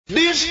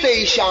This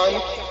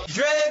station,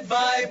 Dread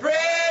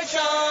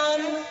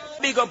Vibration.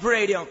 Big up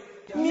radio.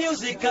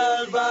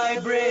 Musical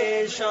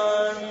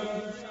vibration.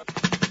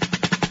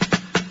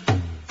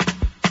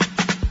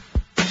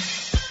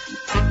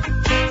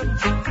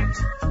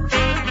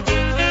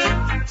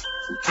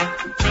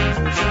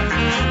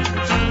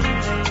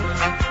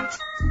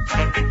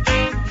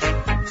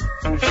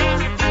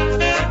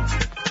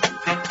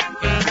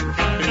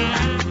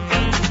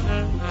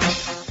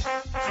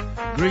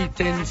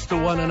 Greetings to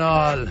one and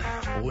all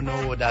who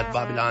know that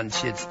Babylon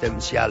shits them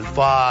shall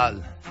fall.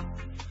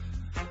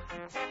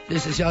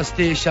 This is your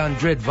station,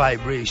 Dread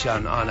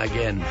Vibration, on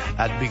again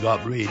at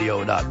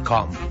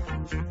bigupradio.com.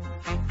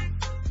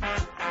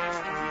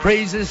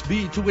 Praises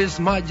be to His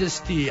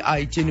Majesty,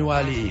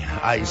 itinually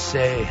I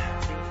say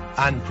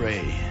and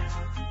pray.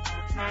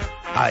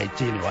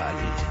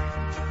 Itinually.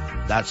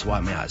 That's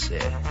what me I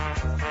say.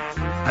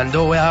 And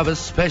though we have a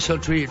special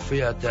treat for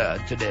you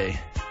today,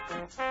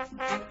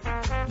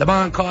 the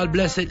man called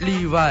Blessed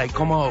Levi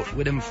come out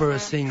with him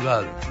first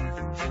single.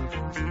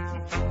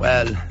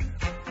 Well,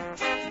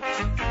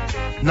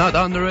 not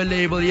under a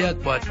label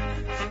yet, but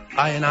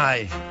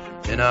I,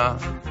 you know,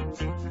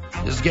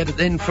 just get it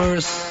in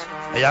first,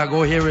 and y'all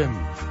go hear him.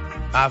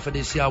 After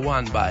this year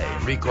one by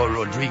Rico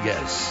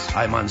Rodriguez,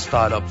 I'm on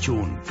startup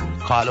tune,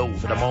 called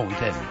Over the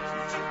Mountain.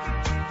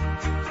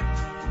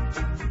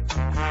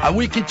 A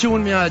wicked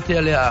tune, me I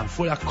tell ya,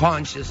 full of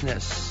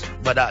consciousness,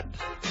 but that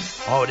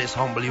how this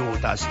humble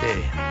youth I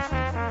stay.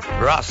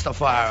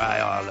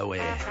 Rastafari all the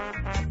way.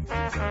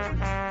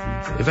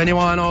 If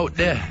anyone out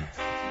there,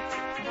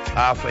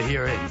 after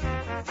hearing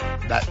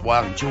that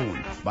one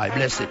tune by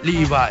Blessed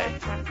Levi,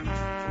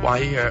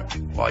 want to hear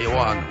what you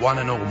want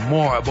to know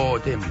more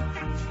about him,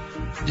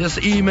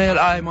 just email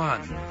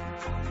Iman,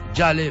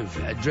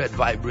 JahLive at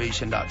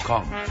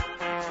dreadvibration.com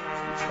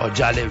or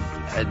JahLive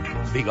at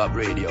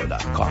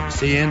bigupradio.com.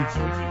 Seeing?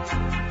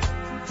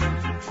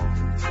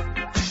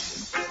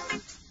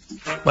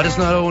 But it's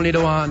not only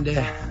the one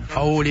there. A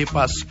whole heap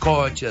of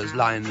scorchers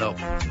lined up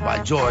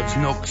by George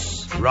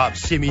Nooks, Rob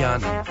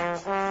Simeon,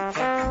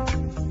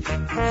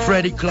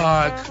 Freddie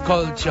Clark,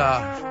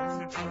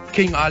 Culture,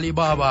 King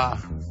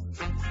Alibaba,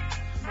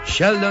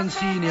 Sheldon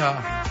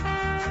Senior,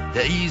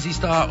 the Easy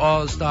Star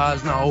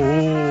All-Stars, now a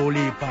whole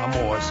heap of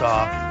more.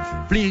 So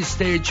please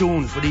stay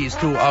tuned for these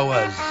 2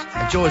 hours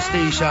at your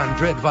station,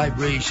 Dread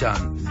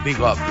Vibration,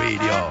 Big Up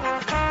Radio,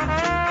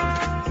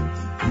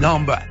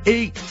 number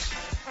 8.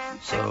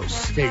 So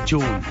stay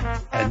tuned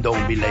and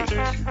don't be late.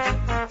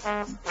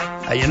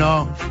 You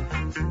know,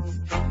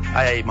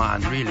 I,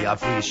 man, really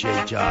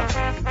appreciate y'all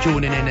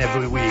tuning in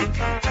every week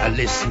and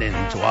listening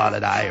to all of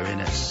the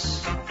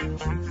iriness.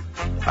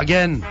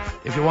 Again,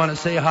 if you want to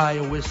say hi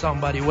with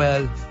somebody,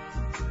 well,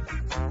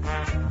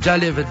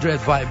 JahLive at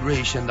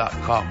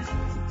dreadvibration.com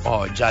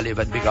or JahLive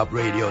at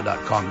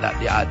bigupradio.com, that's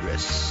the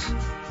address.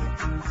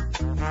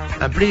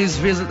 And please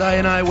visit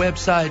I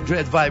website,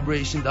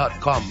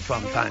 dreadvibration.com,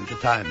 from time to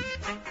time.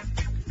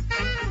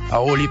 A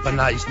whole heap of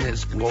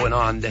niceness going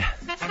on there.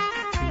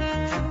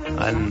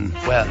 And,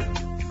 well,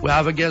 we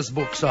have a guest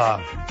book, so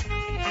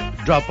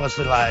drop us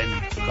a line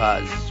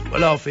because we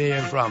love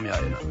hearing from you,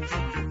 you know.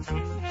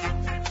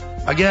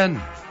 Again,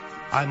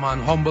 I'm on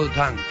humble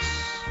thanks.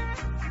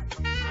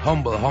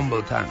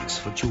 Humble thanks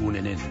for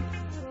tuning in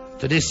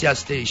to this your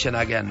station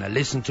again.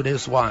 Listen to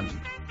this one.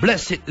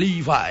 Blessed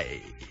Levi.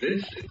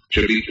 This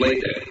should be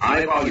played at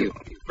high volume,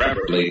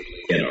 preferably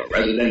in a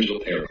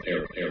residential area.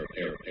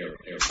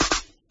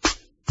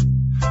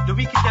 The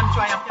wicked them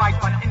try and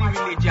fight on any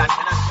religion and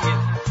a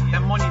state. The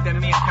money them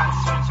make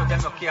concern, so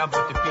them don't care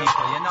about the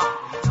people, you know.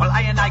 Well,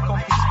 I come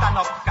to stand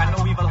up, cause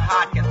no evil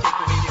heart can take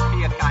away the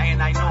faith, cause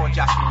I know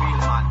Josh the real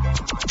man.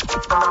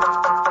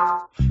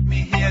 Me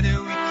hear the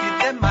wicked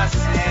them a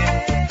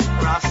say,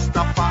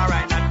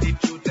 Rastafari not the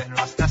truth and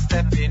Rasta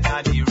step in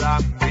the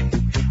wrong way.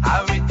 I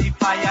with the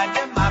fire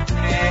them a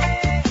play,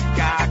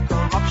 cause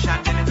corruption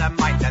then in the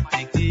mind that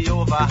take the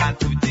overhand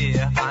today,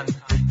 and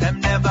them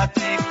never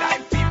take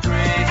time to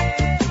pray.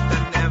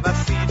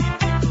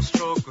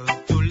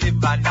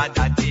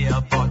 Another day,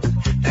 but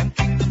them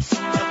kingdoms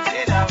soon will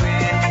fade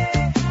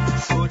away.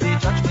 So the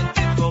judgment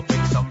it will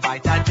bring some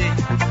brighter day.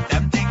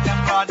 Them take them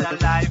brother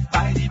life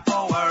by the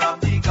power of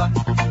the gun.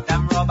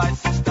 Them rob my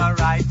sister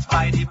rights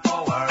by the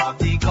power of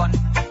the gun.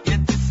 You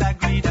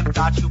disagree, them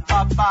thought you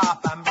pop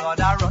off and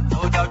brother run.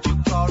 No doubt you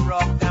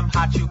corrupt them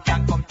heart, you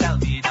can't come tell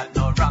me that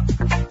no wrong.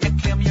 You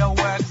claim your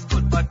work's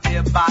good, but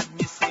they're bad.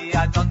 Me say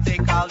I don't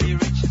take all the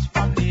riches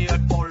from the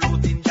earth,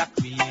 polluting your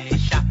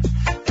creation.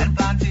 Then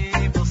plant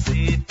the evil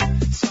seed.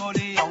 So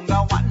the younger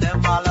one,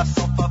 them all a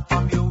suffer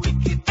from your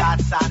wicked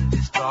thoughts and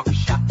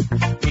destruction.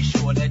 Be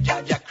sure the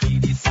judge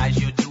criticize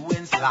you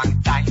doings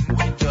long time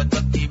with your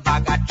dirty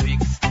bag of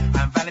tricks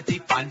and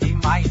vanity on the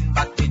mind.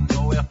 But we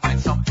know we'll find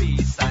some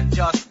peace and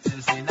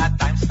justice in a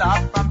time.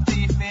 Stop from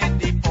thieving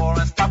the poor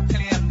and stop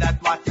claiming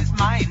that what is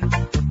mine.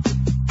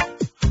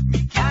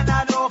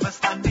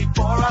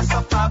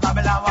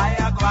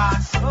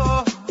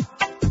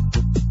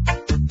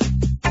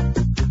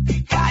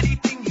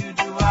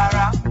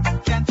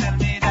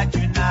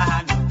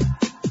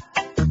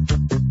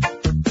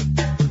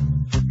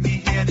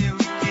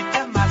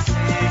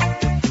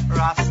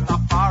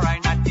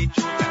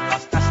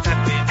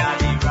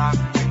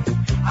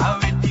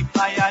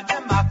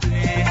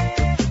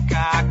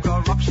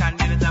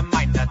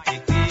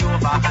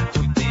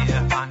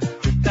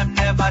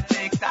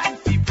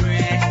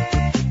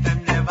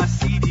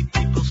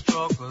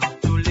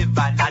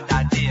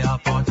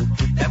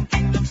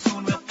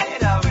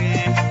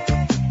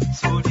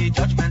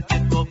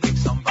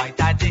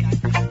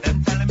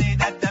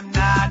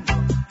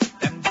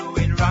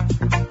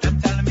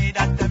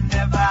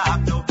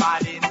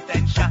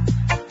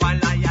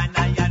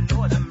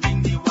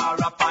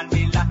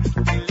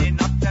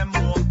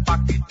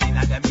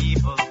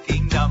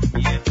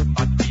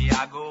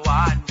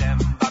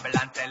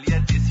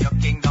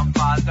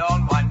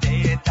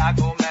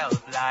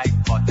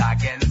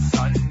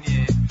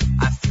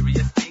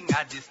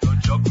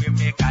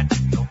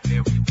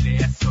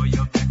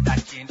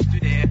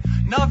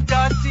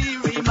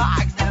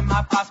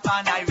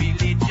 on a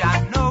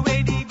religion. No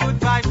way the good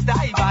vibes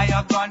die by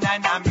a gun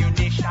and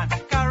ammunition.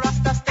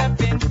 Rasta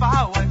stepping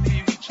forward, we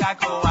reach a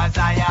go as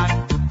I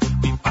am.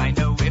 We find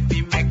a way to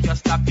make you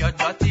stop your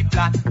dirty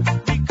plan.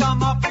 We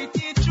come up with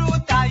the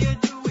truth, all you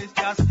do is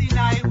just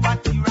deny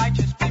what the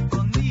righteous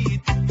people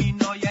need. We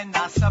know you're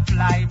not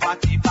supply,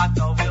 but the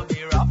battle will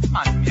be rough,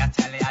 man. Me I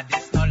tell you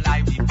this no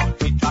lie, we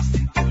put we trust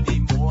into the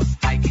most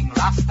high King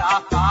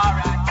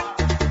Rastafari.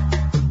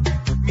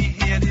 Me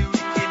hear the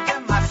wicked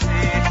them a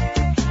say,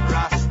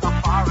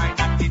 Rastafari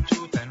not the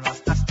truth and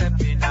Rasta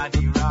stepping on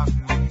the wrong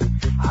way.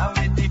 How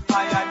with the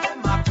fire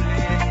them a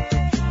play,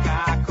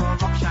 car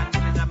corruption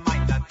in the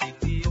mind that take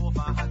the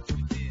overhand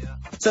today.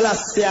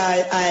 Selassie,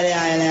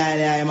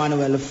 I,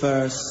 Emmanuel the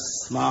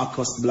First,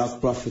 Marcus Black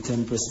Prophet,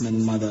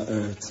 Empressman, Mother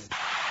Earth.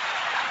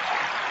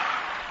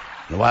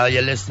 While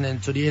you're listening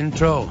to the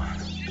intro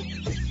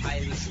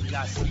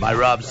by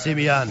Rob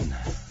Simeon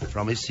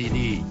from his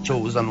CD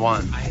Chosen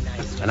One,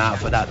 and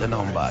after that the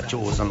number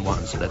Chosen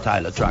One, so the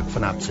title track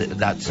from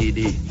that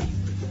CD.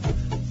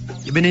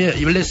 You've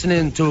been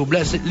listening to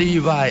Blessed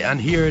Levi and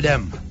Hear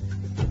Them.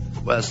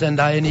 Well, send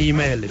her an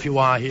email if you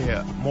want to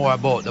hear more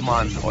about the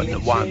man or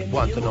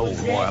want to know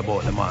more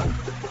about the man.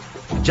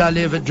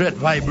 JahLive at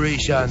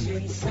Dreadvibration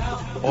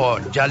or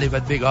JahLive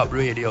at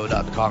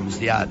BigUpRadio.com is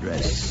the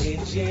address.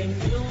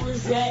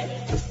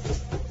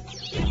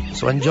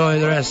 So enjoy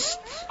the rest.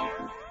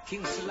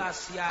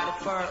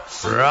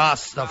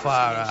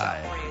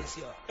 Rastafari,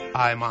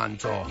 I'm on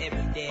tour.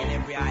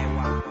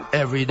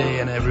 Every day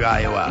and every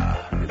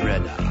Iowa,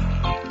 brother.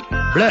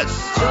 Bless.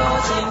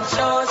 Chosen.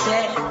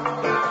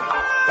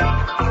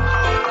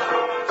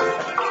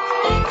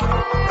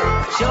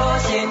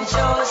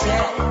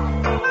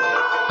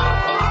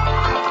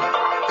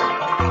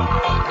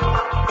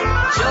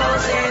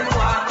 Chosen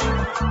one.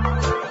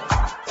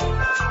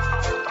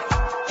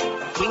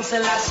 King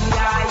Selassie, I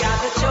am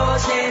the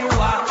chosen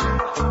one.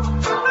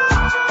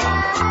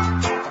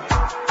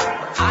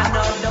 I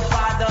know the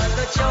Father,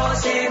 the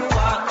chosen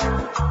one.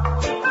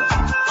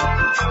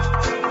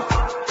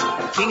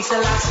 King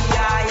Selassie, I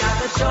am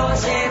the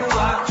chosen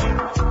one.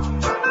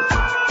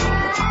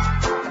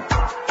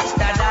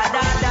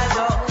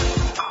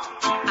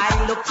 I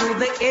look to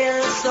the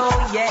hills, so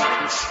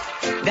yes,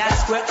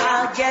 that's where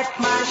I'll get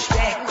my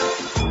strength.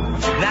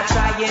 Not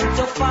trying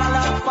to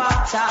follow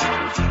pattern,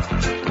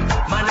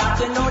 man have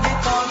to know the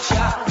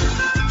culture.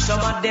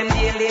 Some of them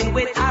dealing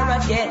with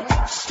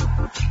arrogance,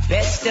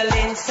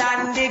 pestilence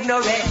and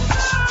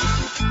ignorance.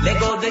 Let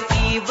go the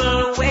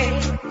evil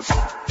ways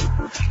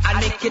and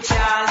make your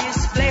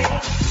childish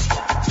place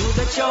to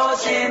the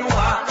chosen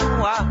one.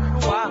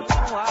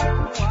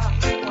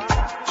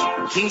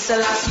 King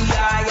Selassie,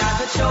 I am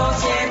the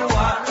chosen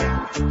one.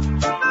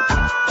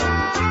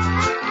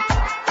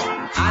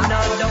 I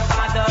know the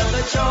Father,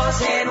 the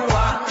chosen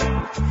one.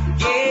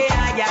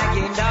 Yeah,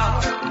 you know.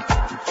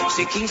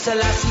 See, King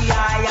Selassie, I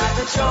am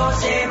the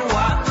chosen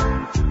one.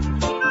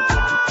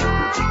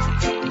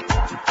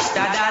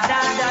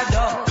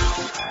 Da-da-da-da-da.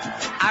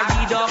 I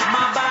read off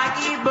my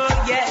Bible,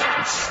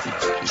 yes.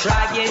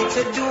 Trying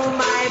to do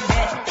my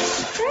best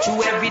to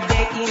every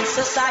day in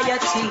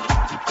society.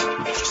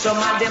 Some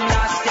of them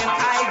lost their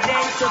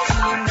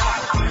identity now,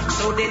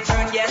 so they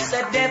turn yes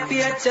a deaf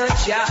ear to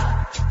Jah.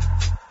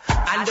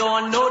 And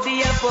don't know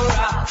the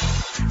emperor,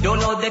 don't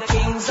know the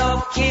kings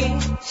of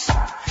kings.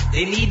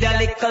 They need a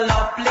little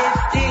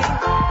uplifting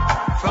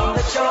from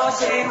the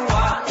chosen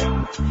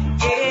one.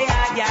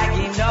 Yeah,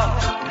 you know.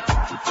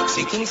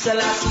 See, King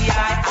Selassie,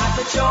 I am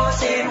the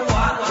chosen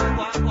one.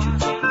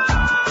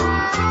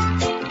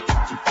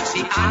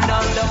 See, I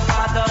know the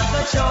Father,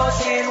 the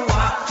chosen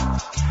one.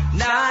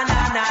 Na.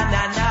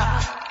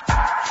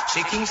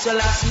 See, King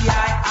Selassie, I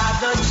am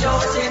the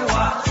chosen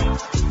one.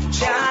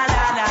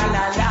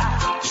 Sha-la-la-la-la.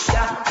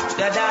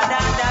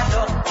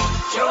 Sha-da-da-da-da.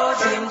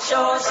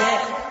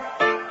 Chosen.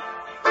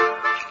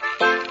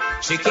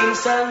 See, King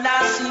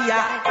Selassie,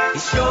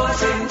 is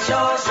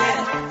chosen.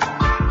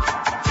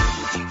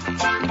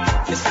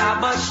 Yes,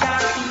 I'm a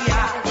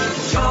Shafia,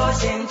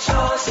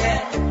 chosen.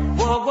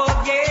 Whoa,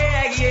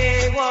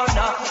 yeah, whoa,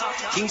 no.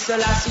 King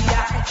Selassie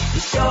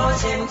is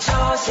chosen.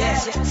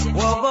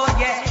 Whoa,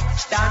 yeah,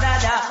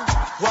 da-da-da.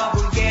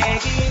 Whoa,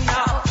 yeah,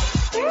 now.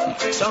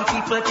 Some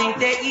people think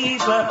they're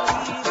evil.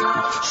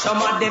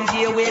 Some of them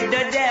deal with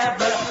the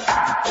devil.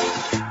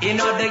 In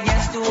order,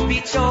 yes, to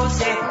be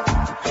chosen,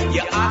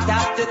 your heart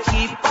have to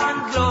keep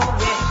on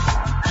glowing.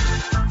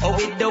 Oh,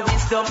 with the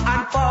wisdom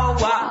and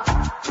power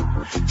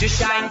to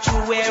shine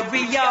through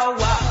every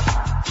hour.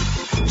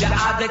 Jah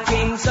are the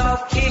kings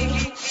of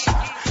kings.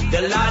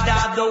 The Lord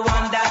are the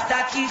one that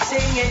I keep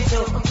singing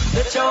to.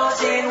 The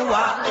chosen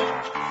one.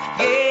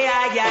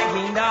 Yeah,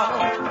 you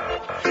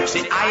know.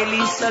 Say,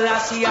 Haile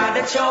Selassie are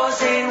the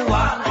chosen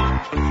one.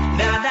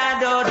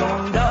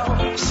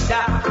 Don't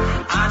stop.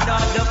 I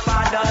know the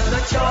Father,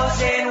 the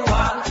chosen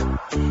one.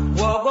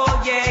 Whoa,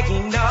 yeah,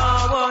 you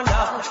know,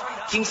 no.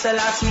 King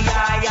Selassie,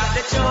 I am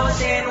the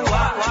chosen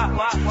one.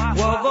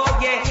 Whoa,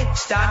 yeah,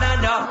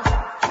 stand up,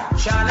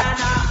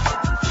 sha-na-na,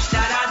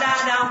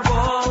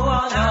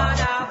 whoa, no.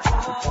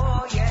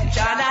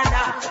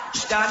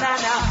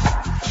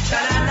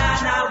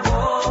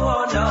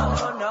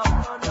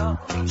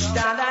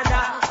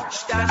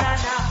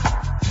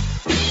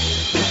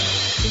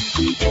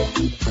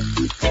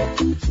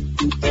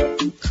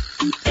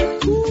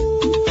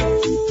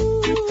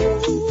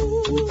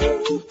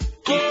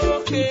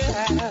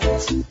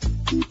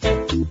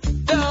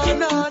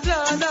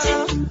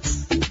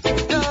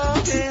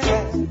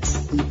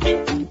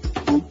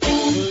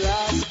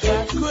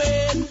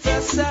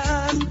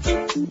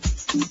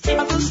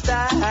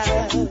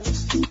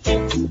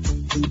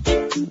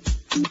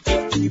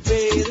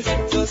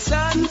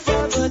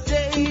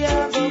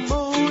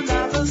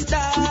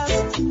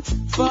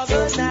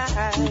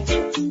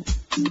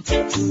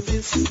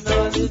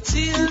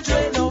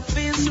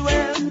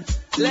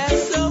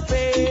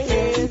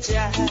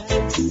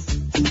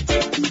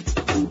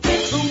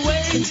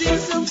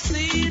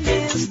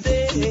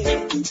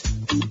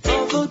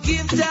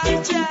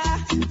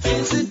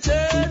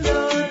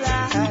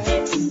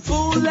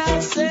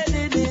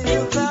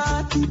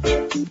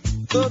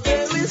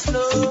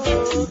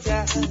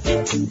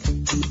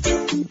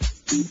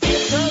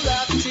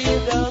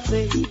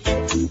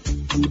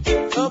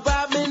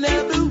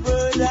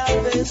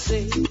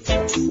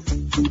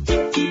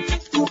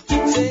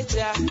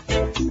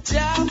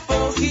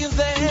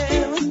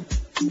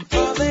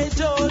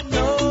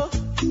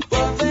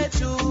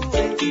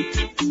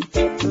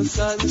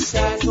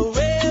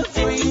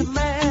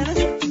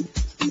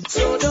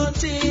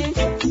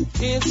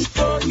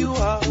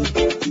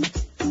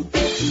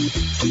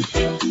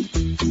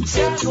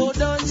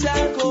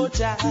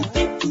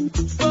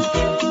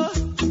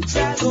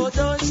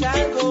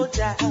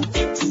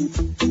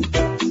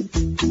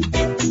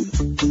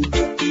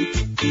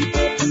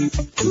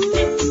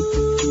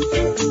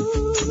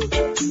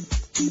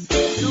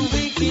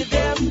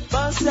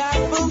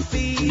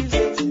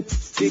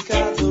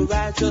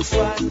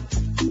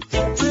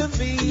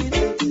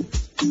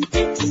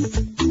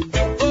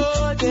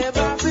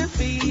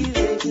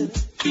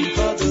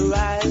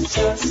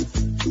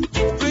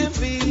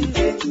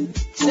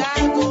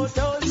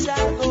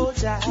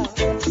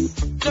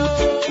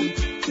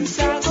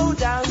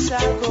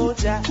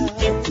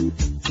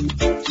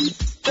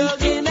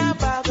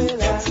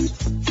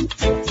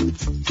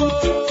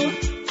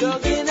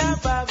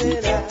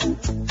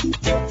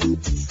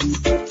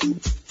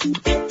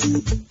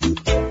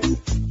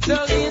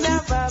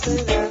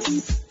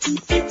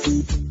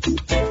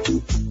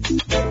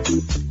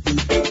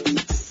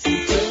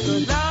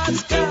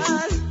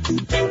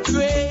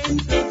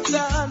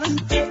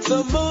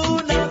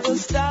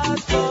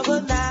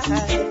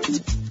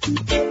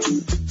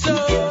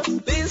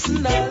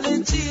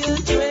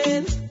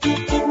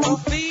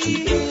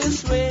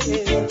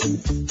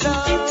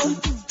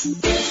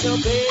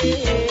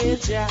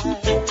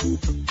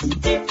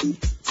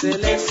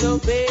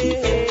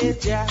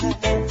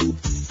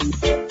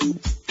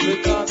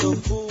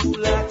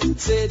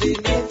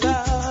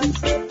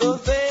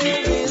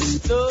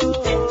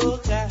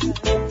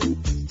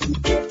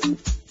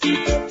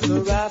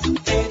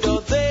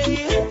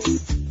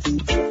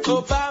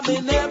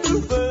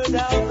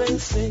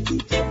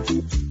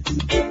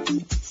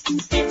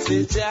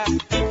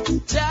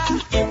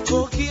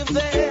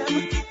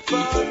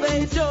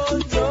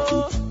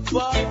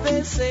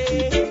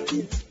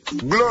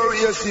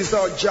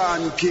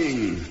 John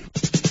King.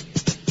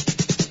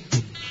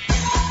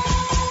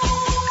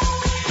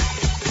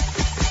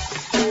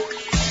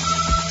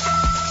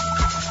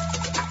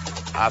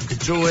 After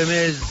True him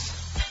is,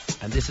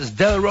 and this is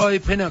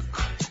Delroy Pinnock.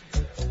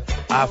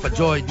 After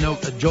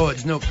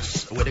George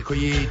Nooks with the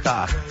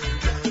creator.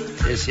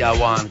 This year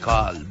one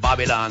called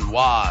Babylon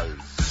Walls.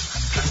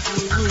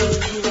 We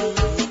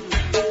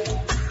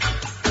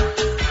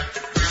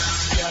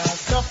are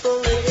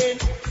suffering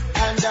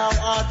and our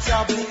hearts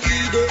are bleeding.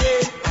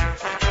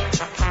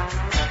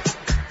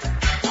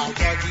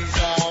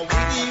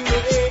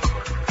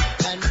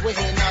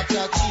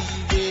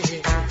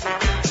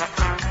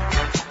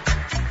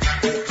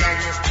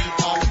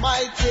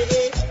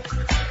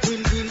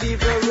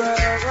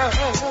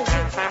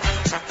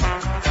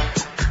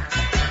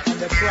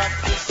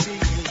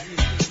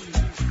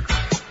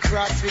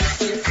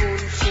 Prophecy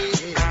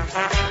fulfilled.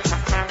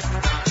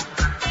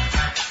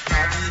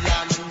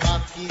 Babylon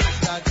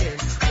markets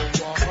against the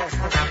wall,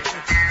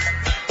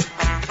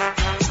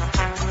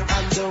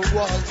 and the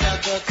walls are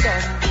gonna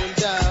tumble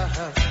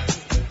down.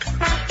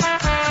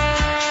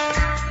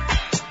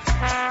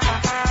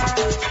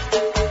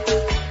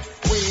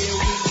 Where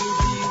will you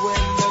be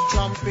when the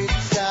trumpet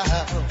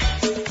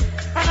sounds?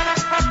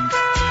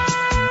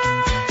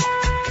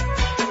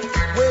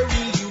 Where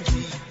will you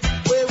be?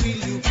 Where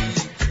will you be?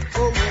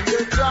 Oh, when the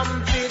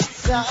trumpet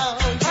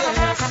sounds,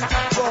 yes,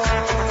 oh,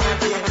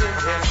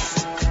 yes.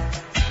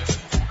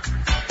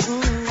 Ooh,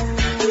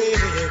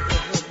 yeah.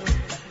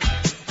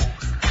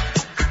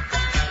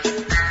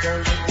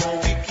 Don't let no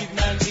wicked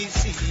man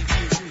deceive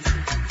you.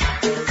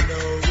 Oh, no.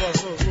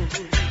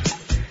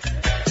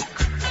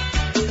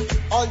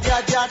 All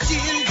your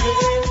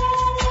children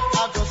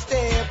are gonna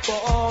step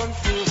on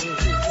through.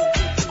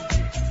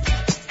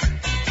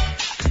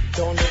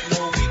 Don't let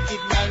no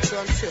wicked man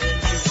concern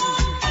you.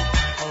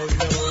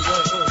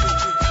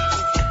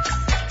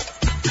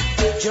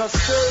 Just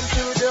turn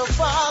to the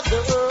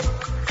Father,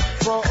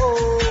 for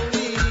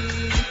only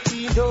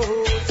He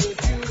knows the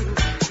truth.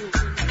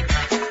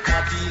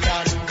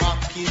 Babylon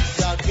markets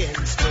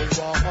against the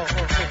wall,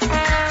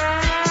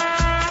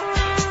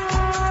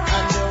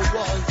 and the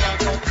walls are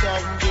gonna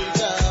tumble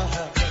down.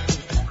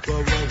 Whoa,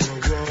 whoa,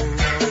 whoa, whoa,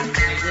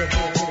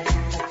 whoa,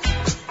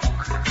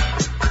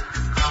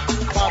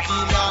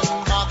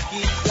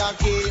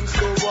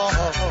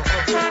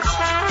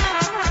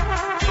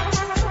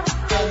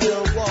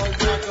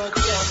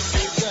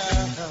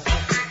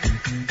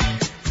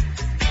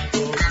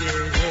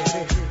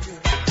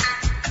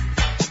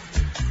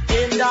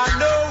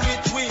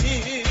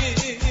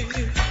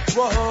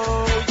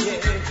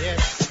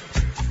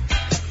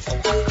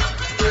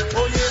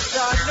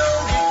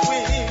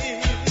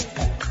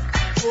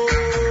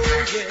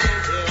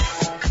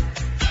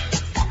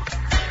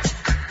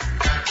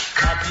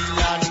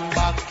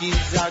 back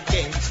is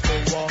against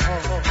the wall,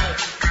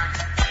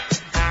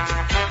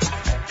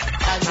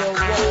 and the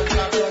walls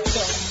are going to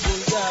tumble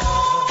down.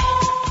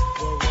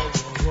 Whoa, whoa,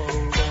 whoa,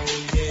 whoa, whoa,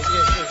 yeah,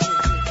 yeah.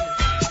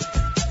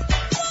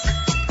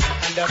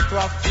 And the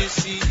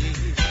prophecy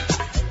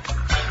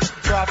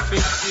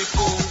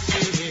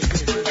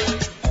fulfilled.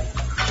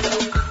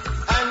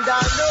 And I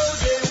know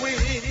they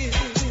will.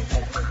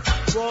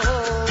 Whoa,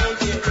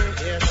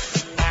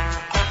 yes.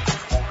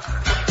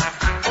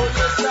 Oh,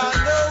 yes, I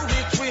know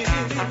it will.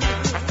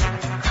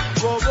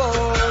 Whoa, whoa,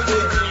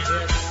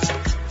 yes.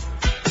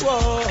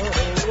 Whoa,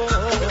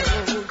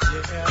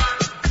 yeah.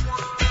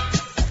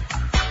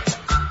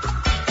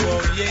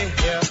 Whoa,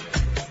 yeah.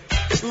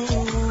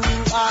 Ooh,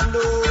 I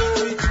know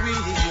it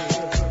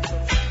will.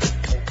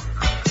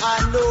 I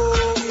know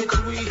it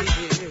will.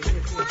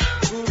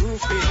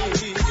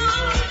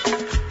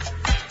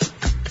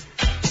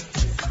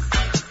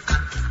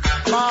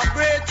 My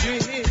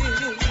brethren,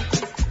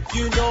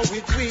 you know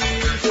it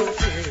will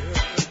fulfill.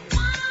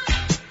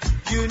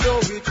 You know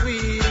it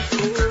will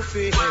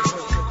fulfill.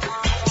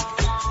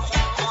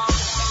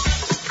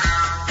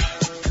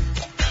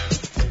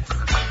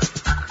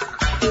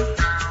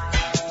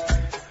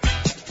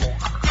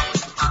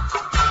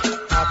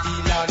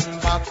 Babylon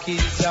back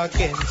is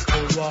against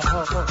the wall,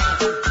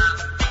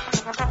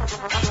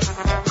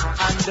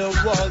 and the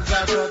walls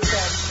are going to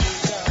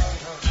tumble down.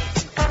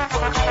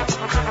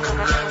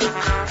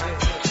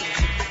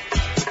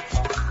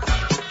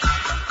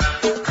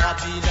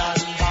 Babylon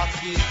back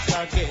is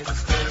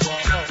against the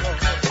wall,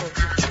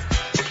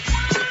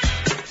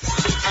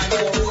 and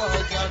the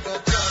walls are going to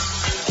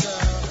tumble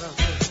down.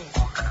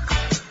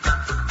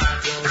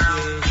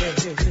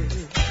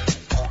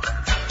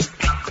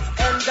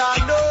 And I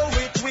know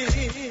it will.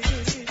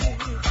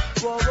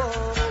 Whoa,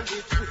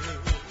 it will.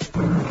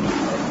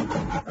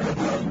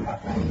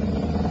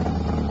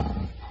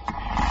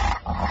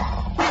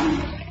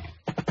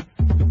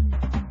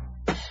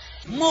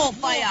 More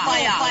fire.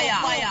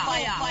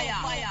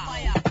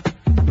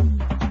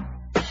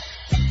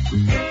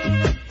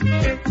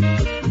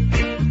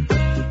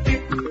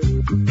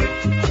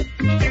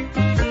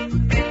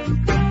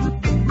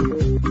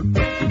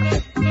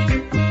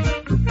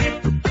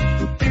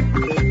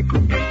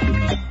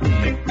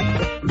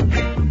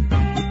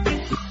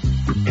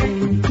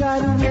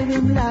 God made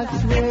him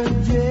locks were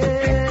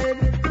dread,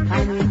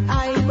 and his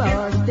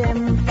eyeballs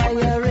them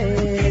fire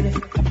red.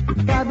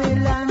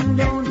 Babylon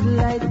don't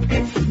like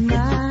this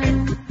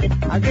man,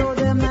 although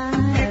the man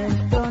has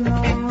done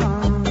no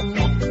wrong.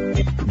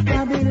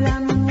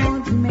 Babylon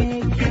won't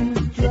make him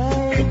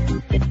strive.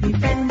 He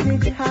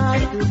finds it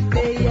hard to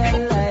stay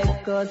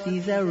alive, 'cause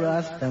he's a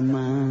Rasta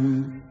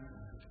man,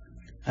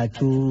 a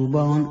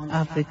true-born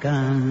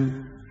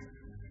African.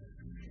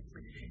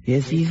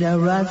 Yes, he's a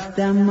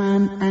Rasta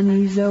man and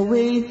he's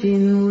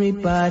awaiting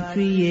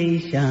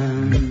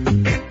repatriation.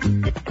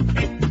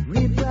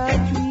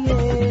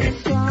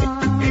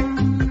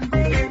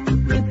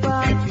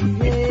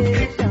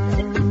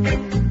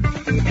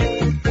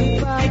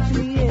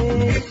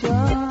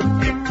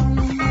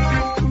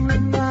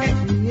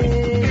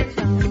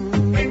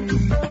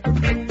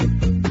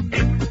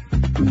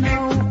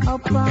 Now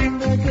upon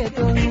the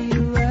ghetto he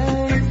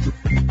rests,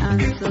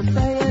 and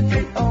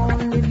society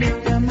only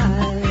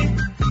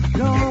victimized.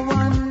 No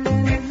one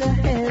lends a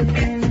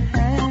helping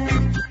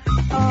hand,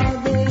 all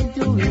they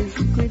do is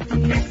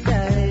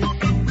criticize.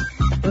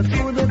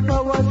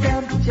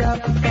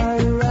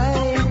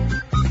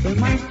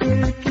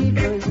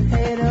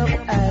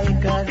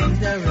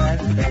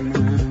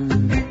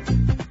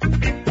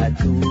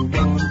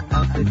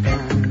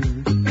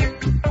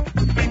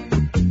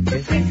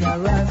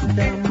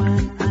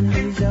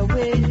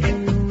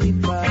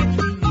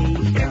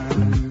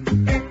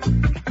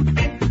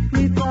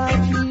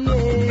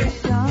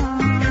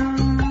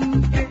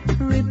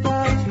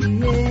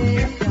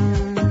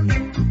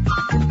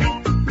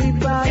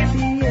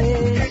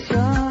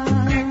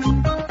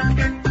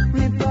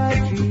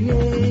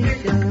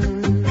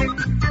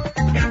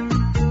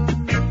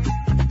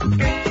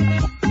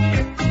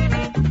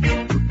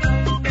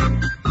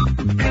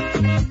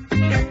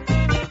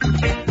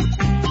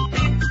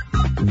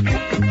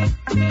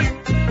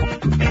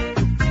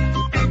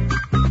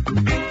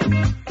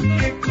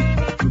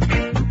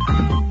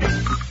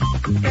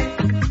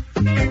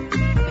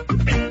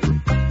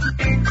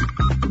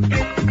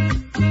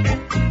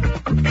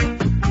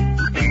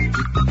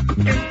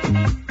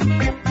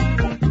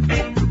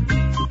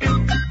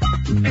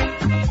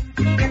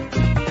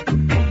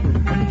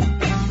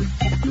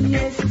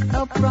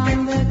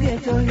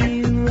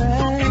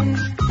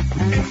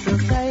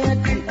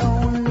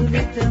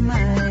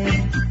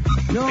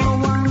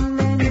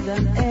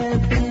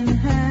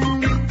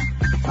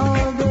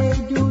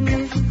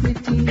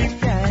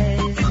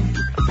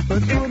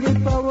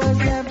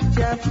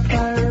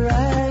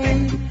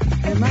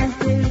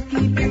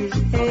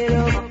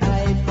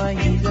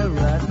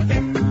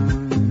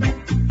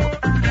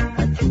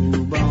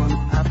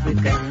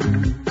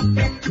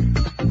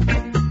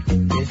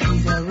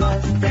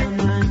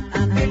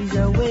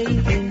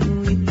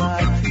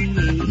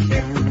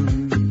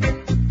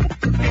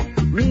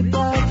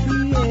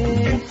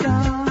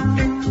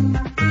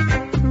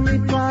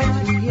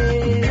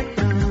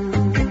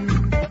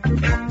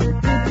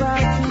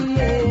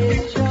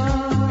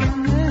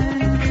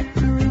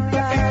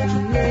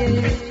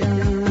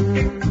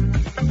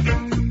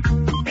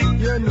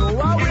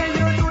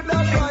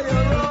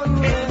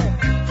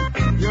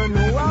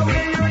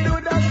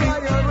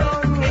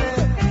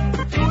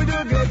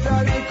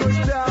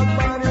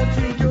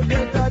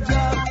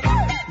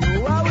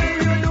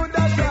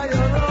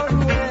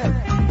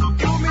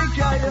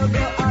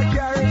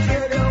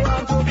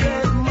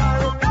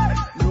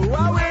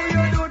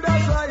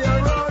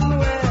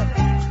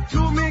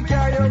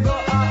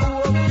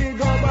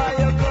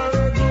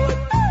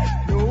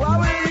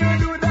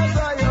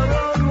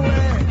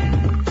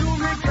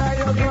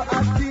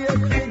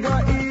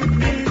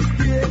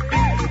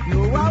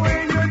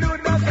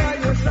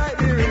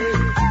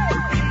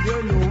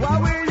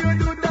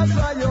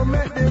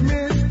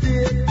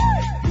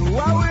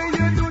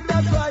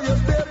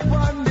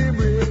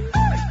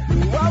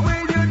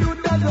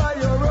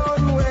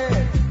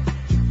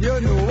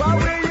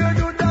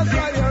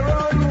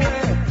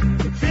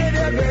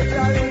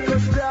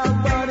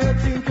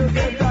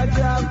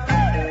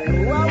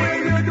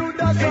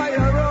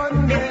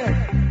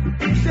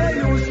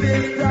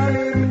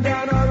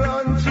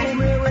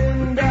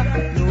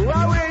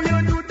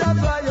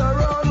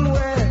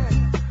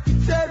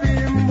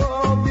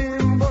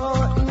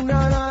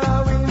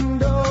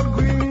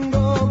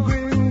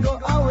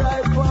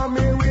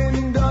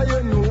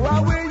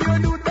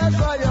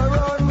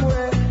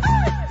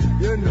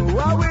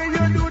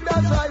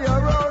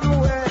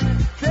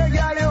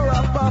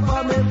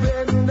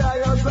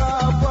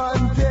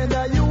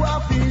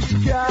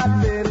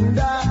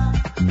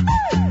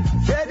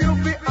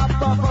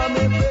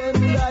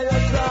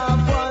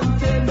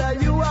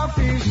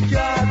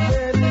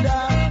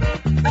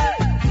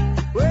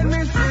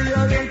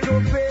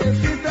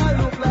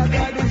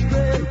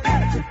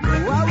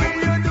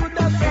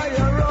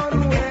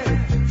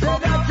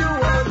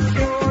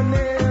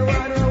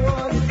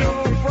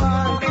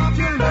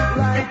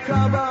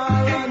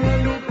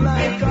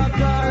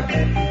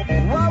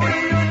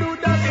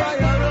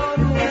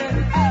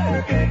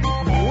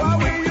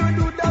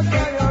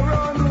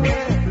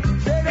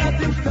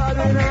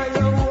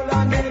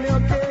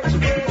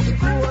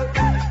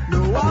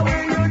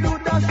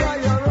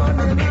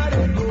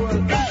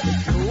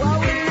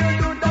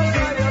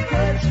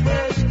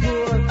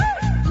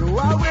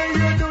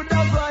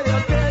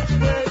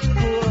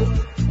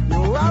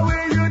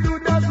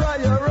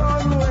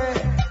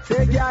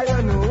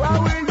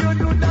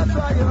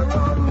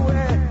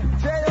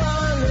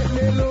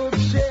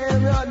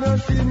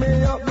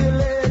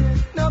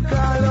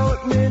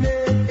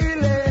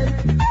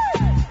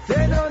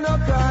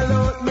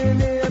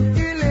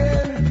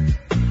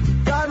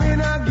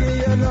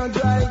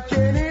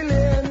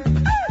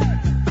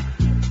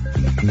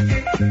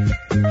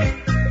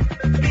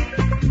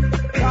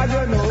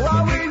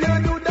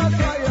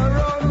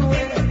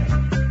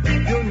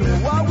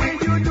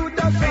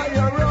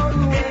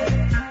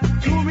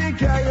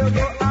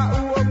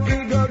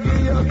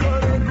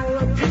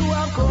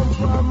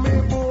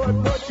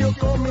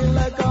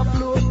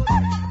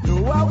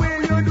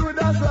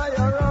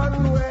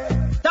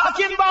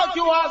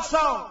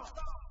 sound.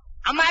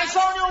 And my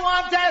sound you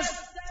want test.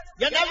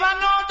 You never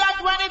know that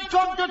when it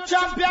comes to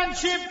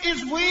championship,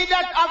 it's we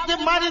that have the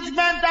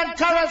management and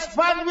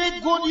correspond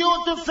with good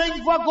youth to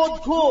sing for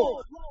good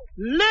crew.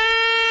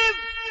 Live!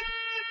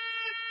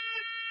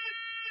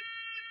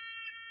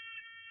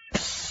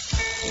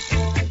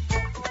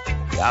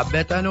 You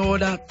better know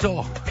that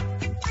too.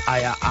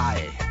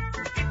 I.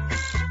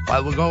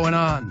 While we're going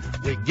on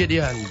with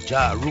Gideon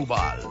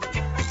JahRuble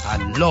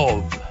and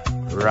Love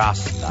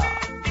Rasta.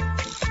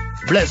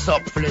 Bless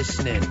up for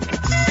listening.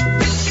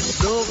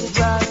 Love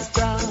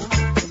Rasta,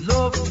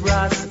 love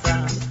Rasta,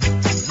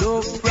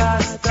 love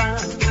Rasta,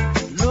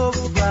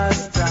 love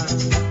Rasta.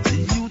 The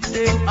youth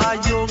them are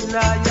young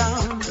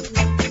lion.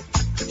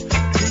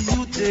 The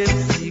youth them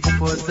seek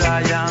for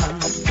Zion.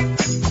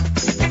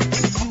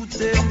 The youth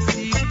them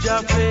seek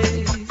Jah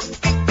face.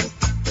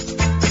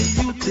 The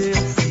youth them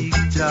seek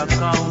Jah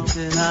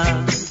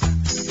countenance.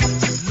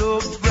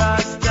 Love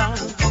Rasta,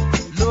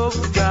 love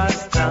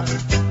Rasta,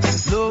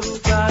 love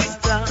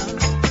Rasta,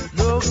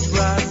 love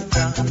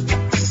Rasta.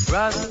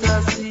 Rasta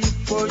seek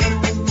for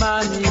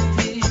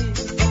humanity.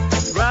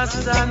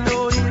 Rasta no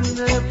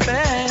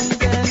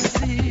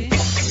independency.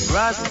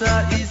 Rasta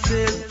is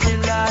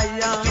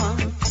self-reliant.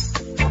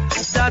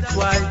 That's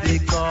why they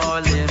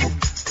call him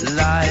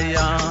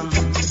Lion.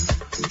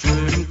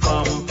 Dream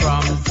come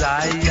from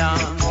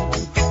Zion.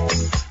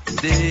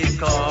 They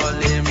call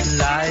him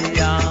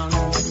Lion.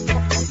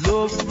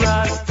 Love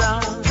Rasta,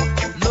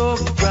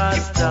 love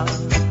Rasta,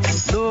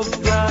 love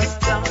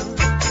Rasta,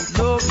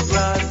 love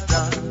Rasta.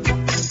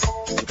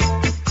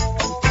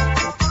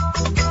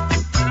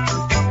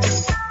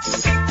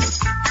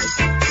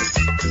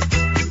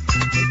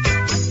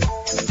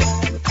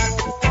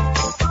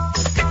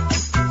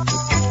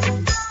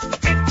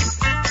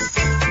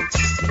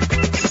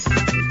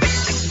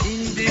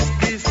 In this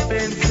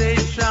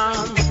dispensation,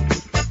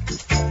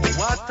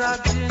 what a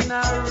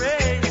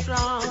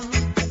generation,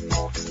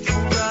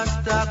 true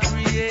Rasta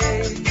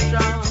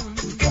creation,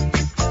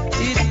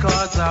 it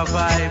cause a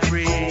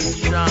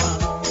vibration.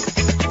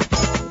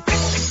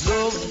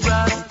 Love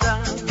Rasta,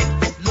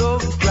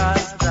 love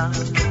Rasta,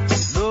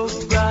 love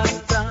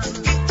Rasta,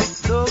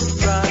 love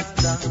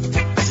Rasta.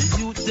 The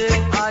youth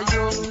them are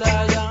young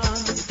lion,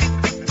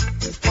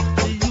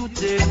 the youth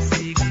them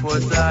seek for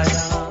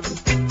Zion,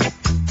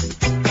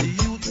 the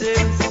youth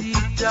them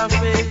seek Jah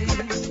face.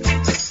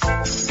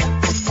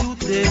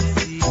 They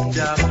seek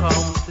Jah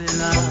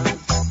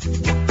countenance.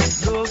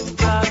 Love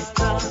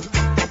Rasta,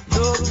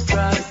 love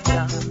Rasta,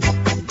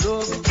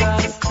 love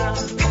Rasta,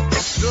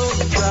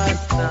 love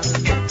Rasta,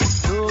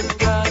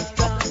 love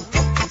Rasta,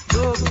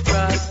 love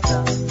Rasta,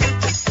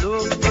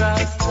 love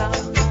Rasta,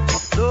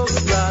 love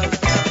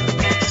Rasta.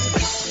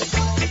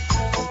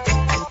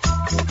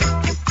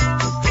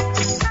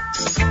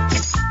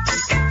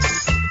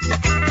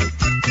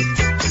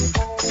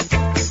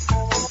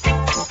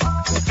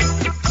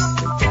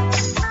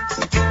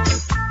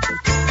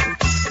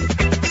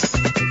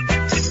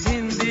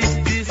 In this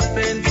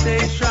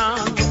dispensation,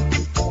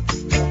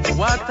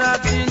 what a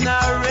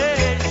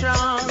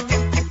generation,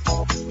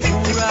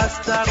 true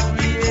Rasta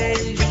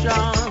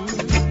creation,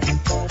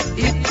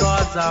 it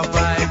cause a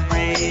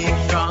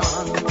vibration.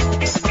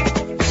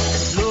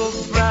 Love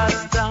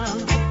Rasta,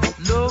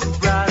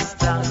 love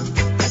Rasta,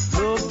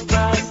 love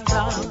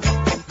Rasta,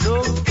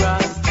 love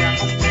Rasta,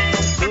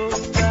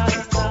 love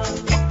Rasta,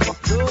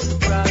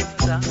 love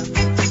Rasta,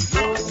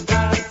 love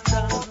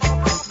Rasta,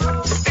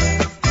 love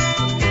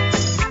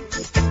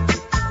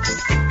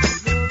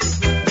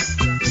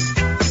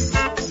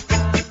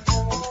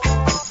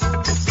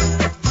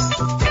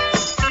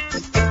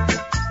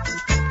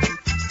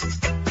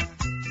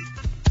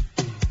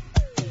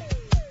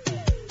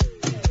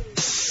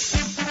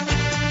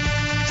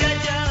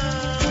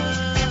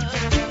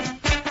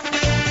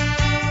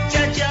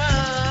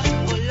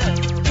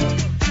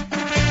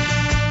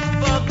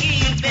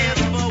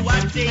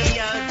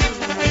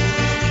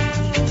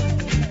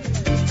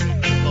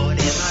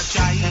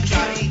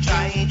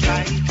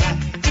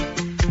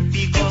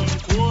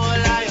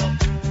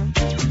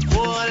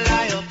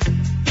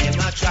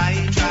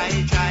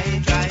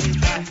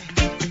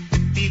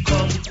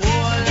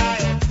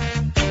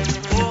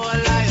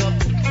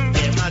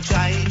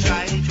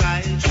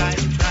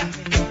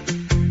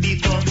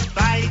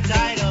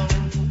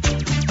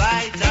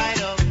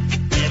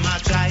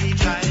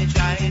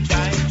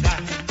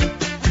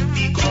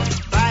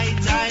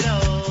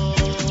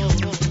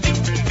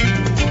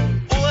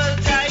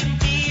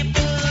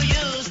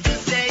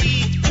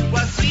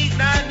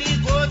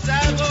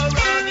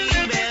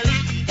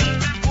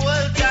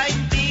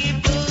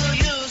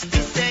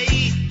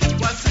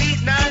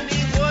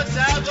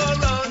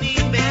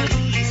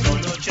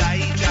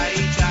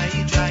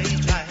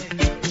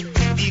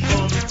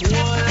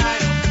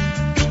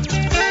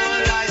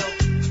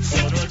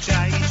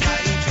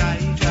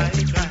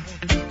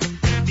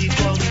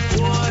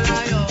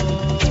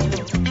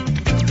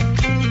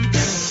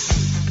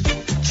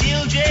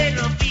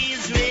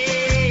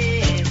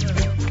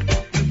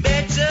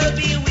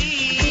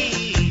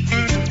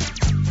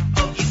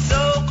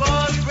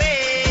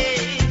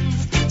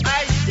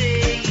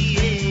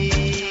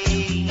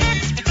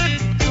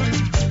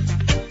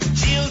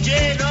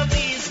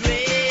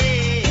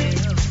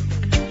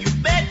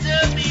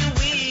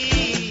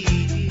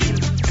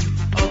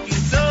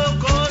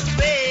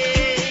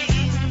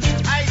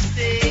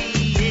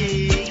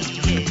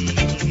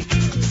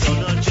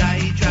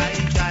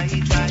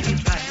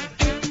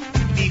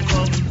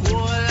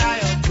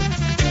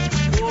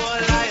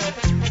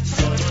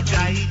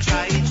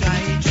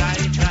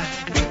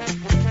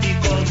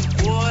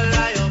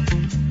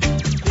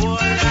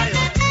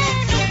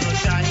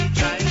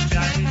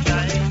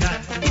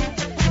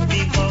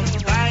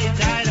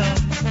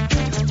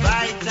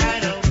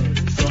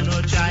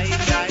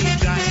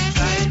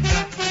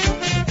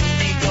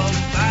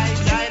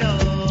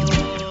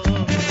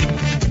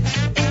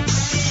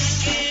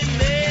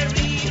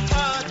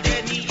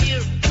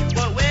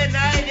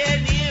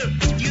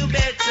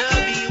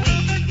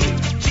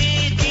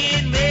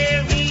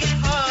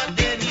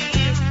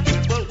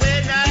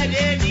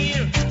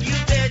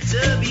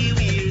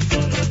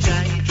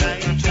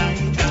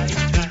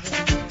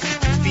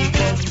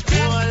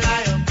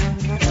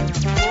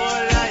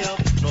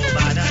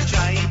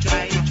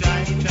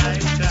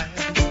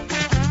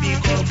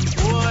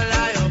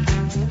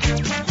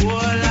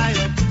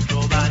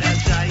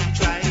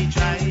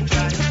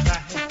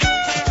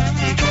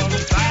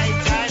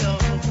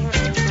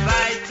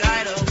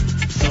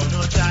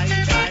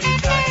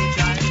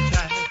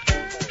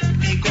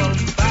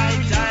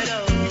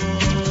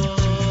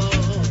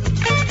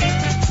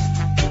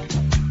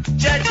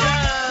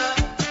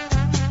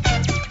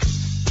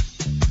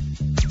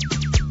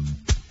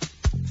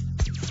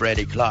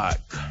Freddie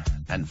Clark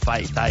and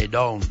Fight I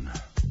Down.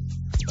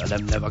 But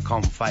them never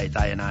come fight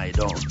I and I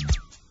down.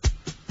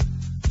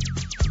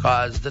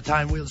 Cause the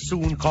time will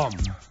soon come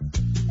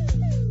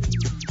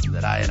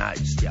that I and I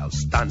shall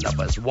stand up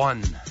as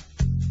one.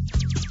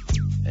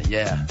 And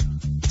yeah,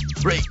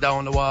 break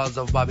down the walls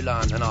of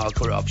Babylon and all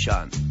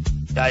corruption.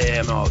 I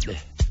am out there.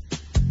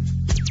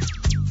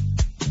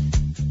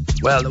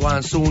 Well, the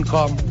one soon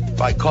come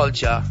by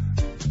Culture.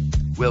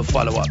 We'll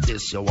follow up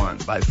this you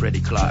want by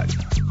Freddie Clark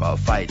called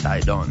Fight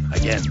I Done.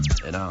 Again,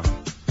 you know.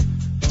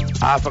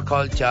 After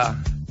Culture,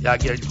 you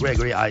get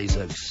Gregory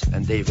Isaacs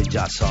and David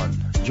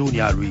Jason,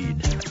 Junior Reed,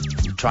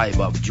 the Tribe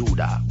of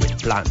Judah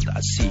with Plant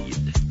a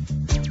Seed.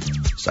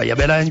 So you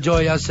better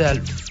enjoy yourself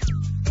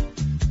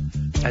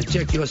and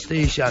check your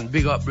station,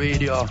 Big Up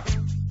Radio,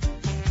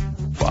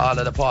 for all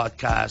of the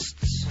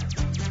podcasts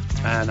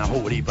and a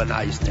whole heap of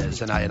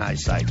niceness. And I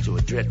site to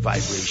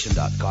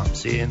Dreadvibration.com.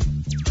 Seeing?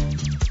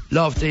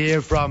 Love to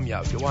hear from you.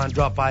 If you want to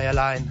drop by a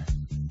line,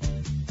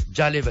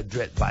 JahLive at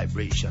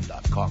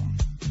Dreadvibration.com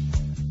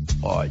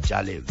or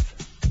JahLive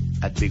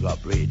at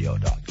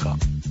BigUpRadio.com.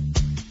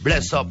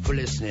 Bless up for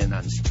listening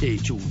and stay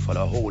tuned for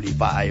the whole heap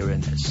of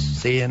ironness.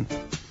 Seeing?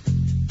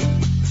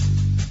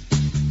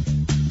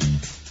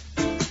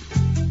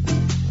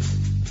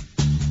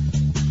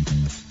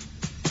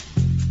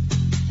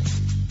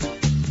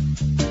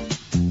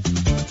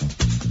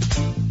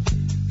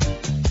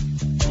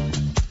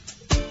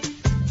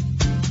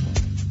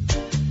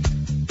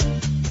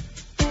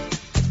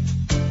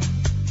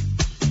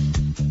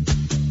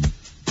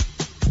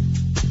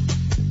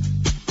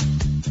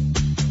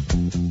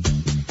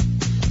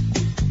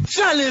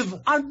 JahLive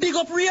and Big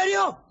Up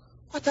Radio.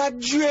 What a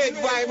dread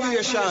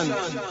vibration.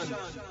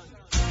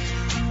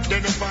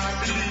 Then the five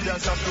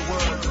leaders of the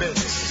world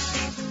best.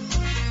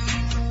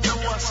 There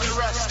was a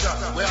Rasta,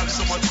 we have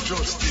so much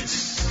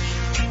justice.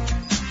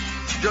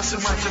 Just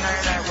imagine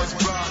I was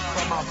brought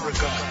from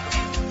Africa.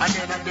 And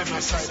then on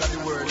the side of the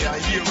world, I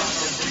hear about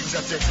them things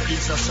that take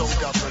place in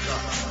South Africa.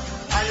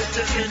 And you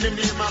tell me in the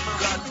name of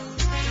God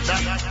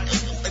that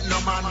no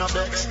man no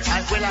vex,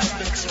 I will have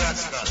vex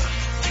Rasta.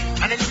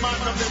 And any man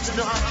no vex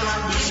no have to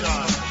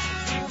ambition.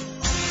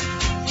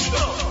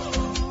 Sure.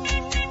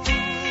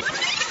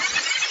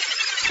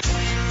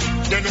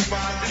 Then the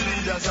five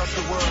leaders of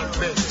the world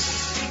best.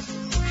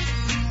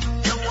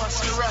 There was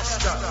a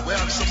Rasta, we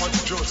have so much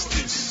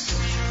justice.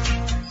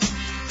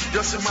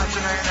 Just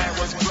imagine I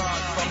was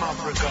brought from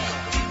Africa.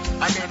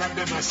 And then on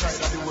the side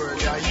of the world,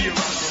 I hear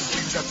about them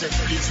things that take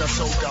place in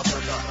South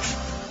Africa.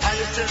 And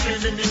you tell me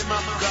in the name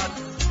of God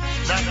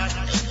that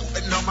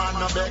no man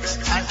no vex,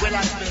 I will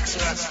have vex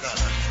Rasta.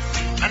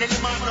 And any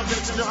man no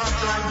vex no have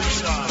to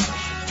ambition.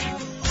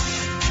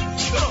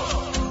 Sure.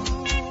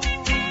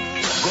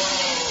 Go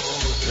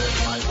tell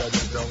my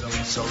brothers down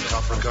in South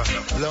Africa,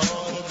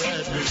 Lord,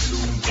 let me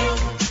soon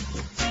come.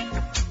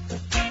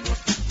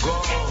 Go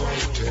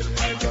tell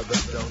my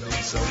brothers down in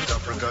South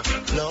Africa,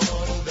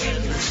 Lord, let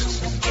me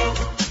soon come.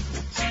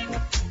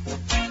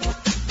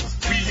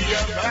 We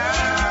have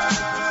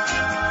had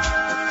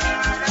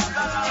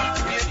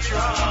our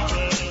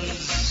troubles.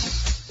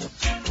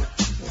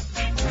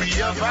 We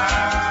have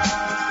had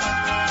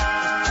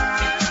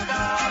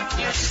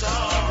our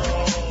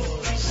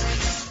sorrows.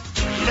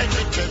 Let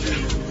me tell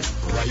you,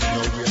 right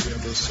now we're in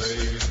the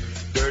same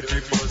dirty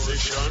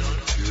position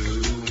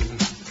too.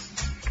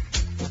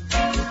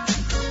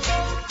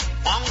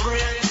 Hungry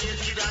and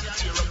naked and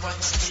tear up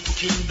and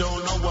stinking,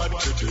 don't know what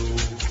to do.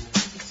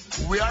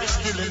 We are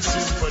still in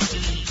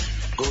sympathy.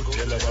 Go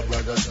tell our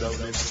brothers down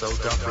in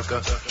South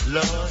Africa,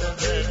 Lord,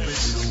 let me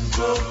soon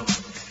come.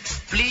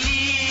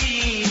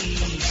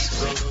 Please,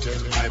 go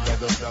tell my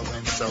brothers down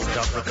in South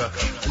Africa,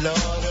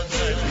 Lord,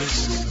 let me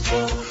soon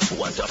come.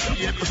 What a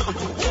pain,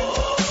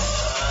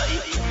 why?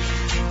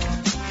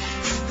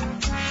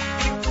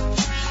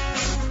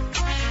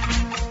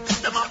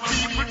 Them are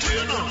people too,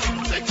 you know.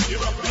 Take care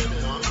of them, you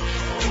know.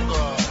 Oh,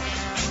 God.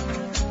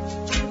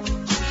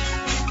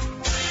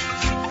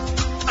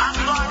 I'm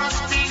gonna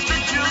speak the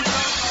truth.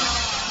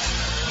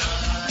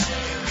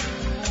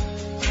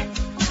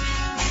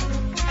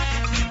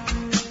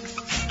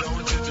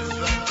 Don't you do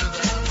that to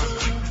them.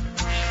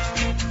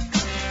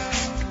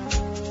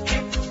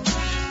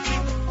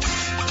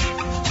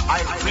 I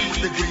read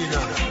the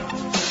greener.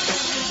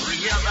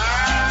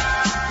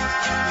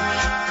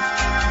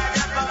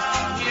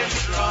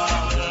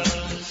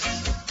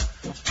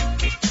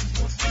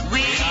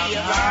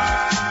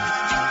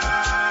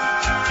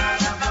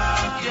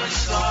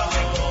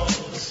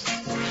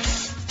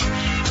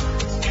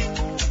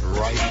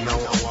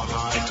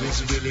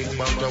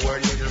 But the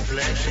word in the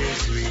flesh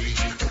is weak.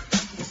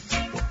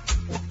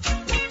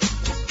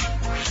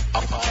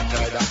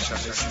 Apartheid action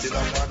is still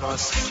upon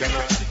us.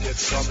 Cannot get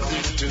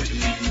something to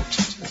eat.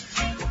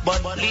 But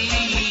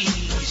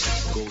please,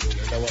 go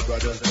tell our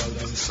brothers down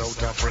in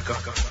South Africa,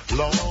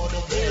 Lord,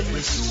 they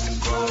will soon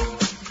come.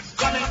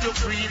 Coming to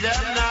free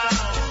them now.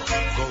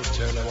 Go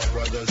tell our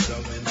brothers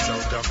down in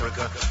South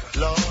Africa,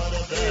 Lord,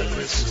 they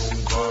will soon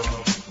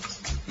come.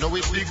 No,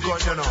 it's big gun,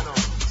 you know.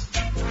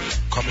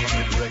 Coming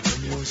with reggae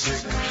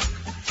music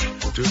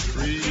to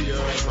free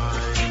your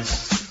minds.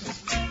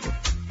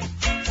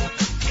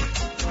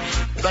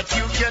 But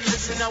you can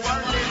listen to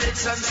our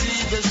lyrics and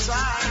see the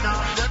sign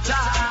of the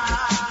time.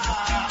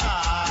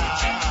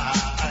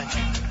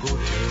 Go to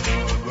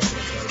your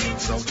brother in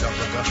South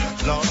Africa,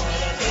 Lord,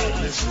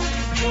 listen.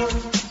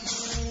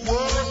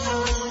 Whoa.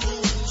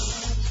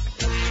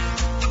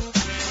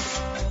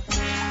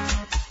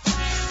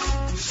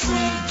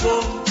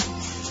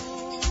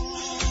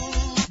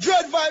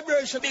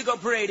 Dreadvibration, big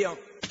up radio.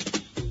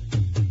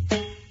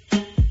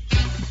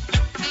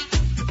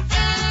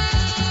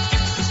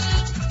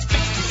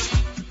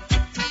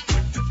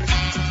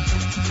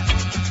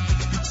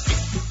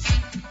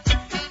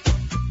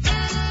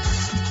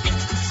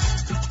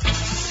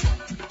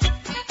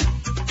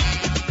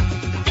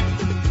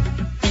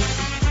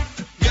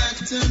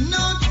 Got a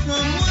note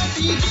from what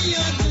he did the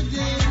other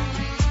day.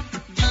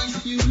 These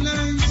few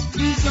lines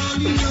is all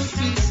he wrote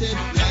and said,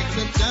 like a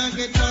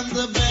target on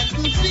the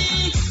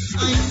battlefield.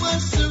 I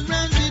was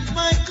surrounded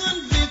by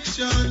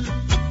conviction.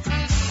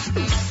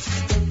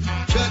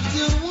 Got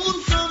a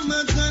wound from a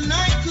gun, I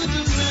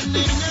couldn't run,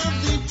 and now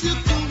they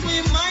took away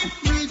my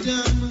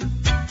freedom.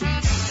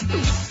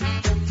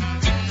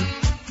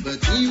 But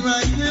here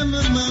I am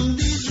among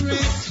these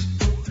wrecks.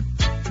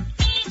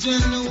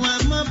 Just know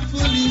I'm a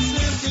police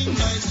having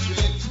my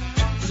stretch.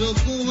 So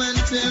go and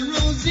tell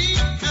Rosie,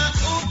 I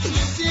hope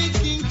she's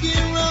taking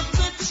care of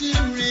the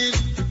children.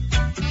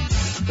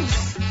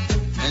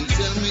 And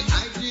tell me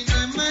I did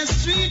in my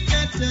street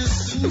that I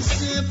soon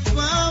step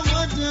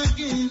forward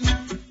again.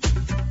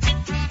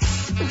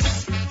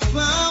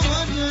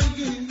 Forward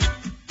again.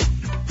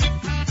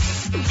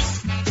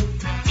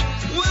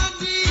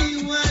 Waddy,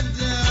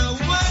 wadda,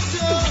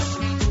 waddo.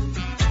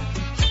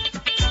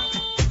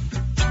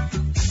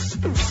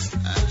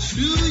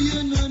 True,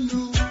 you no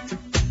know.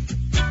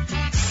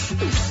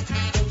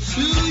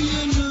 True,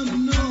 you no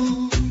know.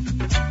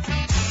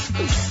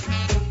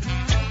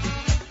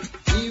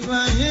 Here I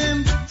am,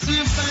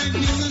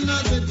 surviving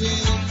another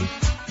day.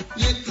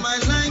 Yet my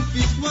life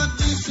is what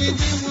they say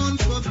they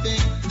won't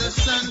forget. The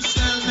sun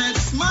shall not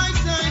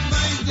smite I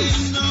by day,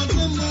 nor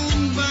the moon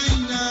by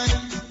night.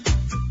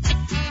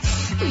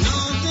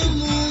 Nor the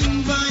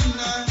moon by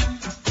night.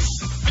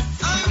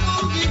 I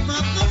won't give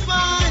up the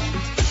fight.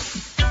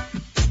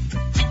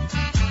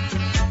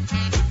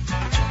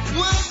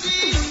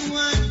 Waddy,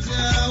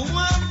 wadda,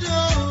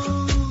 waddo.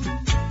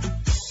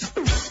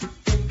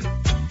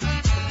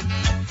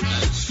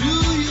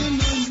 True, you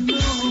no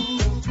know.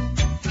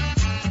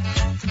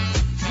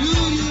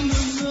 True, you no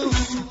know.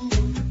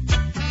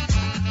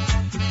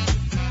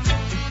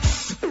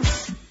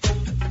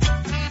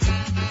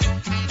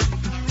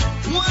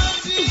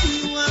 Waddy,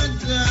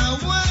 wadda,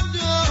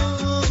 waddo.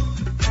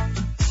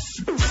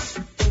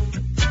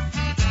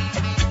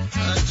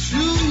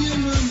 True, you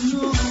no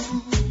know.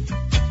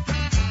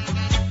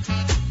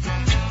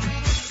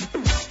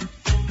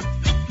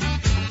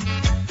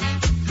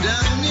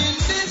 Down in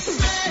this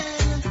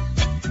cell,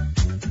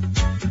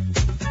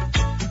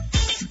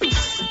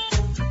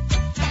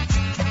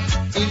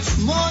 it's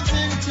more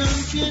than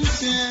tongue can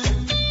tell.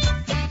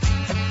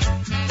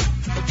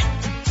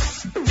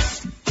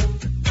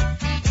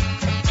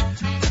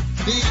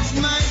 Things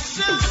might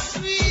sound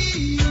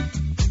sweet,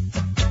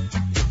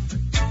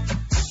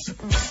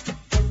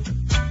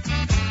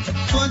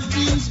 but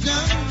things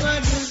down by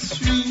the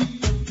street.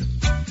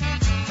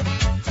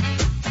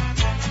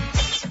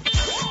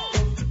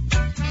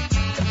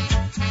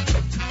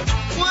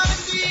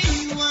 Waddy,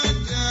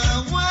 wadda,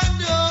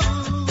 waddo.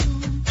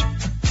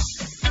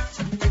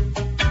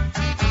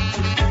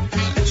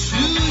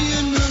 True,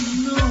 you no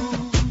know.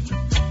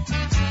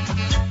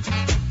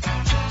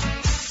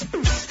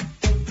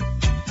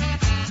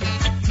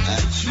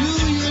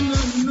 True, you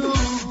no know.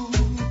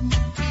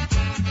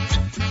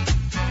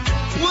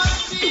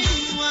 Waddy,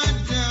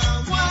 wadda,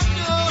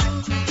 waddo.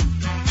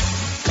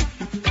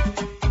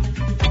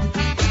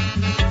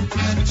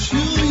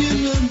 True, you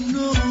no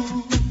know.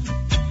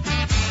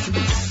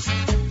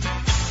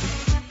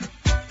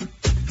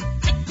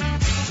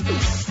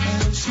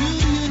 True,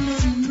 you no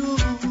know.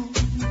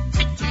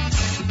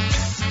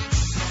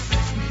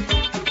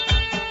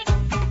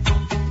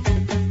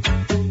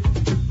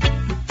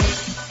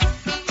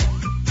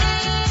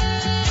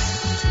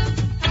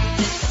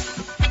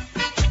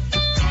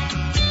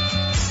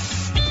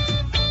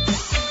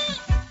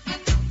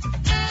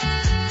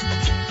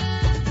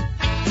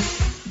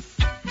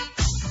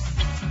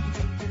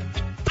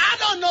 I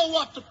don't know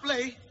what to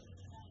play,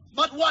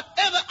 but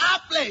whatever I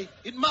play,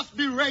 it must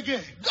be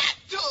reggae. Got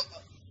to.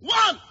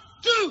 1,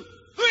 2,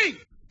 3.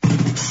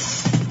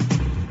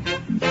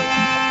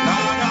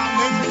 Lord have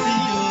mercy,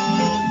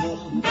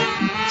 oh,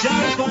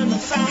 jump on the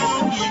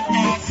sound,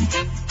 yes.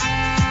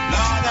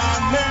 Lord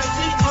have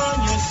mercy on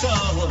your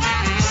soul.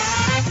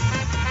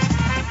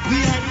 We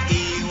are the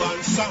A1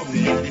 sound, we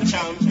are the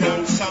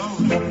champion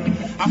sound.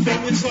 Our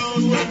favorite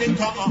sound when they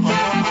come. We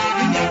are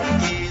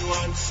the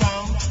A1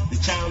 sound, the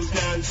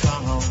champion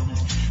sound.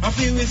 Our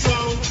favorite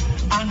sound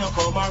And I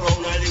come around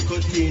a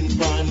little tin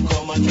pan,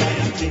 come and try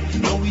a thing,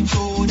 and we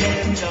throw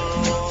them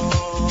down.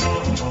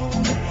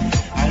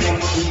 A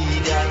little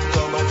idiot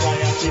come and try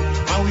a thing,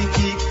 and we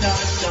kick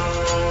that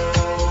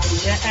down.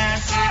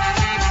 Yes,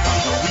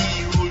 we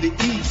rule the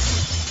east,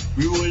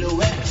 we rule the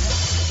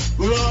west.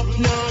 We're up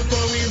north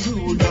and we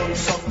rule down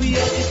south. We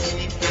are the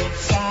people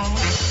sound,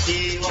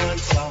 A1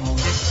 sound.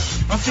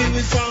 I feel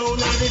we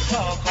sound at the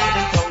top of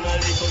the town, a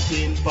little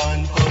tin pan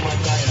come and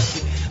try a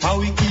thing, and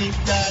we kick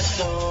that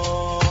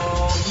down.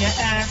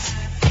 Yes,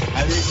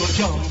 a little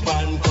jump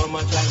and come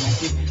and try my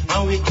kick,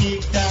 and we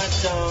kick that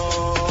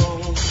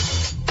down.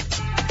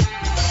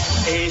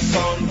 Hey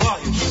son, boy,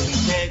 you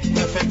shouldn't take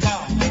me for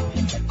talk.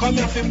 Come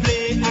here for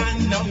play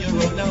and now you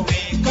run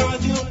away,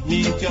 cause you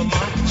meet your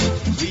match,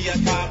 we are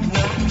top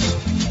notch.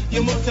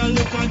 You must have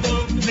look at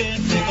them, play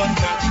figure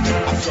catch.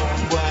 A son,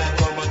 boy,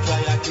 come and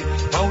try a kick,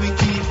 and we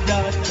kick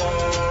that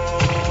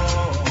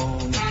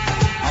down.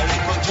 A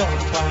little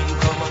jump and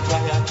come and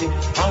try a kick,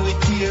 and we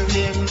tear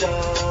him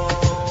down.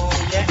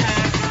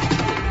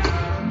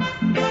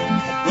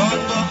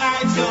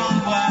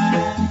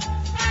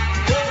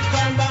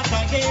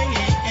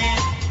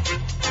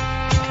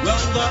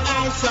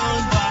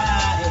 Sound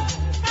wild.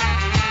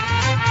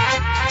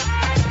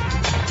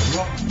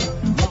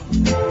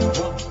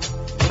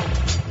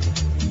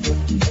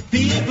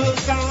 People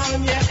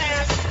sound,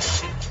 yes.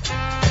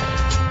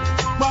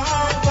 Wow,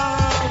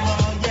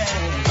 yeah.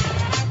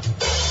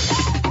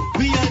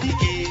 We are the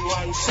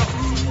A1 sound,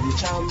 we are the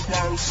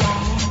champion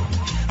sound.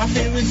 I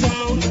feel we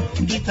sound,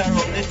 it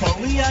around the town.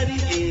 We are the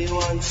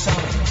A1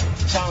 sound,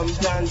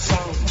 champion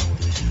sound.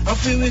 I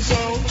feel we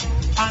sound.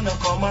 And I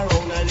come around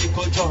a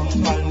little jump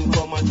and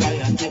come and try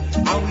and thing,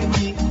 and we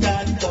kick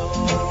that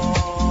down.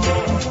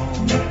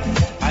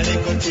 A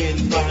little tin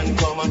pan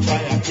come and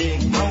try and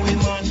thing, and we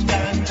mash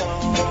that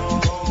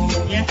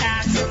down.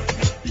 Yes,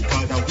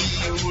 because we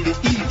rule the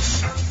east,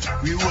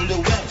 we rule the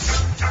west,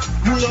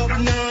 rule up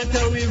north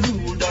and we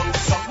rule down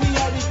south. We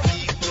are the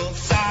people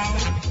sound,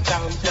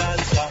 champion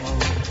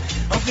sound.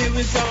 I feel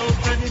we sound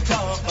at the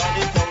top of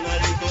the town, a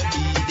little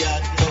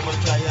idiot come and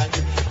try and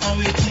thing, and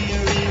we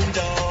tear him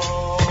down.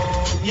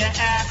 Yeah,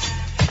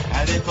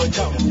 a little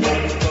jump and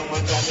come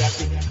and grab your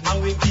kick, and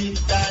we keep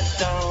that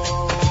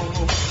down.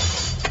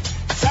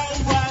 Sound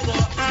boy, go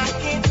at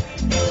it,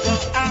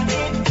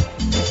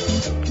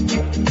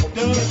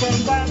 don't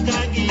come back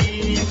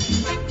again.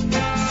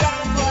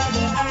 Sound boy,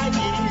 go at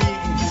it,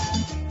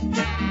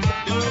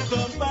 don't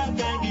come back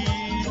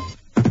again.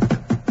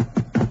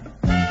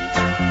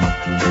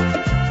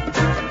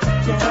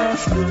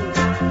 Just good,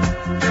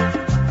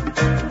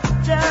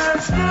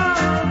 just good.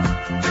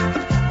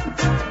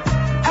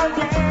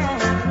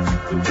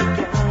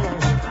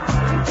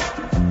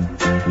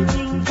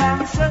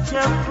 Such a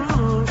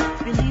fool,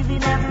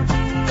 believing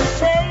everything you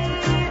say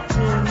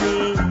to me.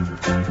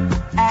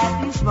 At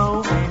this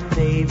moment,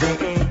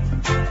 baby,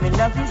 my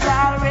love is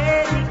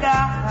already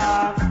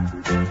gone.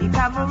 You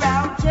come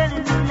around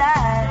telling me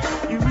lies,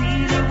 you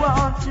really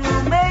want to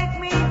make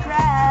me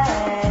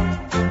cry.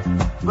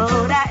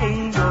 But I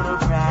ain't gonna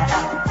cry,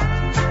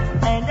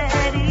 and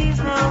that is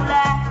no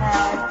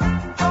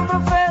lie. From the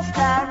first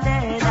time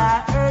that I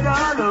heard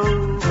all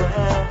over,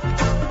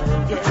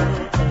 yeah.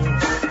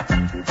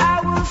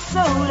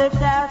 So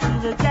left out to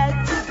the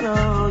get-to-go,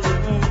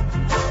 yeah.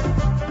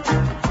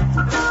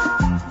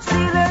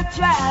 Still I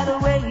try to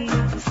wait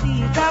to see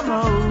you come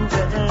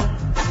over,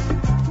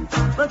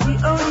 but the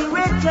only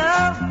rest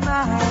of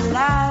my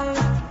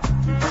life,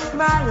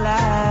 my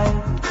life,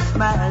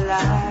 my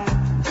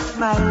life,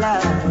 my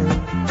life.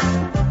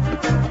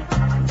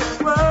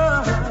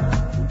 Whoa,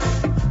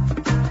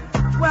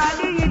 why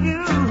do you do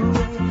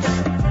it?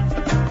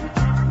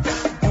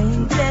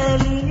 Ain't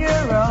telling you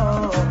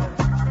wrong.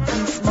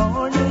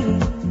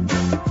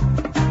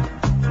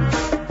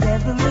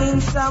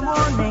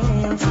 Someone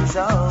else's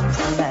arms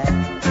tonight.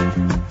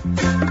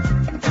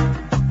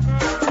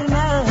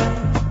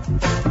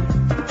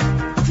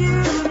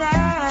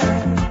 Tonight,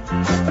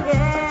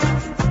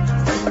 yes,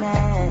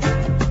 tonight.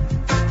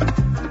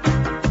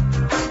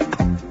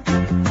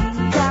 You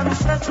got me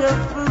such a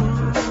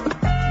fool.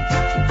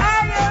 I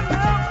am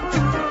no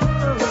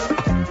fool.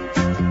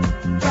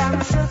 Got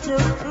me such a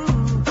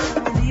fool.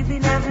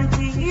 Believing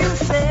everything you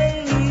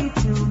say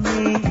to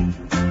me.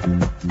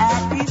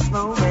 At this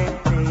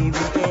moment,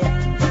 baby, yeah.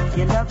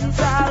 Your love is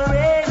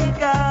already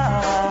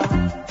gone.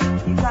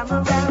 You come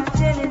around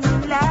telling me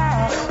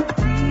lies,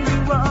 really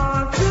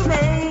want to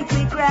make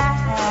me cry,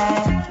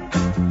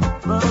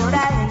 but I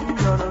ain't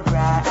gonna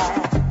cry,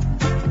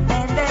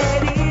 and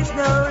there is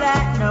no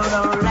lie, no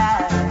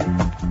lie.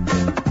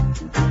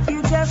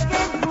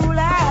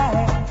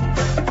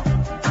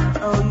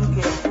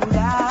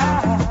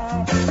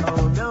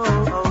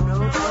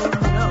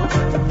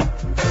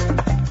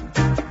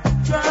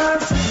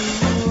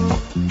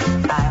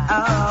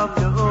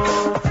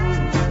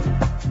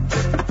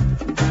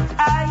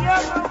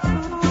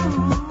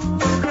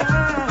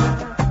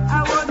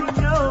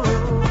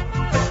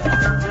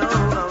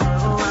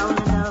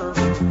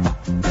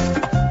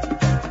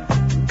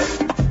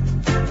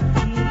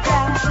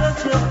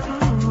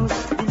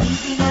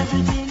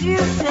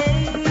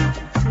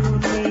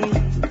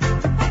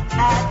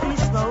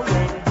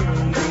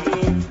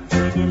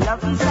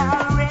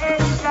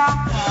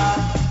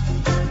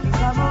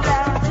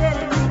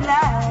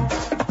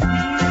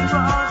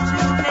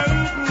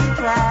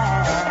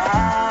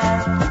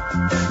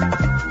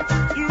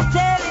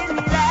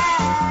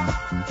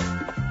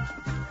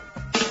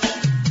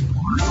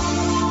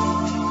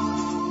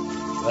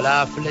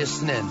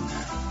 listening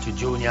to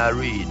Junior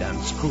Reed and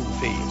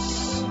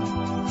Screwface.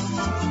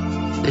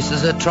 This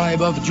is a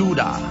tribe of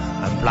Judah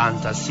and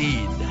plant a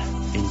seed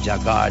in your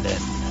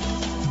garden.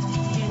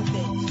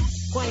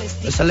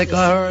 It's a little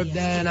herb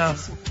there now.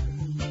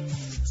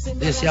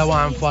 This year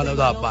one followed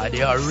up by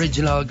the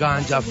original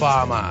ganja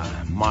farmer,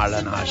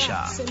 Marlon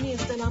Asha.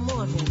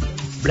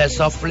 Bless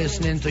up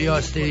listening to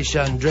your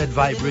station,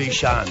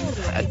 Dreadvibration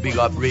at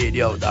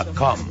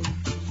bigupradio.com.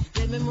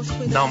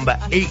 Number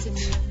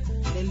 8.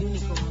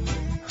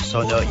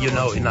 So that you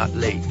know you're not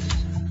late.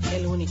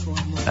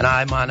 And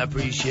I, man,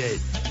 appreciate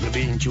you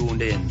being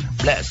tuned in.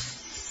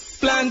 Bless.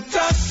 Plant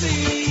a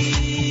seed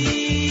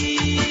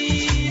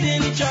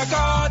in your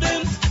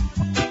garden.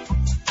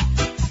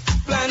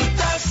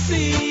 Plant a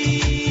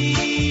seed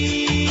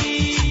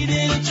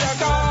in your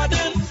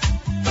garden.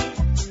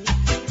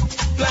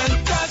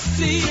 Plant a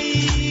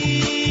seed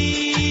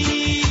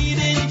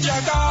in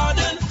your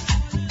garden.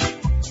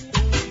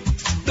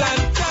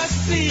 Plant a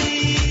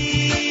seed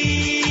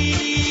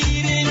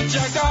in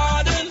your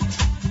garden.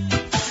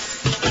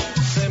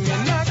 Say me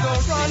not go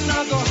run,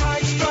 not go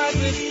high, stride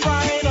with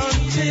pride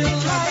until I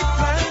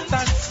plant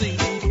that seed.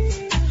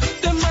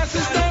 The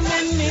masses them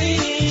in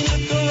need,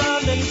 look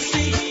around and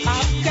see.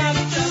 I've got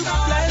to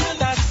plant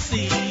that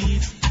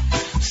seed.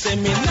 Say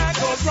me not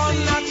go run,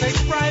 not take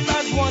pride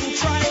as one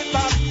tribe.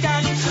 I've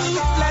got to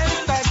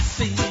plant that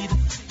seed.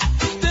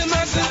 The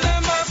masses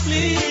them are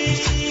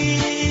please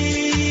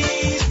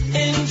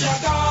in your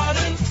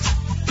garden.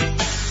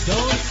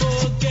 Don't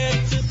forget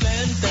to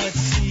plant that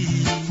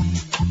seed.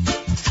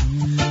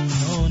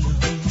 Oh no.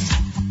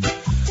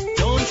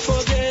 Don't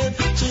forget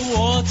to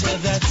water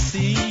that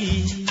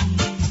seed.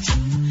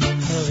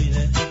 Oh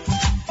yeah.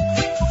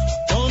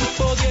 Don't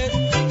forget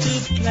to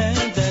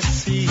plant that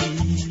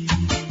seed.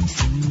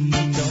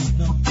 Don't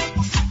know.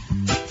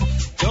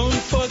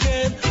 Don't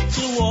forget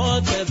to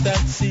water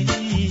that seed.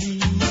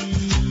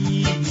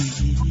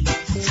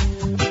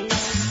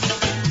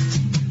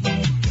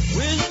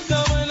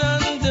 Wisdom and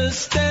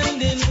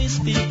understanding, we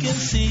speak in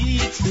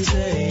seeds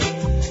today.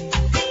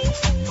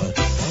 But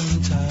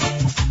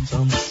sometimes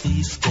some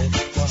seeds get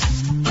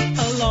lost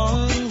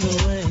along the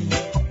way.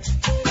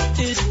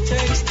 It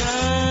takes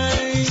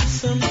time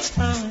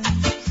sometimes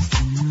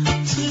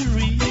to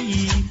reap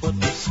what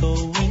we're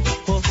sowing.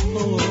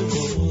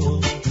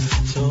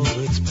 So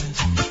it's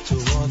best to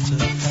water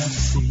that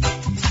seed.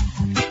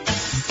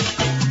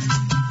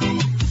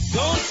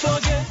 Don't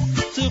forget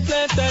to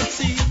plant that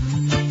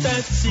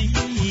seed,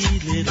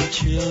 little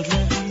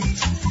children.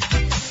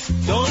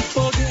 Don't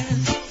forget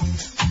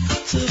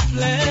to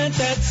plant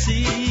that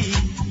seed.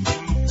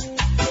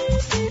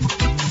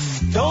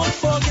 Don't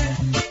forget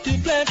to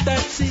plant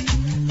that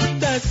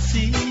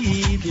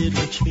seed,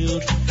 little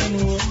children.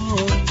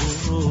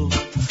 Whoa.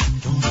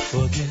 Don't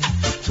forget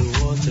to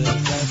water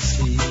that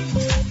seed.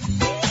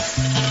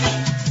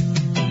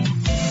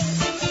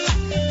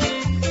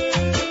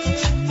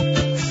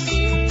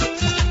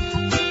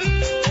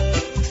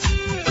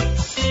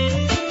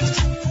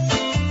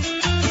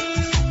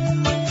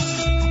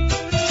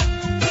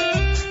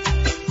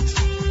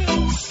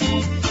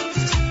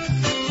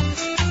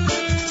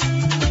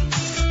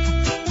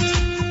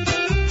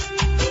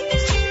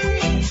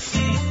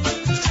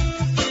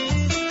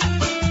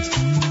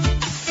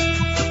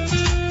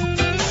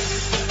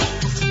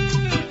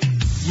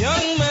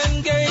 Young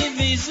man gave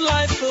his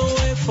life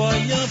away for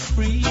your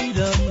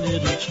freedom,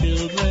 little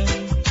children.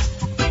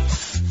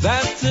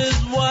 That is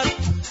what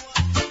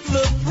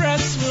the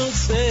press will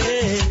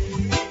say.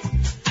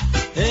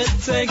 It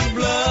takes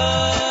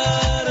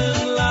blood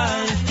and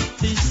life,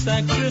 these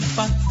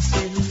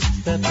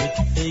sacrifices that we're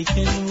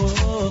taking.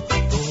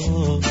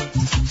 Whoa.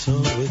 So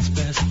it's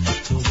best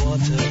to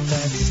water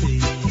that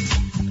seed.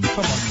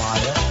 Come on,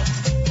 Maya.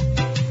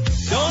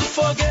 Don't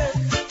forget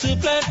to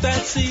plant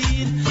that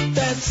seed,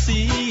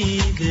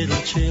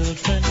 little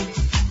children.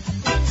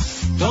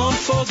 Don't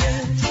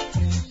forget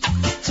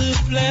to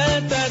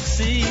plant that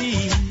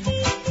seed.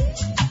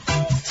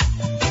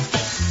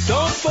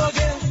 Don't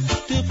forget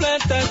to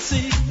plant that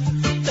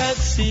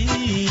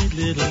seed,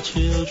 little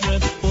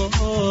children.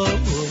 Whoa.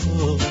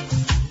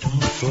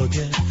 Don't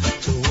forget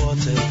to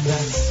water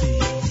that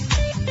seed.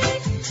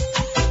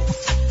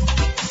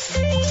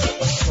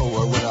 A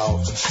sower went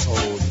out and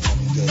sowed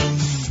one day.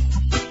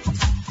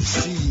 The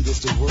seed is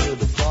the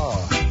word of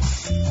God,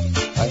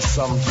 and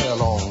some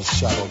fell on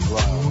shallow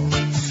ground.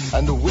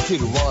 And the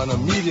wicked one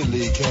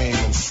immediately came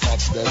and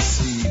snatched that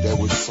seed that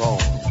was sown.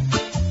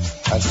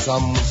 And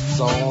some was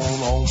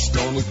sown on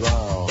stony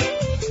ground.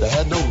 They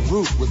had no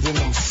root within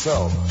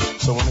themselves,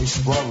 so when they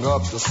sprung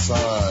up, the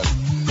sun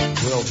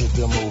wilted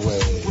them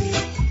away.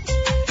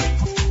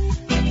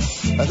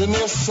 And then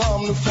there's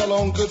some who fell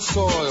on good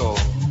soil,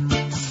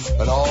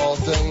 but all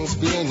things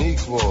being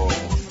equal,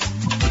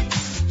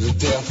 the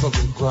depth of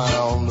the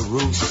ground, the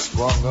roots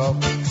sprung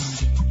up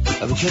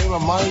and became a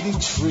mighty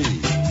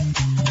tree,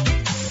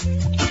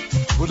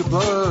 where the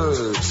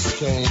birds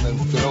came and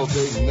filled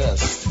their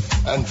nest,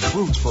 and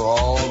fruit for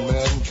all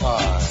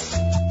mankind.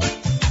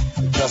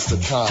 That's the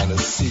kind of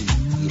seed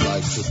you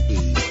like to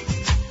be.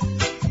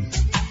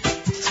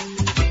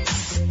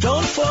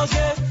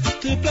 forget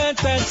to plant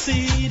that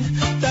seed,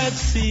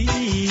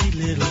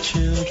 little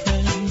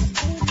children.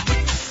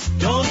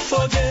 Don't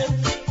forget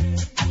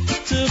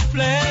to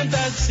plant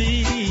that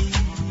seed.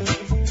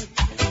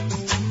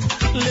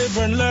 Live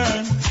and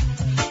learn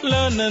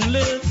and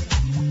live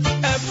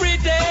every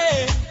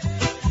day.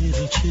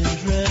 Little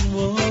children,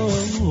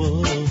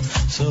 whoa,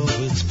 so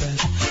it's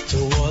best to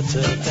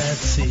water that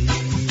seed.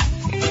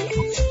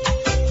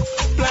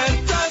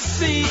 Plant a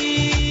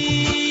seed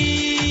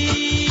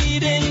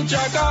in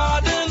your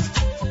garden.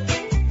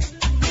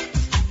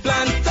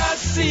 Plant a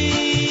seed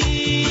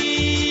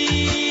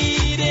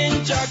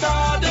in your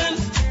garden.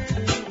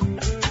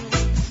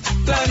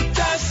 Plant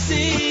a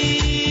seed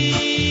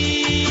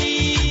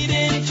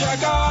in your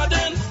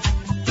garden.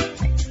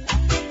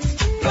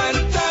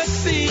 Plant a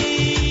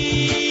seed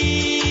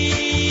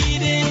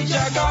in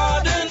your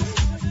garden.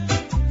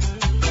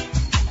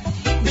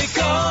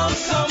 Become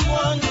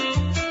someone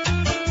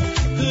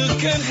who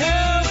can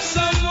help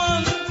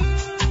someone.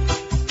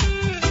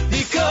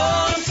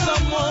 Become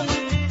someone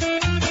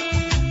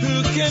who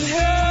can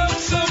help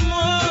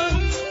someone.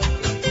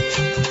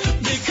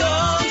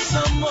 Become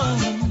someone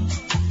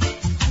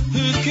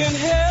who can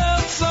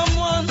help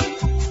someone.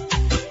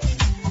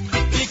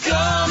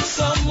 Become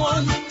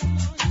someone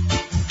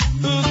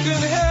who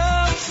can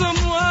help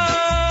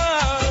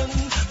someone.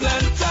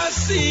 Plant a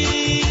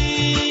seed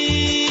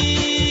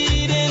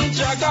in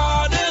your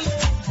garden.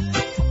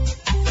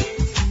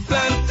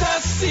 Plant a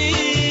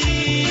seed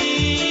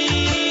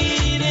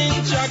in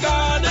your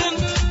garden.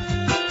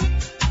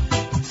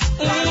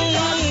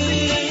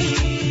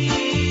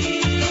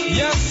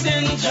 Yes,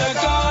 in your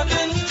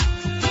garden.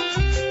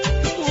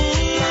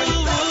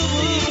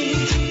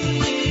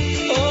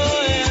 Oh,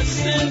 yes,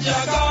 in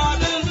your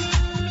garden.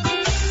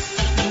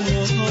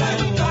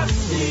 Plant a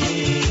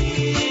seed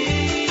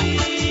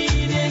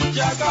in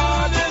your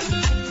garden.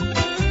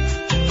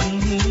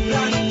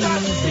 Plant a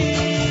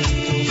seed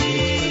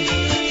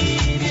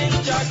in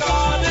your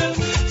garden.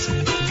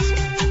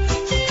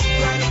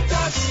 Plant a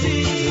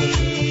seed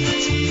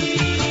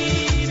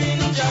in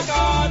your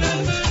garden.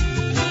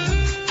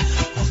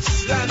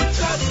 Plant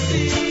a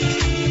seed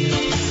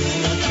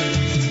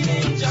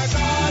in your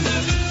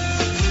garden.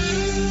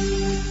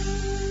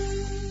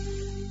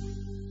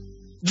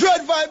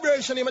 Dread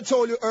vibration, I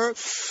told you,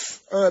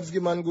 herbs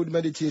give man good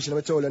meditation,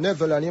 I told you,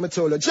 Neverland, I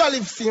told you,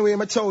 JahLive same way,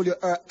 I told you,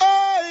 hey!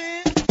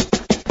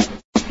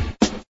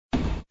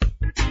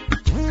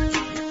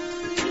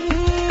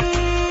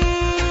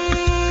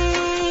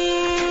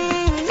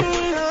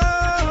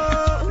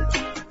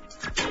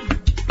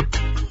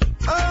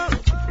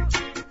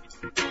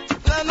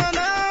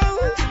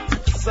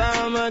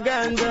 Summer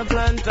ganja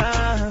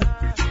planter,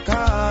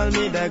 call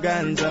me the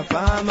ganja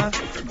farmer.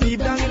 Deep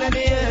down in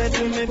the earth,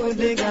 we me put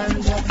the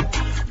ganja.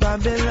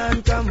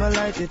 Babylon come and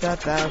light it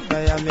at a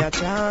fire, me a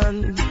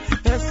chant.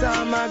 Yes,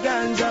 I'm a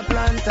ganja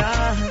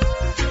planter,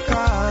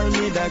 call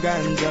me the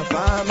ganja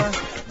farmer.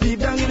 Deep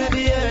down in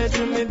the earth,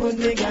 we me put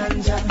the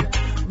ganja.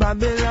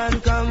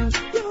 Babylon come,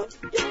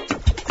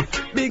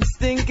 big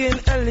stinking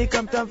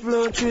helicopter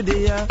flow through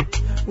the air.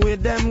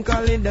 With them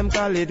call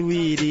it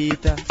weed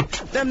eater.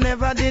 Them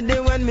never did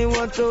it when me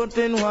was out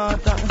in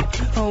water,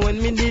 or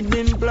when me did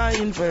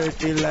implying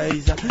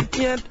fertilizer.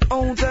 Yet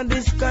out of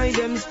the sky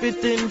them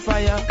spitting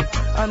fire,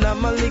 and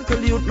I'm a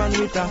little youth man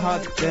with a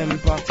hot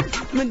temper.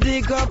 Me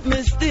dig up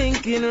me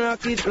stinking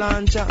rocket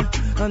launcher,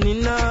 and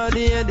in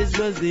the air this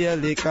was the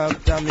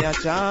helicopter me a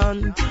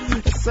chant.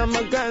 Yes, I'm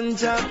a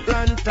ganja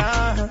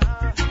planter,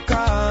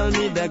 call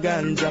me the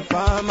ganja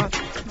farmer.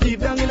 Deep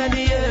down in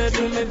the earth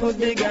we me put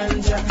the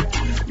ganja.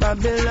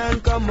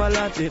 Babylon come a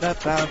lot it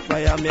at a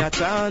fire me a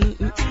chant.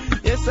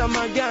 Yes, I'm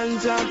a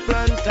ganja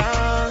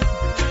planter,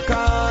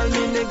 call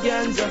me the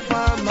ganja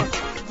farmer.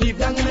 Deep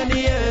down in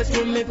the earth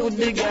we me put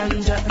the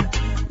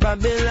ganja.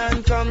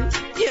 Babylon come,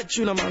 yeah,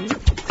 tuna man.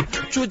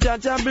 True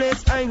Jaja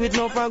bless I with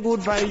no for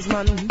good vibes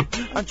man.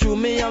 And true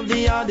me have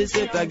the hardest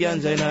set of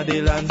ganja in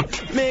the land.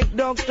 Make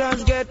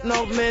doctors get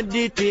no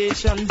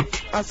meditation,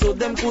 and so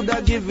them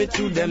coulda give it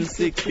to them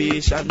sick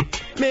patient.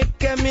 Make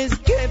chemists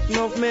get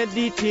no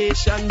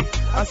meditation,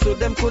 and so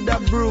them coulda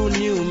brew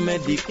new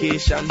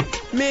medication.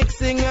 Make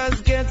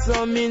singers get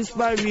some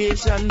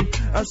inspiration,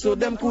 and so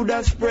them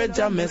coulda spread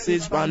your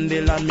message from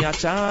the land me a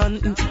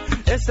chant.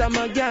 Yes, I'm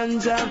a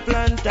ganja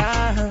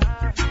planter,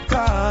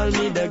 call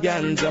me the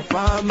ganja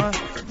farmer.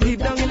 Deep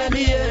down in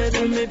the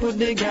earth we me put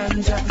the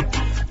ganja.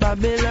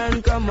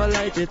 Babylon come a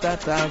light it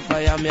at a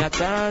fire me a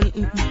chant.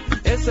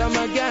 Yes, I'm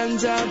a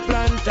ganja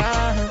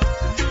planter,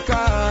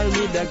 call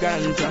me the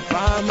ganja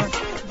farmer.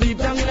 Deep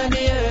down in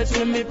the earth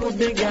we me put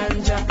the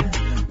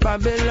ganja.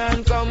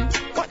 Babylon come,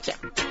 watch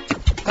out.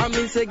 Come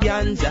and say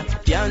ganja,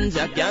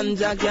 ganja,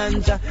 ganja,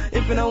 ganja.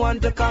 If you don't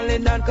want to call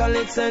it that, call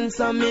it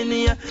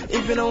sensaminia.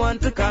 If you don't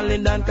want to call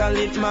it that, call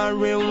it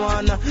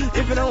marijuana.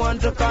 If you don't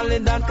want to call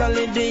it that, call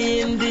it the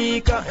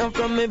indica. And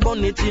from me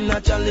bun it in a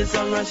chalice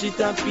and rush it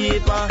a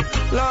paper.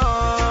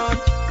 Lord,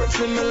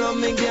 see me love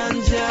me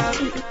ganja.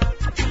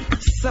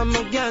 Some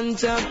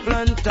ganja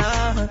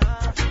planter,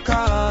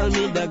 call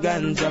me the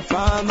ganja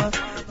farmer.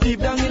 Deep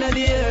down in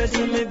the earth,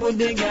 me put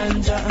the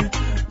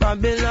ganja.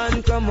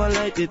 Babylon come and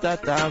light it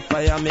at a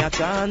fire, me a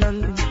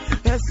turn.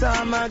 Yes,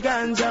 I'm a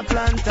ganja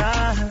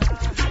planter.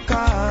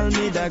 Call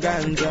me the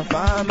ganja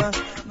farmer.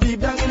 Deep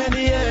down in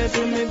the earth,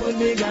 me put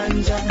the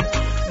ganja.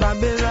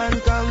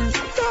 Babylon come.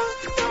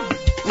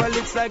 Well,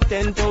 it's like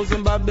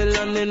 10,000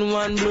 Babylon in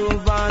one blue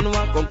van.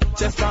 Walk up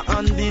Chester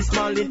on this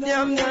small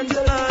damn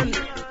ganja land.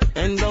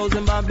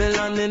 10,000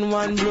 Babylon in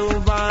one blue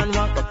van.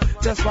 Walk up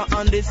Chester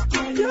on this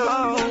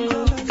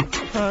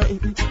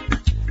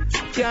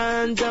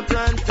ganja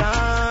planter.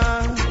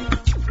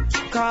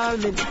 Call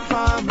me the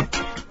farmer.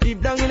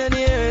 Deep down in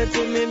the earth,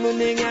 me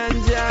money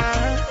ganja.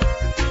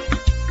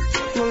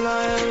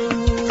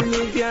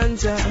 Me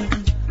ganja,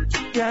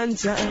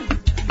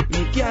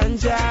 me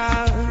ganja.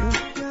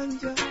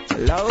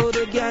 Loud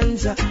the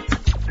ganja,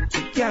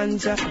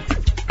 ganja,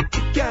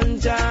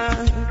 ganja,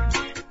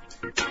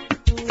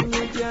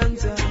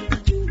 ganja,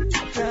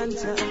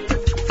 ganja,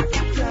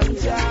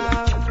 ganja,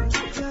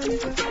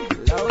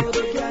 loud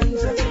the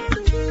ganja,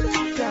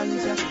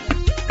 ganja,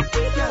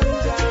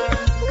 ganja,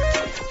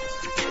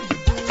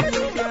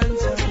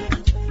 ganja,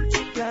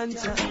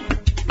 ganja,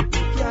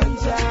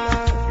 ganja,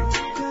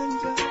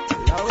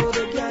 loud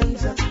the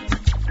ganja,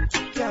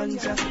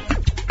 ganja,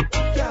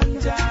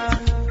 ganja.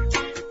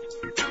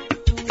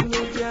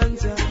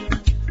 Ganja,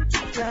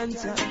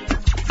 ganja,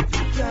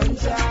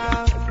 ganja,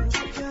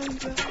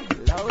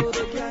 loud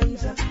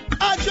ganja.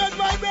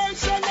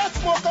 Dreadvibration, let's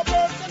smoke a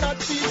person at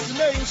Cheese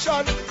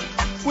Nation.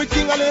 With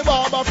King Ali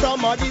Baba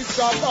from Addis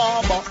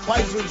Ababa.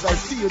 Wise rooms, I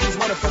see you, these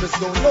motherfuckers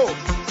don't know.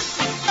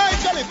 Hey,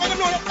 JahLive, let them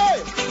know that, hey.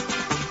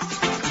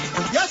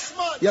 Yes,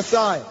 man. Yes,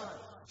 I.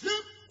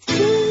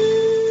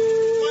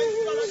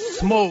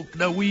 Smoke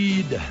the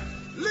weed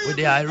with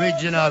the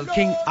original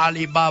King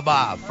Ali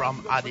Baba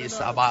from Addis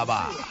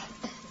Ababa.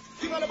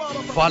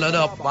 Followed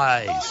up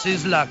by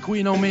Sizzla,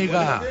 Queen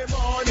Omega.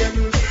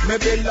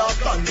 Maybe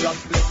lost and just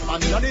split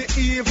man in the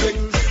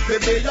evening.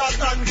 Maybe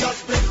lost and just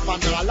split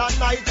man all at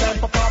night time.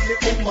 Probably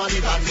woman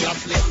and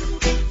just split.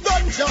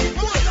 Ganja,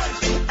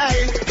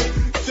 hey,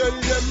 tell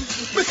them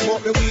me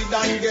smoke me weed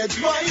and get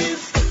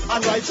wise.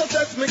 And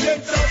righteousness me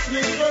get trust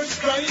me first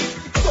prize.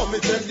 So me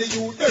tell the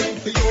youth them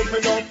to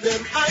open up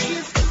them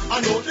eyes. I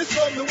know this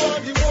one me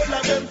want the whole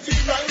of them to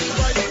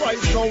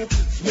rise now.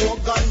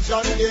 Smoke ganja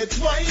and get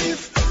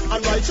wise.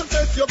 And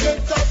righteousness you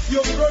get off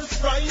your first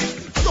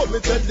prize. So me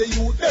tell the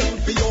youth them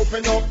to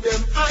open up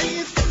them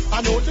eyes. I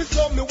know this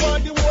one me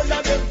want the whole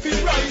of them to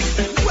rise.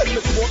 When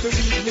me smoke me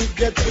weed me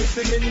get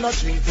busy. Me not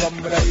drink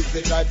from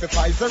rising. Life if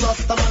I's a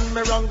Rasta man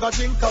me wrong go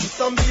drink up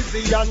some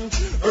busy. And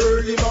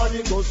early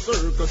morning go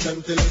circus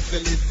until it's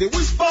easy.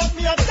 Wish for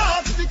me a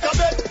dog stick a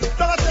bed.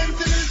 Not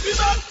until it's the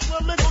best.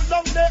 When me go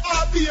down there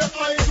I'll be a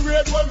high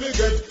grade when me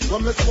get.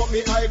 When me smoke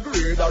me high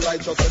grade a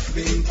righteousness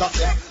me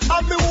intercept.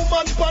 And me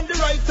woman on the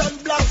right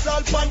and black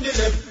salt on the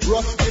left.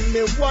 Rust give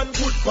me one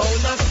good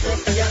pound of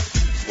stress. Yes,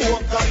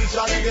 smoke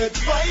ganja get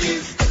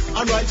wise.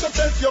 And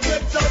righteousness you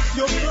get off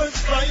your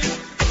first prize.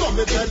 So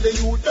me tell the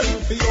youth them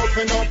to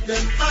open up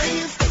them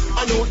eyes.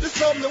 I know this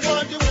time me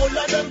want the whole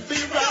of them to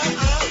rise.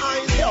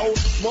 Yo,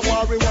 me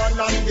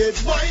marijuana and get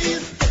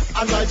wise.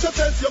 And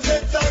righteousness you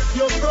get off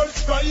your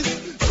first prize.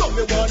 So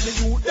me want the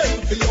youth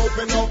them to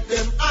open up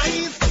them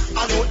eyes.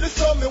 I know this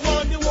time me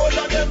want the whole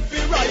of them to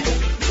rise.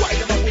 Why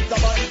them a put a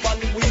band on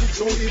weed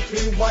so it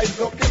me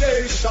wise up the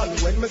nation.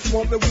 When me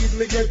smoke me weed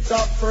me get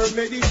up for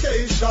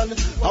meditation.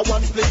 I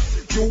want split,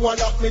 you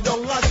want lock me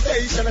down a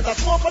station. It's a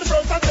smoke for the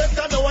first and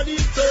second, now I need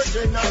third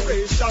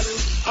generation.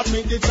 I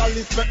mean the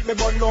JahLive make me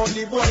burn on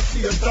the boy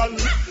Satan.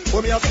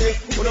 When me a say,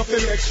 we have to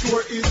make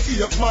sure it's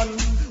safe man.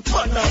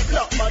 Man a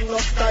black man, no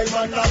style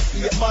man, a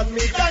state man.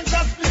 Me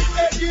ganja split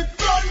head it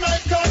run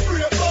like a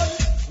brave man.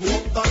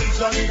 Smoke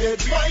ganja and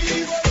get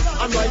wise.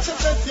 And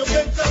righteousness you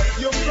get up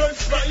your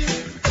first prize.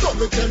 So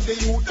me tell the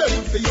youth them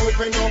to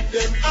open up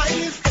them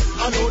eyes.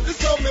 I know this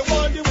how me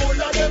want the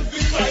whole of them to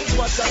rise.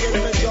 Watch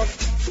again me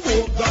just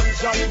smoke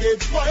ganja and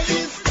get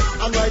wise.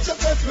 And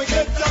righteousness me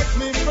get up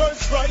me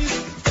first prize.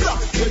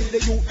 Black tell the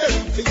youth them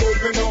to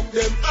open up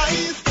them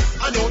eyes.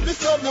 I know this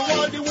how me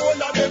want the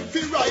whole of them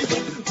to rise.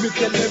 Me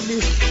tell them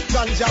me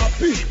ganja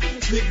pig,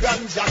 me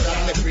ganja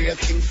god. Me pray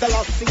King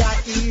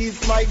Selassie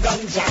is my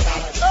ganja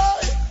god.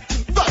 Hey!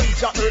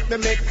 Ganja hurt me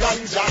make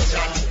ganja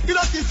jam. You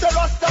know this a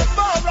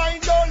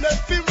Rastafari don't let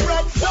him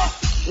run so.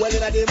 Well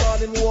in the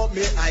morning walk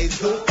me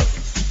eyes up.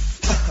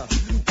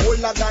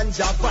 Hold a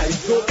ganja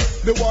vibes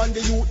up. Me want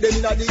the youth them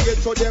inna the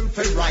ghetto them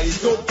fi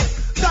rise up.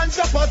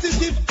 Ganja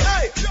positive,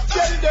 hey,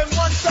 tell them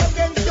once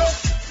again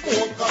just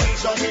smoke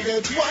ganja and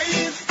get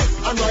wise.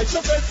 And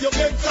righteousness you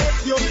get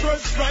off your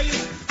first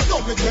prize. So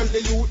me tell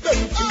the youth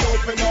them to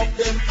open up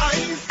them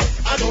eyes.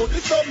 I know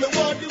this time me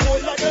want the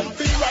whole of them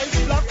to rise.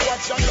 Black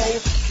watch and now,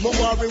 me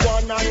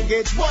marijuana and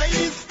get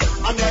wise.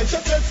 And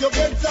righteousness you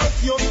get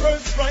off your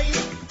first prize.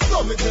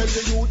 So me tell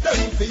the youth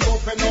them to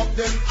open up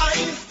them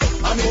eyes.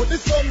 I know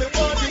this time me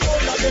want the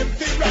whole of them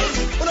to rise.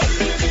 But I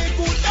feel me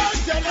good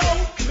ganja now,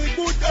 me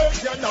good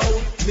preserve you now.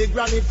 Me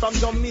granny from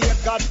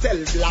Jamaica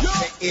tell black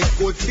say it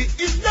could be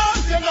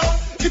enough, you know.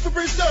 If you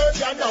preserve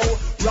you now,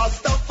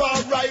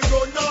 Rastafari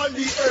run all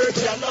the earth,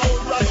 you know.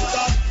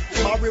 Rasta,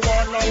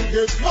 marijuana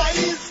get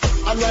wise,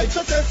 and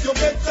righteousness you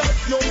better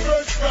your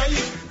first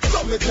prize. So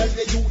me tell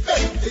the youth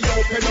them to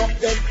open up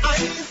them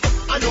eyes.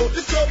 I know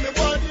this show me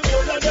want the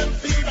whole of them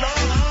feel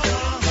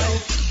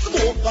right.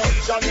 Smoke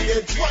action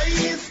get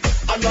wise,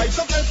 and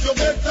righteousness you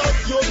better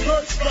your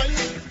first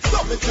prize. So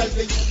me tell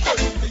the youth them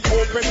to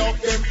open up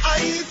them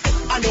eyes.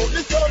 I know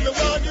this show me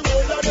want the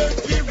whole of them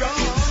feel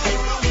right.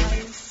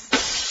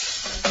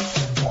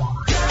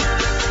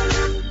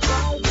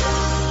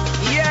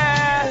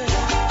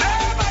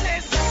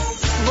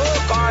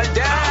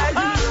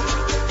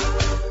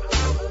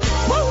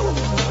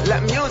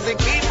 Let music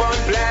keep on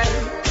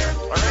playing.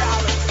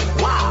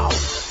 Wow.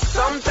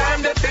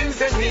 Sometimes the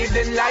things you need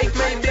in life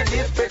may be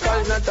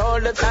difficult. Not all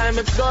the time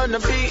it's gonna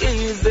be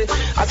easy.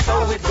 That's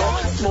how it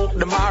goes. Smoke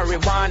the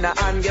marijuana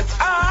and get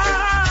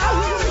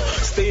high.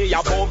 Stay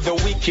above the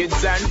wicked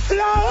and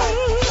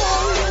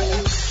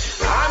fly.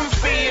 I'm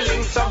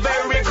feeling so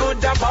very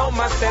good about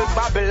myself.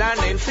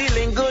 Babylon ain't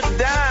feeling good,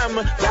 damn.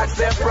 That's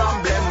their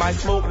problem. I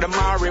smoke the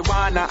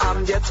marijuana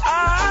and get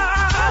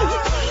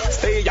high.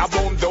 Stay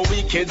above the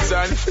wicked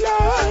and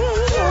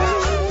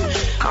fly.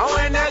 And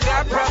when I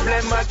got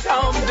problem at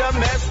home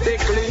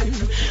domestically,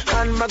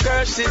 and my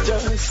girl she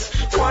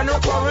just wanna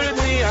quarrel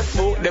with me, I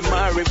smoke the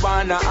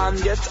marijuana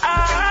and get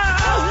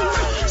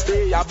high.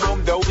 Stay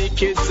above the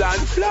wicked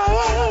and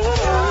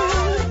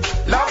fly.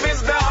 Love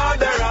is the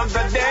order of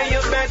the day,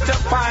 you better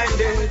find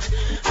it.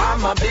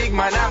 I'm a big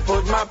man, I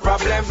put my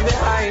problems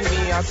behind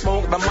me. I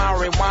smoke the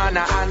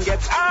marijuana and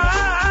get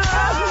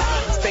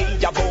high.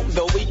 Stay above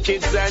the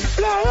wicked and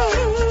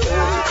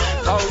fly.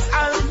 Cause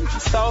I'm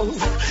so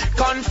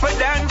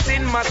confident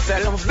in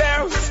myself.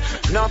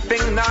 There's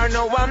nothing nor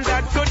no one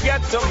that could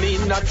get to me.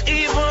 Not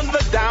even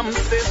the damn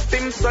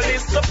system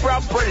solicitor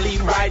properly.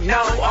 Right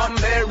now I'm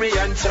merry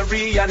and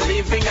cheery and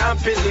living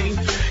happily.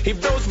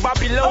 If those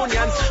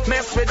Babylonians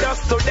mess with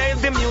us today,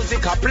 the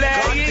music I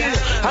play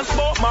and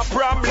smoke my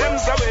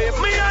problems away.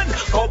 Me and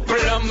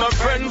couple of my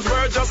friends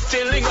were just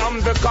chilling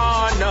on the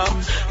corner,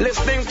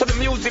 listening to the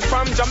music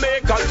from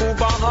Jamaica to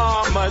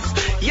Bahamas.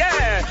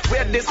 Yeah, we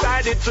had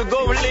decided to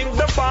go link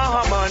the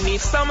farmer.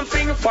 Need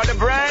something for the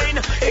brain,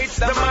 it's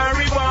the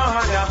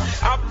marijuana.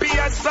 Happy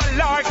as a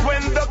lark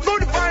when the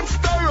good vibes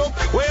stir up.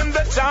 When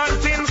the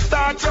chanting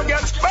starts, you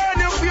get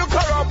burned if you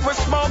corrupt. We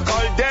smoke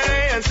all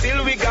day and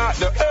still we got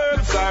the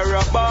herbs are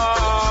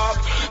above.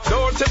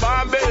 Don't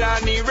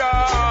Babylon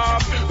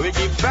Iraq. We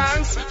give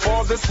thanks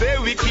for the day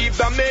we keep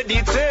the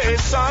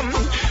meditation.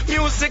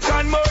 Music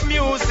and more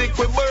music,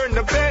 we burn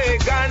the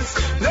pagans.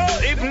 No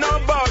if no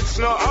buts,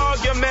 no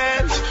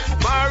argument.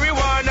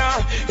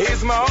 Marijuana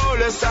is my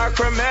holy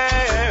sacrament.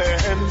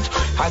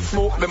 I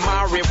smoke the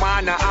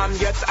marijuana and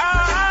get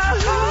high.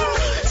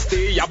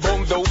 Stay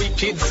above the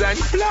wicked and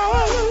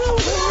fly.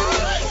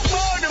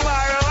 Smoke the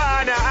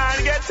marijuana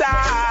and get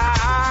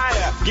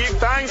high. Give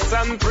thanks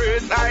and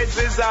praise, eyes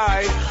is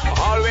high.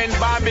 All when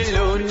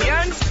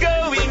Babylonians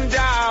going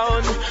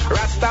down,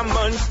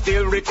 Rastaman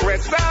still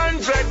request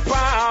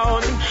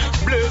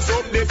 £100. Blaze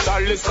up the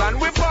chalice and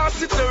we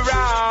pass it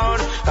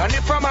around. And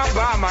if I'm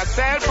by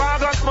myself, I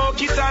got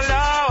smoke it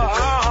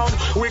alone.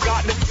 We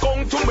got the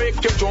skunk to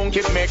make you drunk,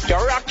 it make you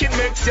rock, it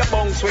makes you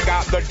bounce. We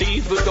got the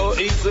diesel to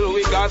easel,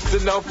 we got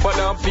enough for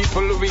the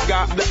people. We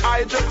got the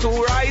hydro to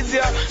rise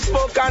ya,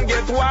 smoke and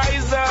get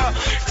wiser.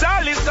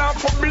 Chalice up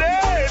for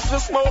blaze, we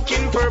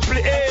smoking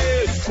purple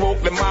haze.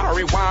 Smoke the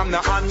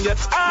marijuana and get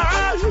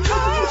high.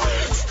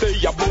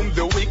 Stay above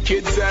the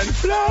wicked and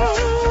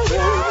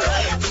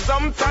fly.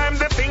 Sometimes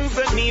the things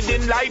I need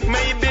in life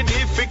may be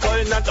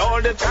difficult. Not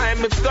all the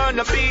time it's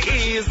gonna be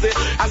easy.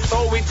 And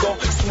so we go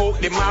smoke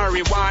the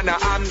marijuana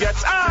and get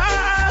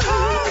high.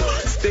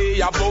 Stay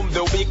above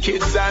the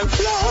wicked and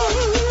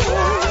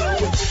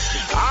fly.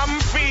 I'm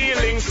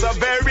feeling so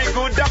very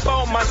good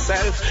about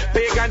myself.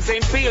 Pagans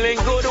ain't feeling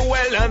good,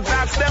 well, and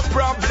that's the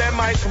problem.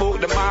 I smoke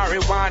the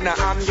marijuana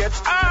and get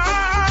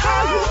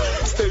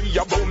high. Stay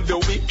above the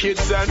wicked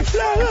and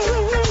fly.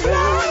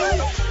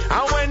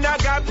 And when I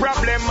got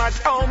problem at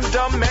home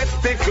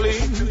domestically,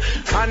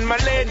 and my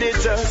lady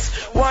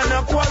just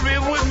wanna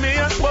quarrel with me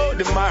and smoke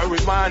the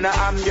marijuana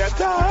and get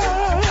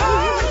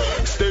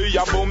high. Stay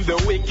above the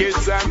wicked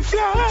and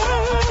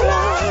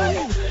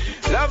fly.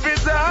 Love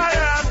is the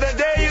higher of the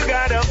day, you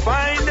gotta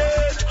find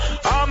it.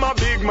 I'm a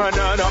big man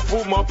and I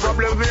put my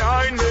problem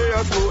behind me.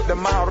 I smoke the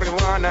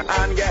marijuana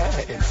and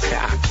get it.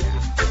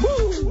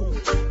 Woo.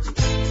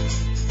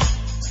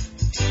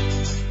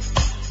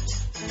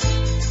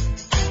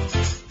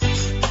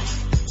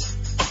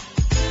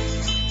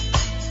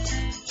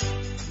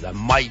 The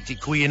mighty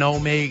Queen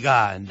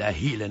Omega and the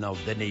healing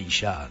of the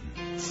nation.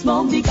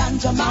 Smoke the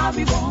ganja,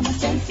 marijuana,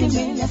 sexy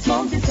man.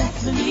 Smoke the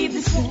sex, believe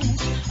the stress.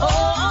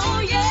 Oh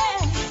yeah,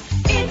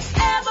 it's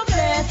ever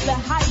blessed, the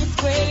highest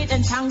grade,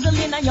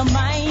 entangling in your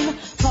mind.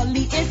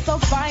 Polly is so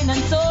fine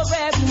and so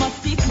rare, you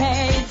must be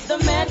paid. It's the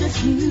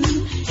medicine,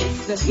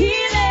 it's the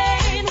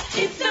healing,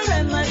 it's the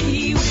remedy.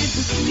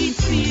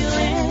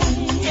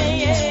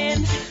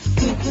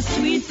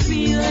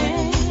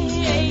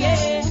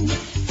 feeling.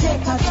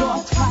 Take a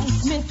George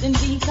Price, Smith and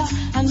Vika,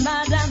 and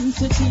Madame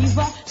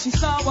Sativa. She's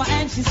sour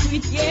and she's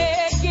sweet,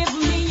 yeah. Give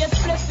me a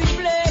flippy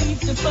place,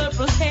 the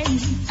purple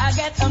haze. I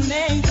get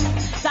amazed.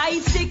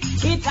 Side stick,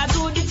 it I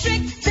do the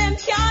trick. Them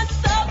can't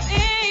stop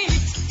it.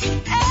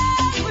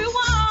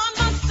 Everyone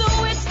must do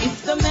it.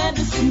 It's the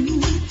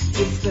medicine,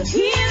 it's the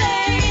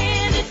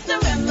healing, it's the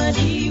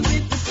remedy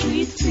with the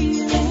sweet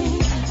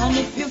feeling. And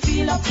if you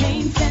feel a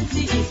pain, sense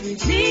it is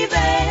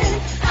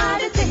relieving.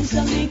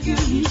 Meditation make you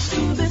reach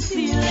to the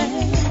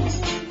ceiling.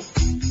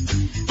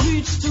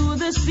 Reach to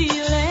the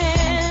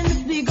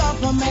ceiling. The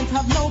government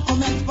have no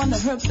comment on the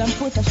herb. Them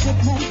put a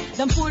shipment.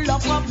 Them full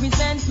up of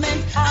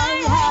resentment.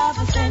 I have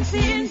a sense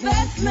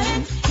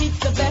investment. It's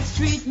the best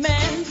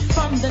treatment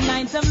from the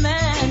Ninth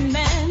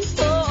Amendment.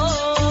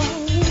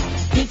 Oh,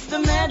 it's the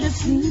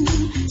medicine.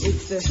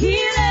 It's the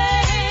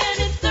healing.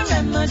 It's the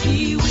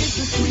remedy with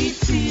the sweet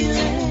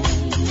feeling.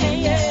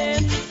 Yeah,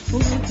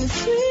 with the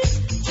sweet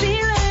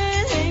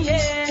feeling.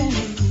 Yeah.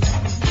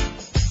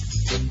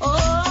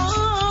 Oh,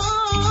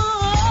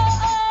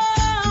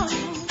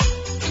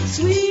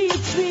 sweet,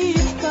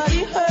 sweet,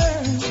 cutty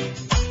herb.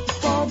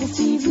 For the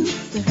season,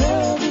 the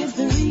herb is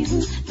the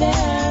reason.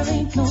 There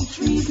ain't no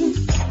treason.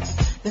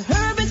 The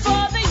herb is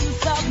for the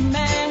use of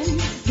man.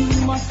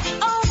 You must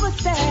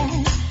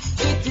understand.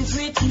 It is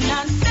written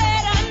and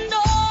said and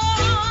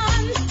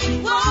done.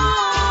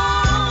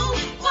 Whoa,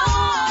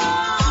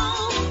 whoa,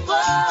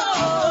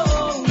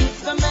 whoa.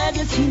 It's the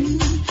medicine.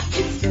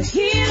 It's the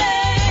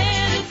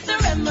healing. It's the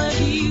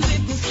remedy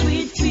with the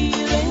sweet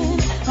feeling.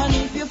 And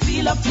if you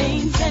feel a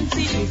pain, sense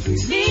it is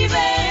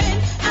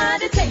relieving.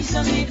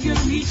 Meditation make you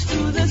reach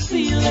to the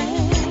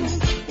ceiling.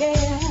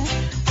 Yeah,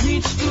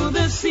 reach to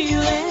the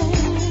ceiling.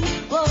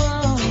 Whoa,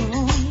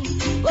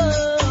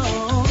 whoa.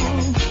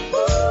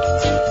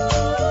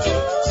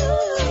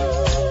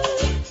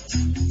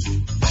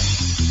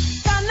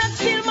 Cannot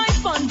steal my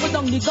fun, put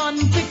on the gun,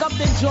 pick up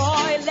the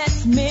joy.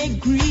 Let's make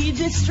greed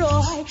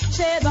destroy.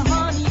 Share the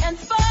honey and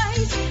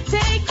spice.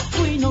 Take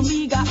Queen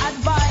Omega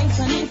advice.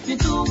 And if you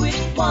do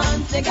it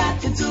once, you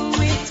got to do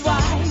it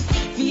twice.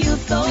 Feel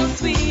so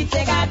sweet,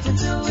 you got to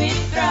do it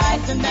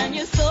thrice. And then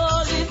your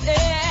soul is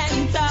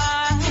enticed.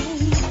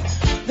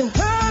 The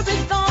herb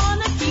is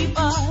gonna keep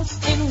us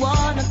in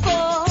one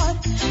accord.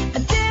 A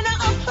dinner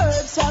of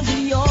herbs shall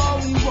be your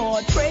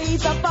reward.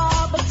 Praise the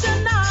Father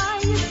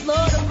tonight.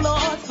 Lord of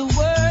Lords, the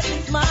word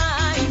is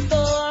my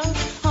store.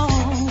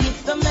 Oh,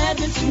 it's the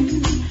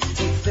medicine.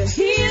 It's the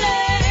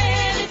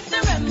healing. It's the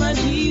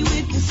remedy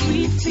with the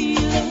sweet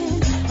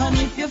feeling. And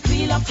if you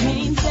feel a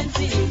pain, sense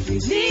it is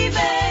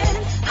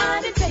relieving.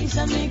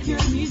 Meditation make you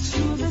reach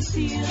to the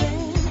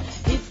ceiling.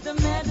 It's the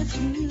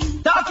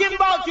medicine. Talking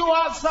about you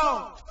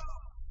also.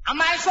 Am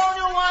I sound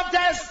you want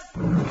this?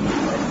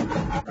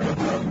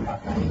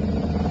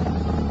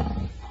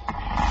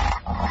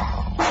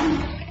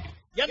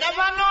 You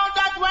never know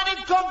that when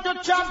it comes to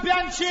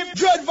championship.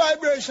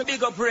 Dreadvibration.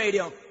 Big up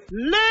radio.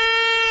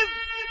 Live.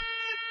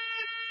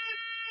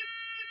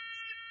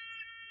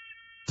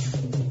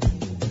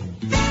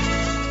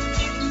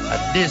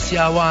 This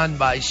year one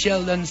by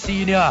Sheldon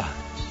Senior.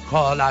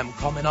 Call I'm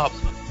coming up.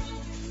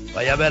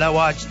 But you better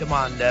watch the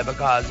man there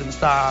because him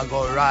star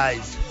go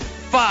rise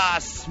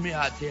fast, me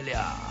I tell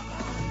ya.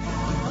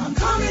 I'm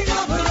coming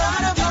up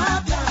right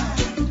about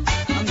time.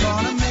 I'm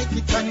gonna make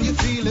it, can you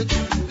feel it?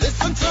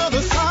 Listen to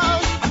the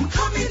sound. I'm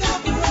coming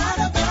up right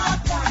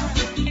about time.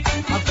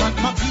 I've got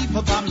my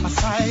people by my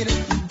side.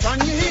 Can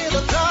you hear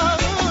the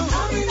sound? I'm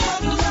coming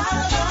up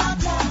right about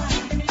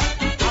time.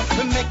 I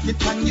can make it,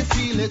 can you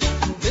feel it?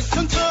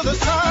 Listen to the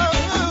sound.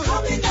 I'm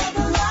coming up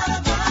right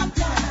about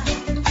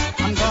time.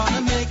 I'm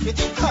gonna make it.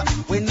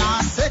 When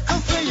I settle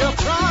for your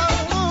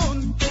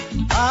crown,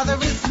 Father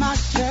is my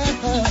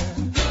shepherd,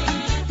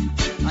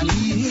 and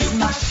He is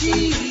my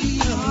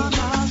shield.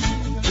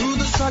 Through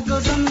the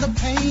struggles and the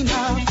pain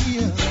I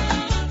feel,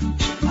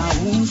 my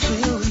wounds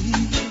will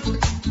heal.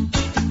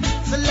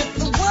 So let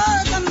the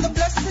word and the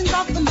blessings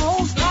of the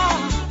Most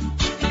High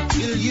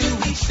fill you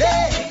each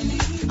day.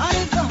 And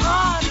if the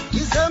heart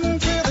is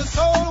empty, the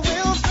soul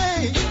will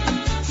stay.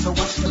 So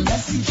watch the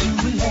message you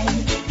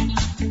relay.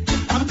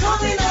 I'm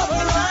coming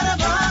over right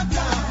about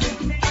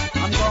time.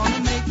 I'm gonna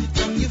make it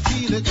when you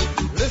feel it.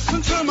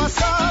 Listen to my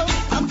sound.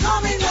 I'm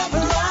coming over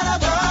right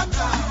about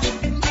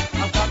time.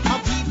 I've got my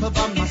people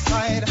by my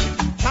side.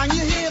 Can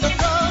you hear the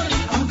crowd?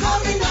 I'm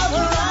coming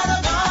over right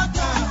about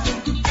time.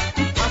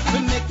 I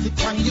can make it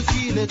when you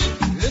feel it.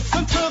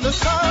 Listen to the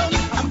sound.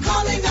 I'm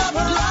coming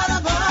over right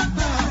about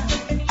time.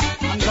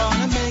 I'm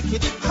gonna make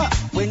it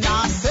when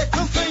I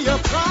settle for your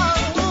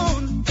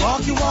crown.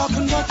 Walk you walk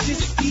and watch you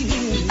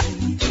speed.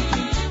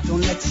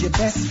 Don't let your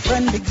best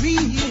friend be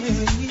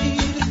greedy.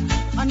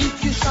 And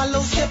if you shallow,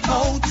 step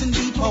out in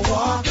deeper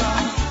water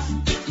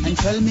and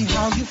tell me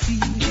how you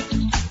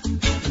feel.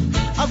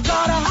 I've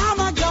got a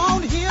hammer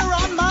down here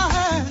on my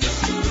hand.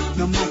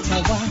 No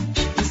matter what,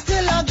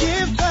 still I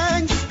give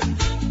thanks.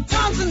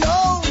 Time to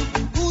know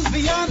who's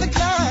beyond the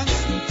glass.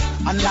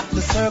 Unlock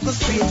the circle,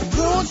 straight to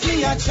roots,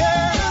 me a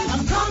chance.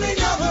 I'm coming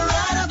over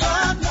right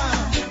about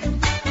now.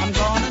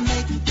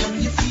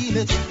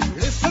 feel it?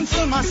 Listen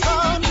to my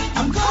sound.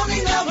 I'm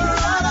coming over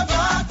right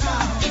about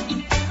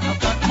now. I've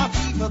got my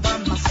people by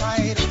my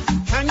side.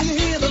 Can you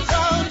hear the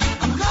sound?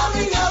 I'm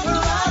coming over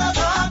right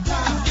about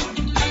now.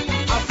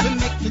 I feel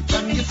make it,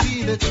 can you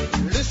feel it?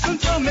 Listen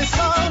to me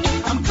sound.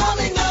 I'm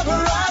coming over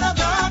right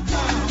about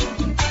now.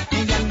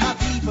 Me and my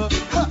people,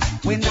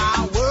 when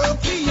I work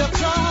for your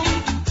crown.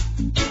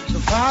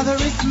 The Father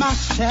is my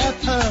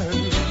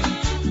shepherd,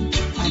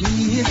 and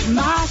He is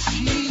my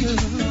shield.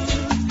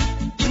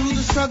 Through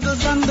the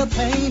struggles and the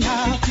pain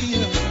I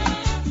feel,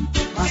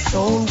 my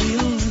soul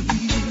will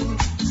heal.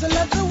 So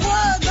let the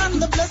word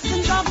and the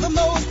blessings of the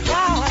Most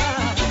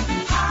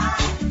High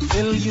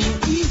fill you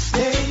each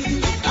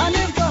day. And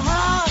if the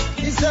heart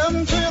is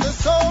empty, the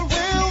soul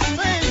will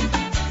fade.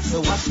 So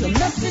watch the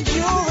message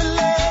you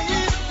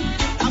relay.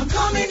 I'm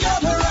coming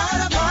over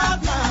right about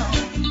now.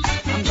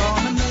 I'm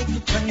gonna make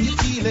it when you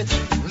feel it.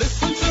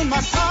 Listen to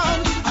my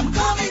sound. I'm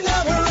coming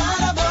over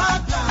right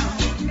about now.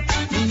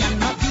 Me and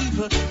my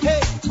people,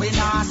 hey, when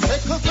I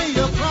circle for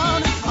your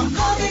crown, I'm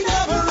coming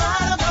over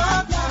right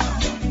about now.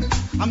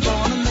 I'm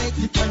gonna make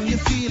it when you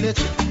feel it.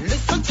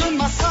 Listen to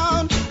my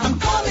sound. I'm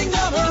coming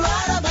over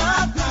right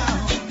about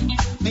now.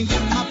 Me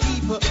and my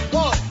people,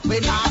 boy,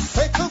 when I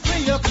circle for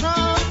your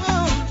crown.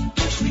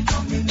 Watch me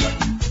coming up.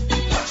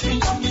 Watch me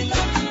coming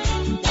up.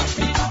 Watch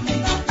me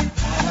coming up.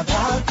 Right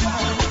about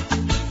now.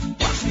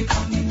 Watch me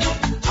coming up.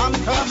 I'm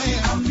coming.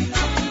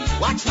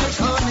 Watch me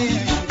coming.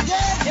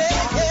 Yeah,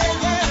 yeah,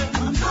 yeah,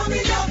 yeah. I'm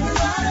coming up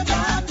right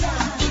about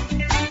now.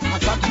 I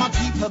got my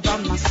people by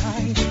my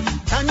side.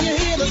 Can you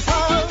hear the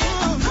sound?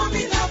 I'm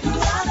coming up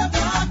right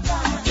about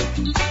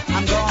now.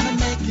 I'm gonna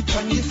make it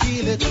when you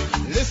feel it.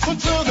 Listen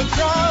to the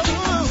crowd.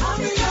 I'm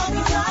coming up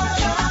right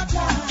about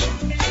now.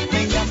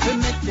 They have to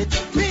make it.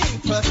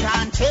 People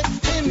can't take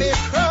me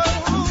crowd.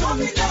 I'm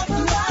coming up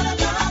right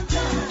about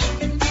now.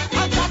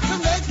 I got to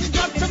make it,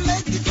 got to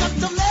make it, got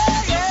to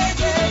make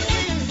it.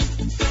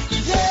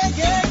 Yeah,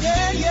 yeah,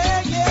 yeah,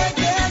 yeah, yeah,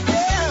 yeah,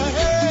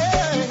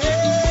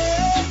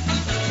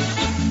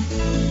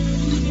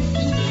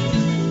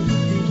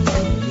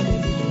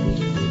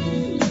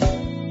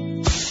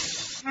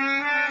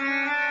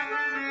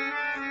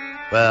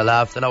 Well,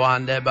 after the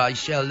one there by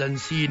Sheldon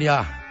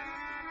Senior,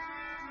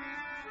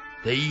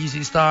 the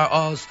Easy Star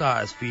All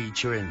Stars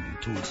featuring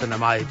Toots and the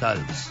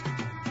Mitals,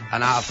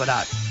 and after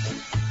that,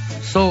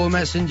 Soul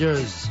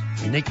Messengers,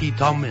 Nicky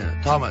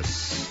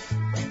Thomas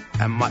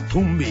and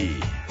Matumbi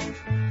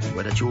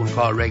with a tune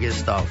called Reggae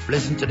Stuff.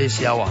 Listen to this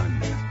here one.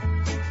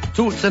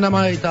 Toots and the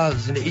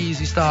Mitals and the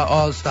Easy Star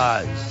All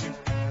Stars.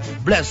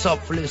 Bless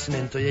up for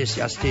listening to this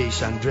here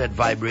station, Dread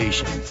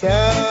Vibration.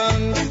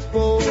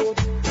 Transport,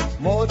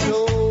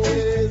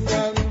 motorways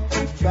and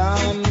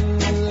tram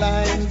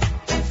lines,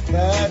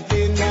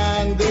 starting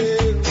and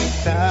then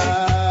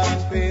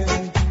stopping,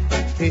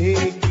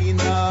 taking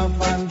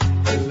off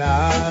and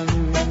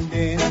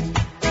landing.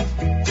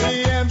 The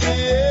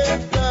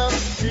ambience of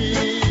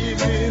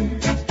streaming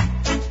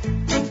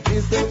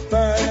is the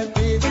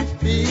party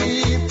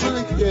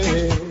people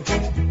get,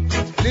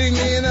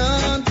 clinging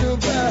on to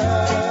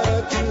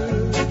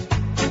battle.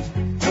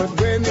 But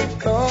when it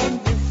comes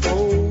to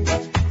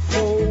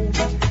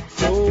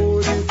soul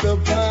is the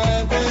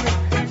disappointed.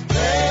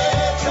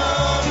 They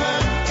come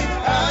and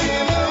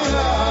hanging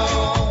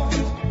around.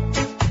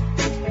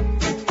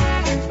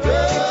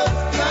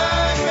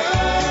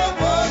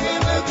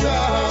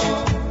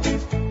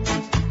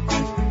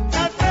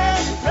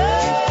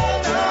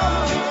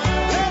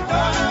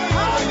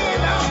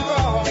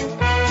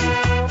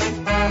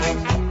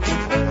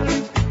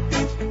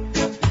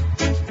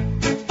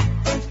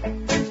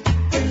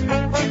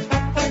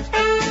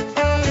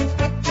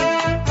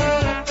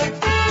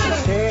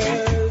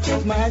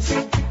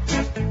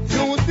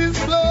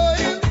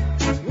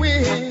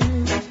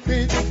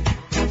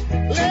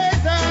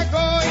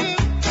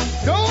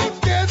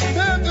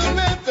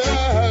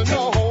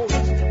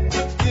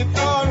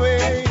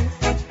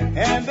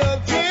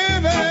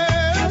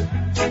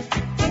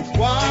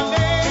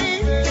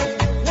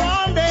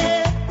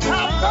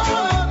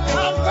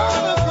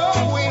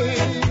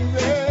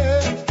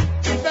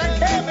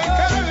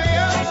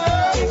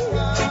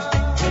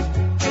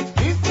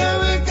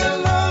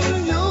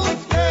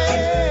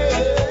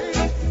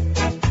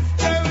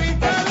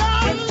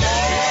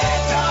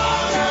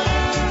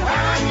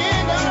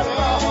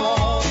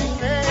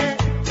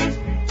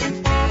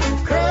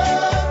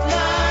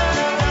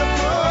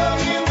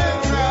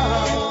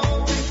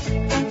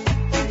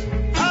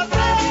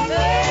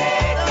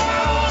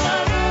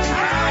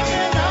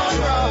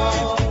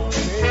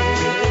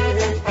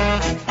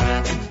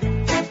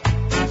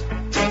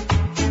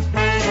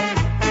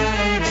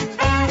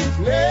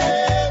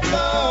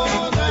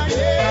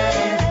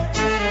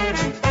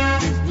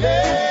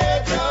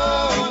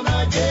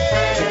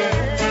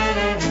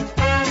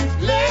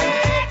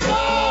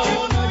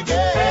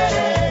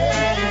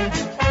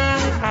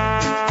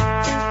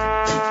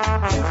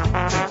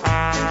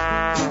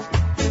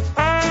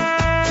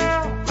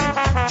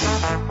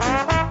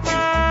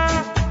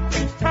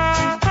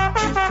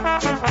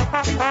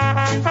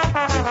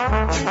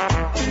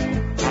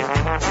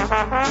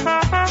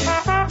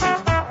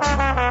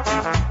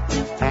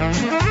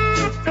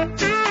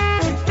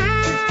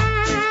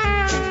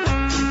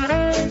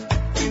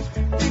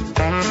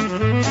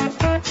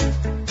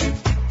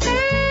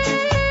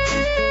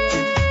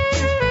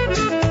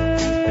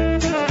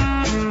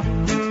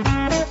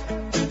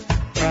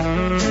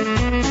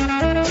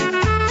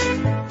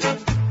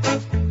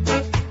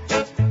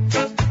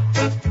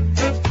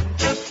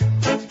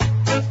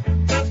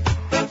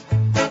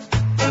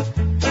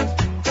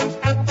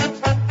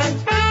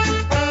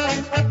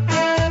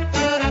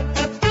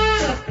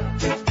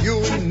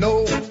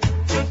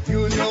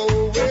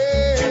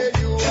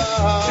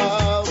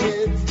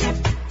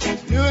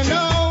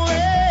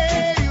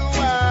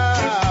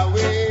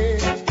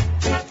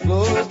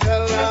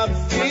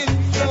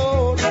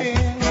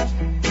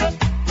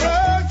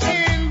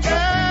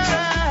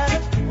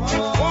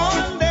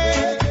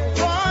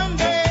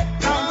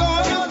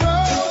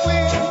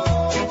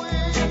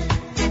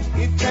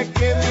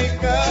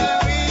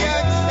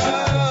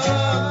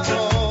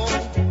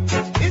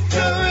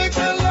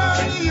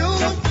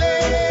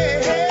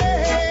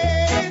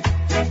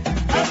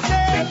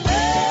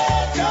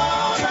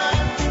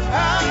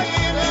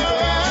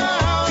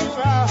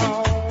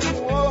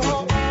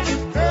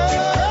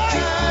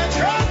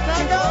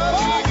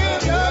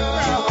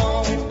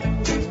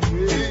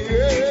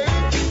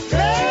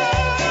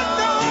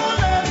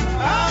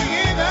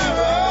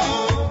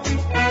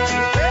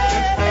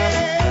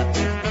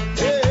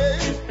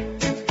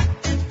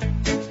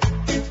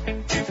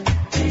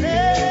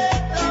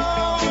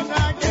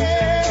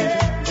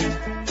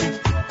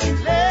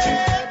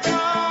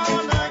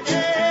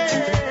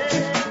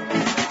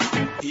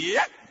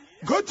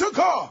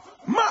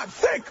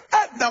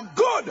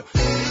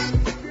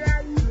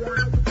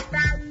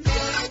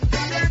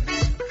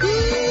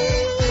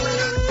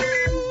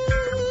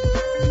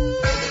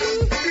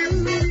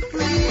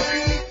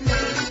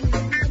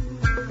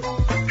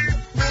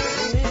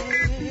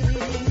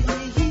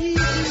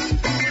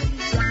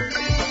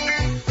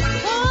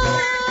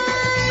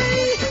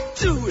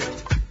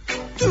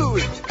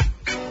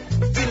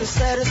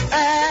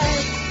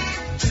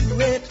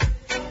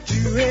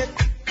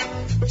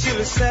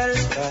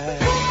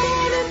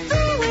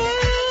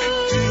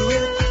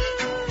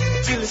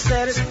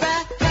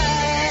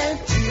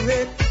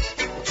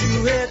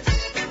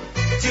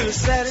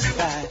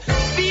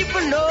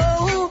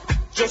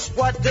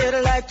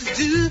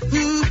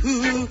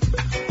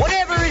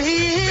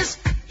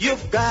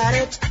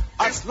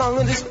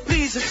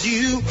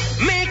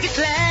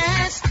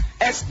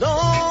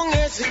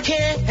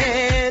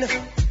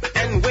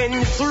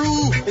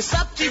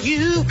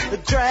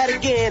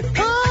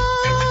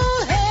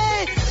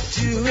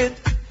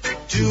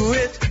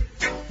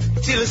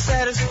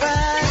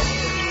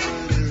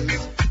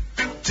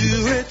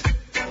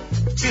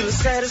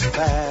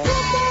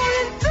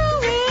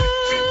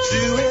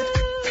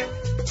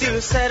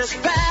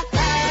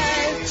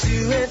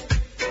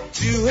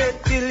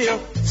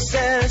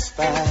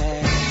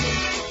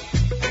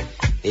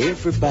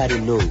 Everybody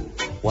know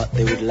what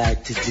they would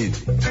like to do.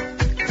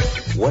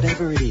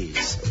 Whatever it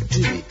is,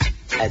 do it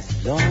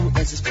as long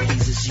as it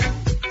pleases you.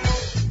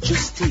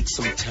 Just take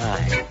some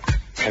time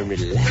and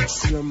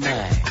relax your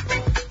mind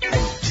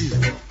and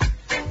do it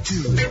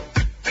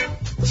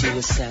till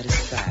you're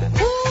satisfied.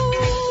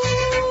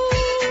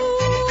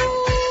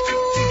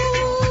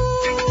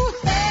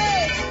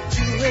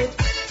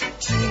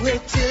 Do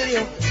it till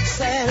you're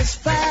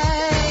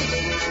satisfied.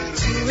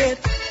 Do it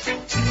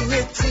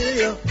till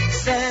you're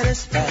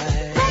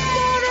satisfied.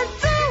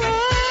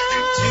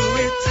 Do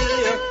it till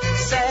you're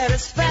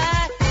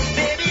satisfied.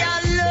 Baby, I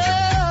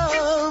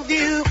love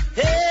you.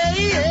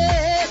 Hey,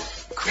 yeah.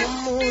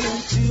 Come on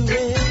and do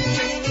it.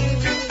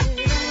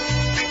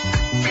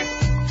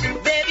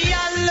 Baby,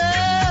 I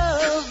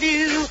love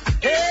you.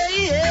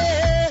 Hey,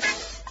 yeah.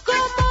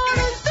 Come on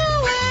and do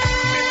it.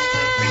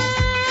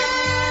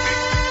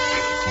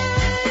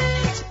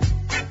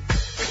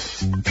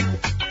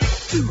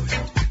 Do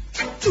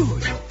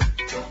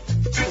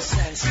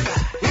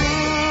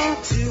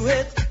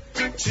it.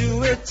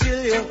 Do it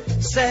till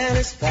you're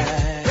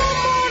satisfied. Come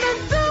on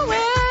and do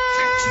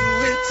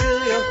it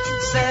till you're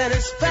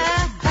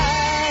satisfied.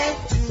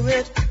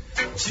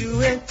 Do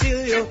it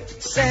till you're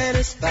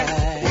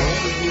satisfied.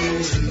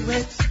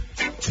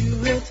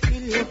 Do it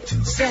till you're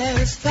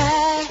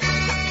satisfied.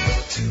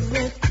 Do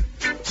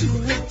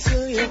it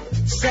till you're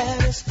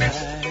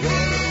satisfied.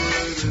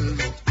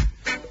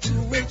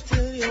 Do it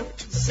till you're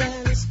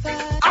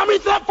satisfied. I'm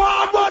in the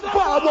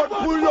forward,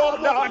 pull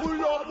up that.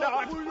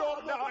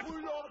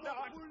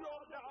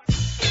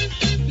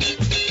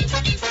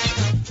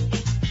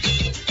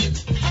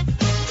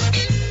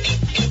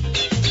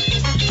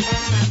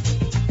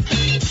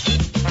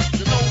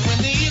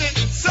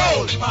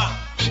 Soul power.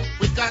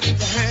 We got to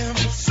have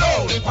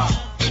soul power.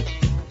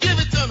 Give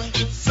it to me.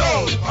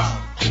 Soul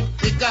power.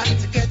 We got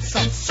to get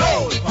some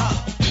soul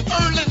power.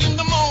 Early in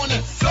the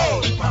morning.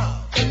 Soul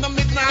power. In the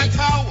midnight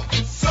hour.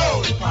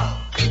 Soul power.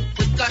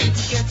 We got to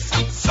get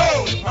some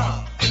soul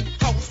power.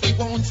 Cause we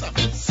want some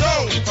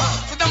soul power.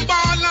 So them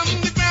ball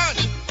on the ground.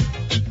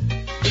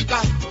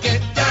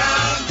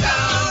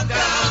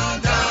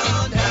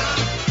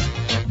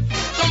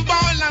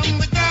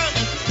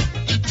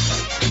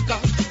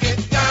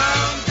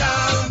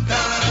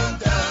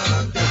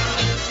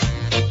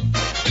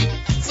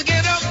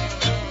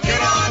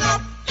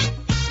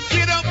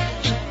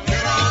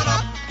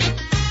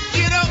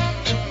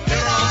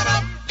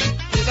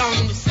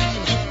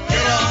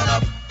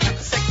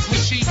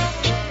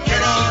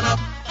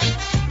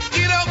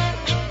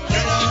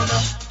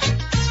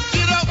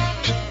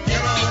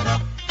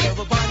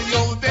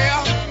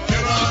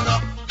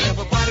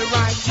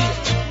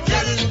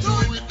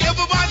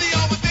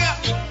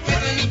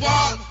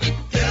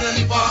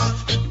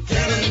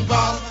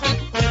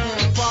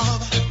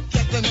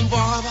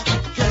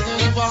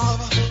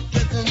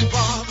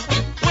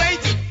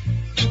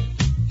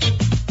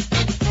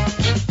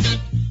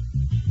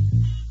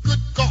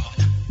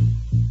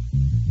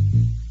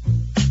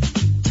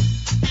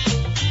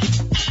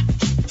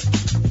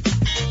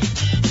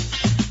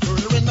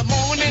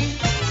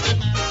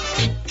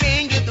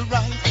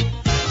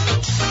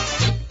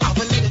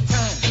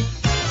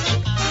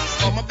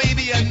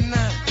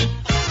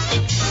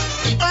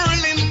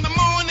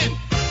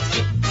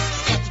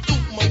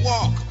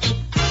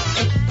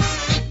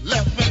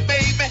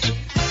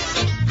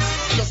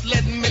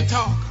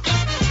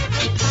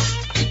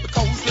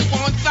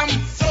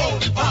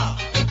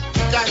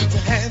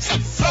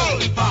 soul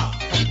power.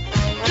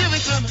 Give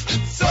it to me,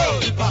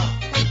 soul power.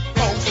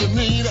 Cause we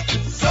need a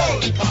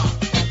soul power.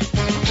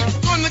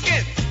 Gonna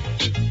get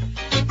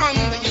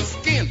under your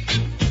skin.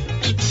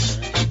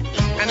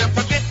 And if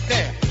I get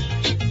there,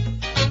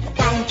 I'm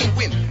bound to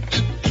win.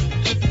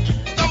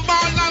 The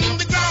ball on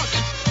the ground.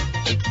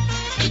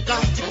 You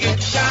got to get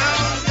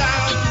down,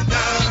 down,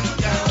 down,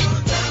 down,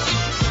 down.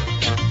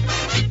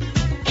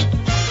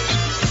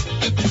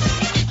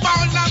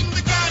 Ball on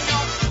the ground,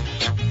 y'all.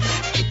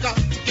 You got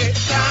to get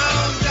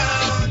down,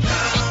 down,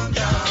 down,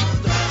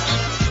 down, down.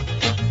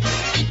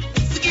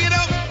 So get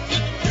up,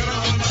 get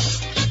on up,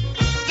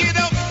 get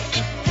up,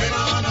 get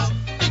on up,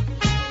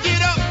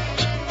 get up,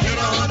 get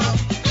on up.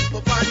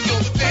 Everybody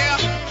over there,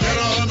 get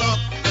on up.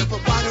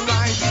 Everybody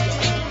right here,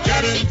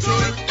 get into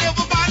it.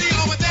 Everybody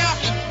over there,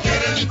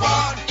 get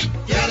involved,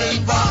 get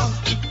involved,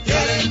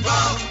 get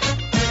involved,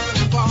 get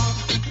involved,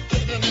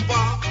 get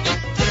involved,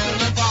 get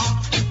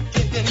involved,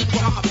 get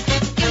involved.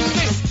 In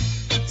this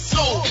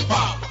soul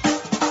power.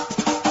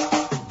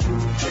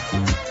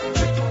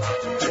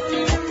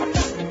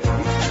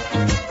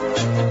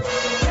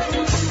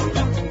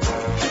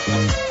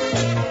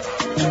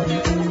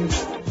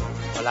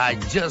 Well, I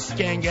just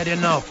can't get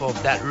enough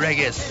of that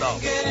reggae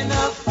stuff. Get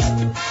enough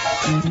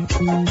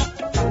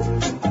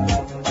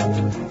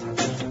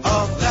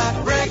of that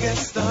reggae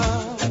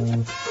stuff.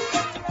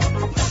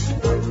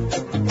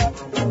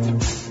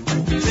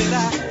 Said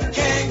I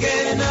can't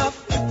get enough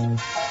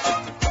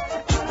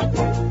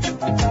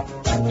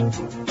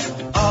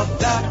of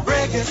that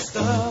reggae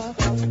stuff.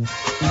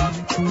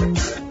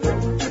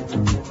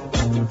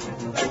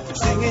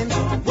 Singing,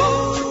 whoa,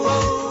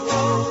 whoa,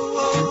 whoa,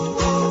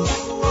 whoa,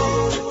 whoa,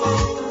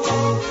 whoa,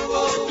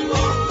 whoa,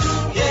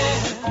 whoa, yeah.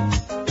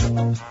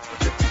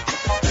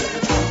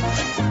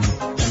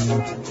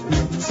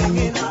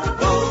 Singing,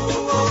 whoa,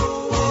 whoa,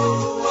 whoa,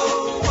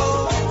 whoa,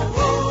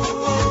 whoa,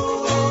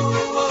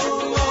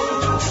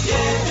 whoa,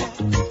 yeah.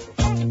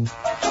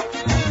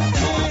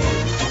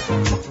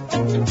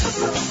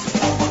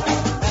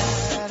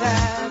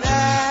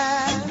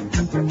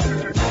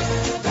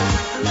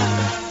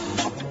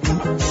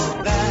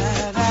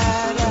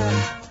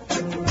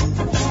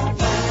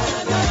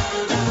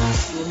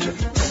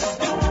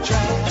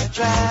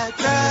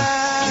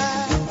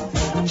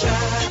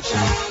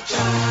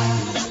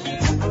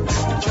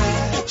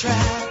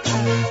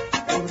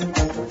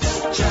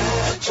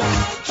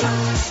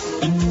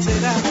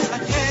 Said I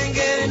can't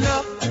get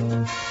enough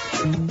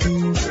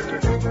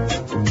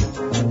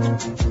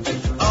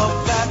of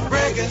that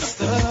reggae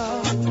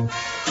stuff.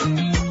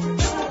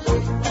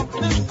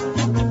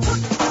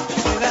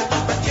 Said I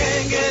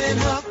can't get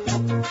enough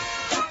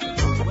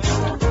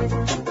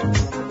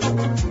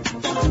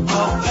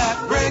of that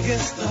reggae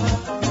stuff.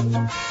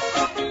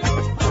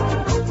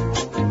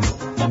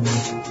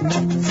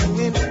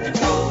 Singing,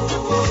 whoa,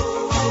 whoa,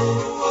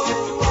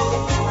 whoa, whoa,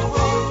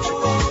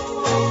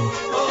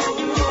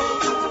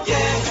 whoa,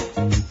 yeah.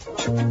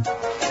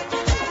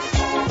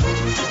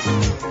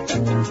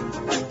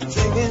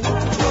 Singing,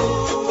 whoa,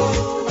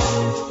 whoa, whoa,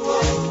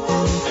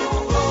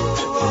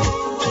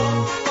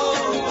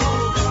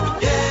 whoa,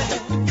 yeah.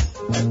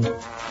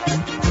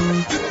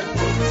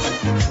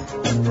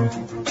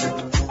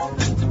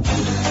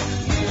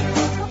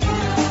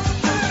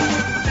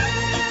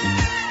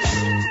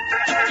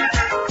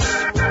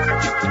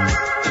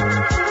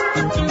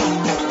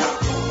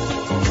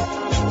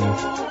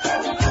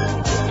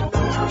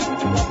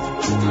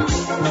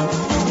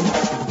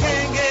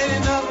 Can't get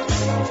enough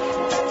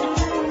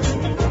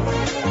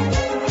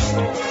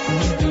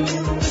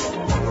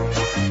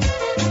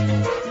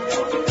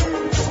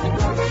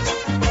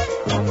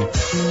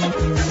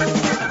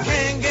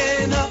can't get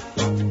enough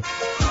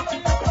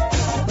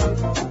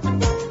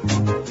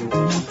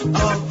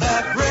of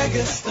that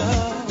reggae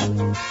stuff.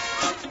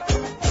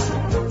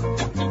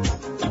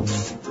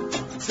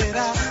 Said I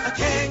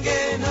can't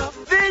get enough.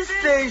 This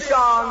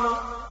station,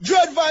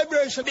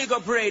 Dreadvibration. Big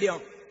Up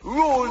Radio,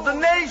 rules the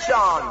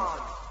nation.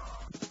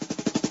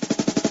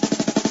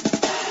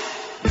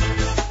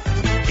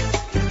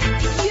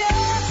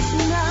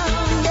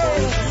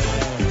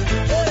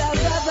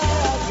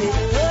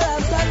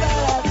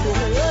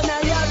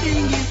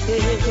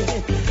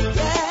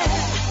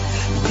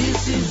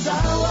 This is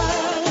our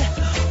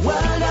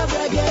world of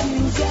reggae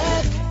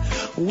music,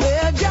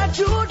 where Jah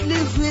truth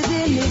lives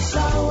within this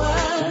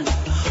world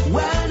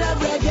of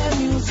reggae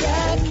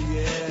music.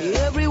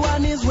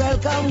 Everyone is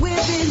welcome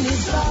within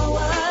this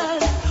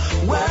world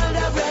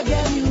of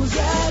reggae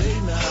music,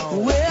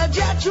 where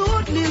Jah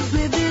truth lives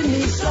within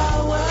this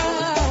world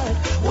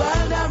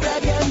of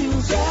reggae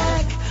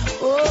music.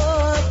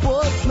 Oh,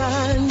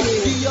 postman, yeah.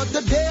 The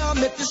other day I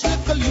met this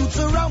little youth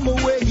around my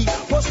way.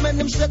 Postman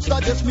them said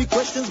start ask me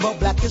questions about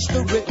black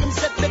history. Them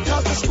said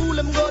because the school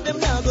them go them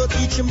now go teach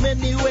teach him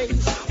many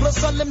ways.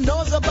 Plus all them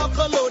knows about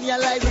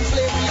colonializing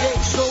slavery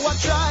days. So I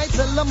try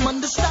tell them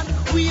understand.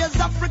 We as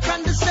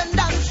African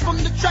descendants from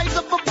the tribes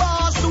of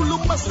Baba, Zulu,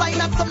 Maasai,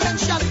 not to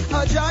mention.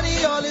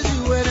 Johnny, all is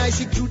you and I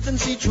seek truth and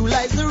see true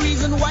lies. The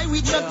reason why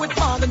we trek with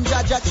Father and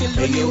Jaja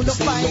children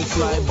unified. Don't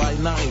fly by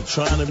night,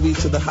 trying to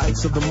reach to the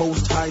heights of the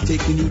Most High,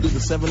 taking you to the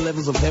 7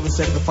 levels of heaven,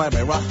 sanctified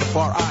by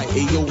Rastafari.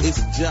 Ayo,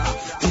 it's Jah,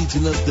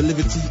 teaching us the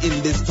liberty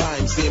in this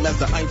time, same as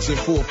the ancient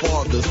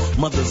forefathers,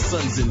 mothers,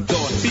 sons, and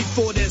daughters.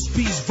 Before there's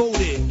peace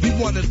voted, we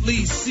want to at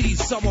least see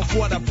some of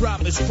what our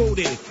prophets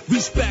quoted.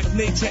 Respect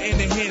nature and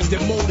the hands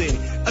that molded.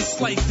 A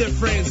slight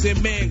difference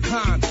in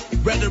mankind,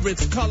 whether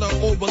it's color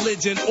or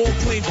religion, all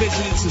claim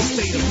vision is a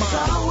state of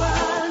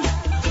mind.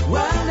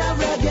 World of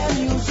reggae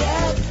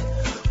music,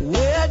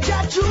 where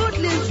Jah truth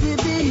lives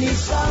within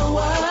this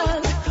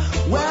world.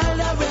 World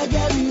of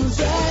reggae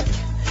music,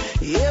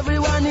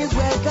 everyone is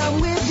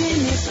welcome within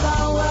this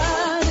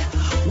world.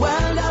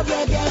 World of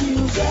reggae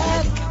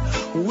music,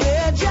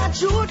 where Jah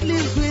truth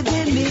lives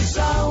within this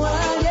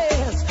world.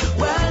 Yes,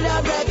 world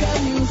of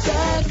reggae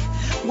music,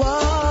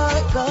 war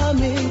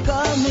coming,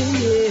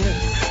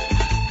 yes.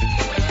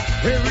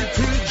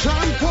 Heritage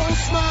and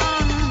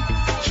Postman,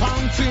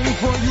 chanting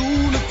for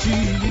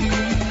unity.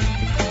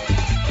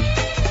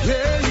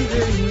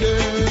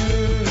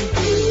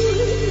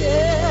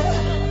 Yeah.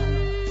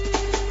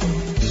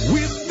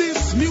 With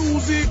this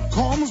music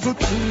comes the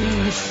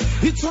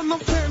truth. It's an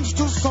offense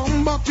to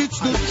some, but it's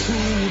the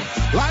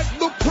truth. Like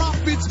the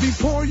prophets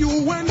before you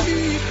and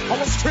me,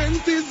 our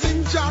strength is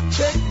in Jah,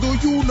 check the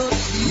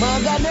unity.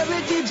 Morgan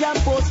heritage and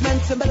postmen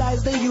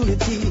symbolize the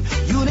unity.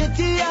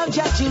 Unity of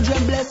Jah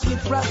children blessed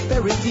with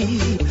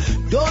prosperity.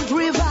 Don't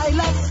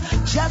revile us,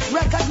 just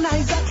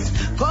recognize us.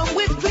 Come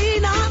with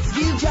clean hearts,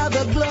 give Jah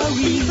the glory.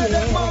 People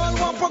them all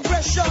want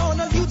progression,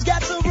 and youths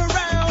gather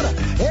around.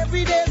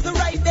 Every day's the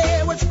right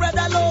day, we're spread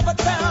all over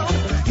town.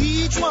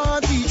 Each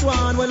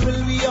one, well,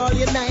 will we all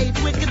unite?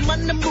 Wicked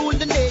man, them rule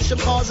the nation,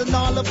 causing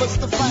all of us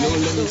to fight. Yo,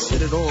 let me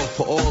set it off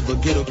for all the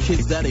ghetto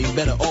kids that ain't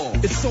better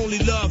off. It's only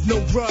love,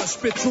 no grudge,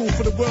 spit truth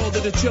for the world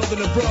and the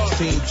children abroad.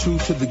 Staying true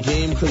to the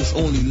game, cause it's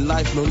only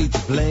life, no need to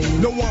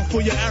blame. No one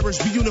for your average,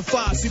 be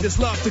unified, see this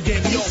love the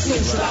game, we all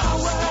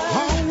socialize.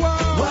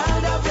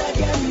 World of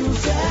reggae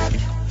music,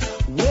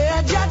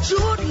 where Jah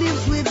truth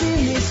lives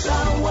within this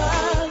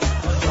world.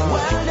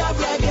 World of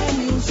reggae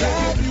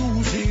music,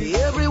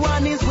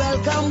 everyone is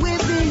welcome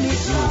within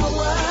this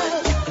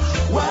world.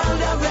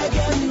 World of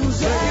reggae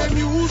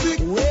music,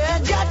 where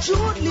Jah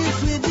truth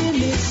lives within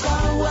this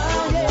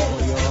world.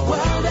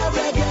 World of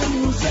reggae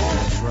music,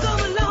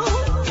 come along,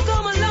 yeah,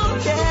 come along,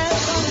 yeah.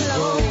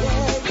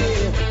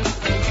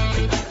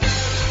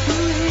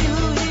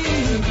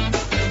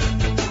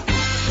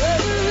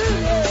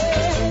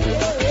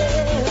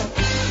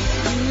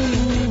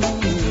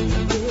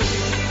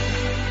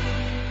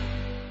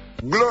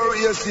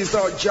 Glorious is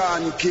our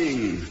John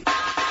King.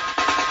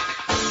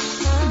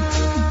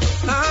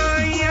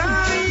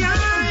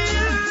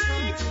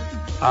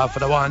 For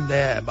the one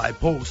there by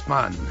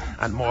Postman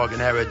and Morgan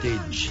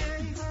Heritage.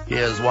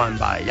 Here's one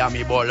by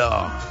Yami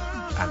Bolo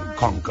and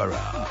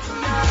Conqueror.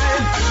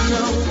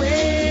 No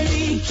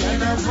way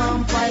can a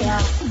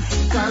vampire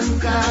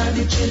conquer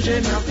the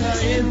children of the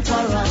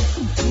emperor.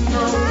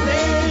 No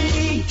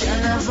way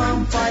can a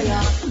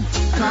vampire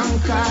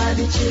conquer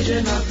the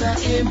children of the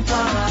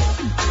emperor.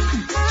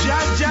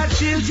 Jah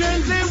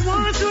children, they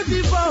want to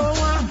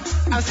devour.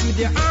 I see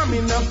the army,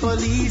 no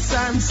police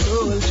and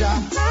soldier.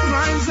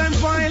 Crimes and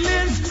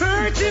violence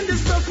hurting the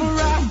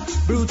sufferer.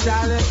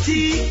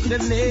 Brutality, the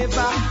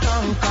never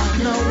conquer.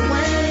 No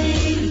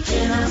way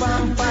can a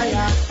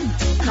vampire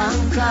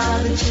conquer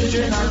the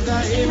children of the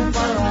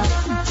emperor.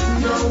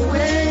 No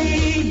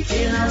way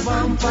can a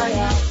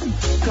vampire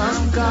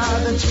conquer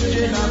the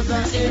children of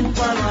the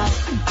emperor.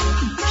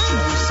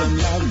 Show some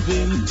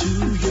loving to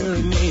your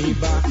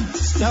neighbor.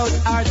 Stout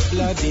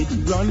heart-blooded,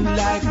 run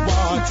like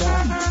water.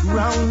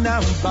 Round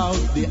and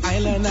about the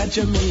island of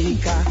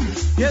Jamaica.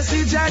 You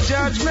see Jah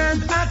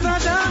judgment hotter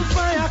than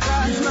fire.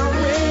 Cause no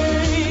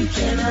way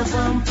can a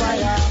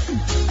vampire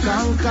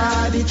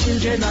conquer the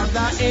children of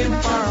the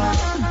emperor.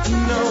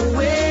 No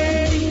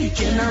way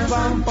can a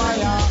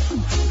vampire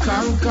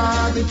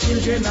conquer the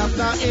children of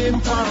the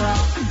emperor.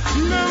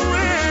 No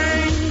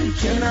way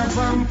can a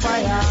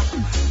vampire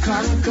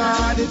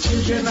conquer the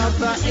children of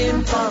the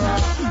emperor.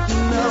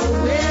 No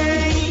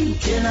way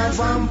can a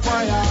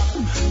vampire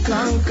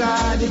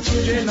conquer the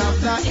children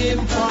of the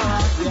emperor.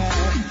 Yeah.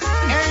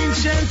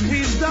 Ancient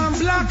wisdom,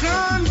 black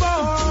and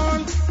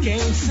bold.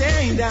 Can't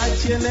say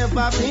that you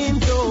never been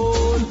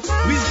told.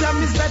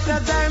 Wisdom is better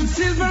than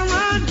silver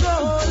and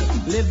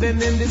gold.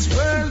 Living in this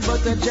world,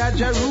 but the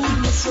judge rule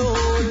my soul.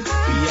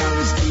 We are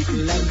his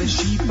people and the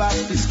sheep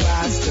of his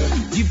pastor.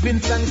 Giving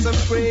thanks and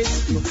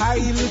praise to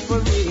highly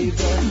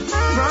forever.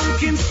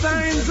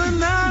 Frankenstein's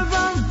and all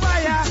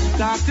vampire.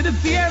 Talk to the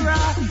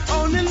fearer.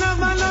 Only love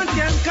alone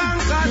can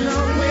conquer. No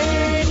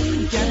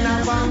way can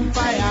a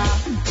vampire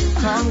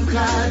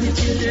conquer the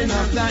children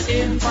of the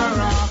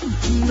emperor.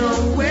 No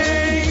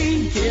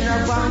way can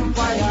a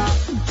vampire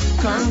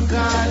conquer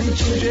conquer the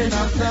children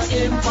of the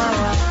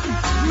emperor.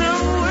 No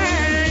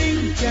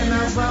way can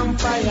a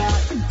vampire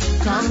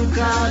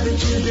conquer the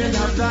children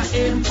of the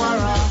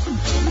emperor.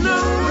 No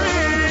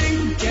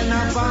way can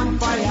a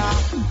vampire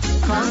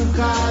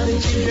conquer the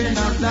children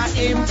of the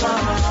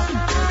emperor.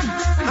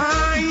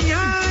 Ay,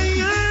 ay,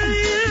 ay,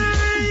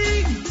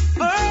 ay,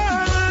 oh.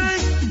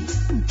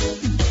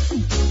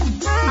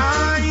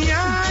 Ay,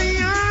 ay,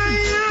 ay,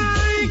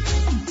 ay,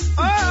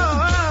 oh.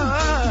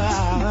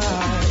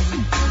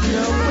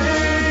 No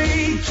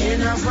way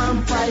can a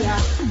vampire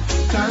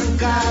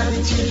conquer the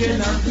children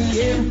of the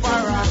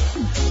emperor.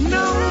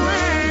 No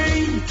way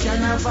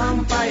can a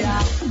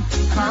vampire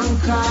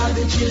conquer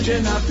the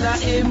children of the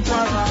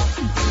emperor.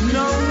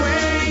 No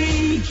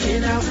way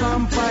can a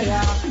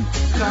vampire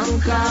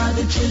conquer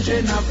the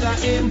children of the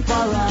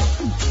emperor.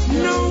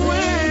 No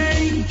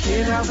way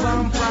can a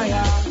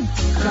vampire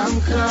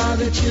conquer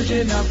the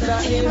children of the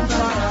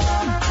emperor.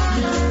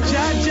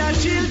 Jah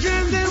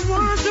children, they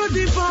want to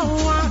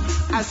devour.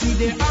 I see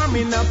the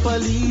army, the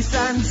police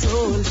and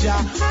soldier.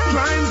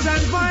 Crimes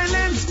and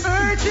violence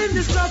hurting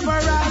the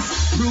sufferers.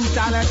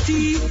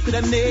 Brutality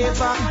could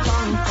never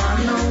conquer.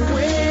 No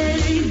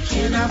way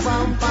can a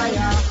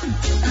vampire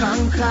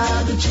conquer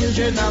the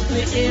children of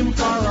the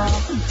emperor.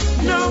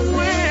 No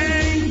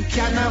way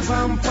can a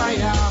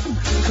vampire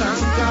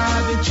conquer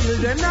the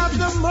children of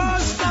the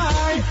Most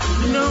High.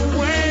 No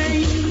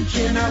way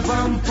can a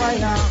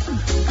vampire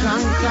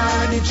conquer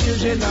the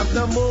children of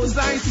the Most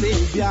High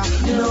Savior.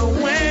 No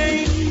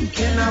way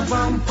can a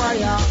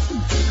vampire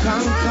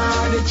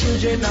conquer the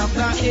children of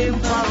the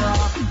emperor.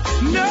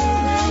 No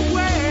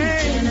way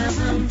can a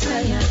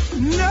vampire.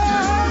 No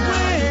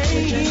way.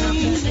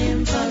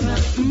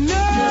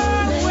 No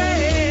way.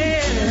 No way.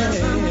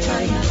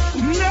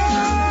 No.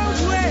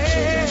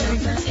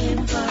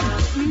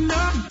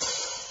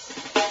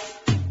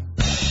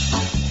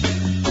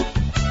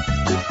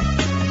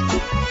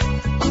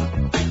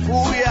 Who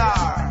we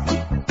are?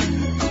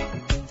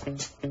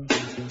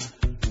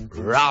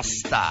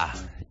 Rasta,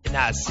 and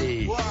I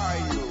see. Who are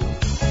you?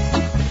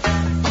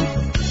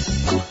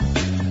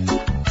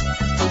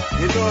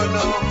 You don't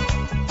know,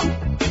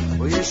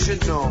 but you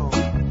should know.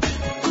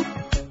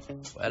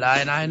 Well,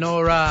 I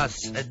know Ras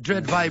at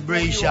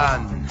Dreadvibration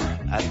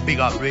at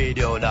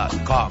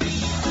BigUpRadio.com.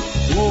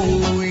 Who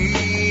we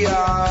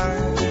are.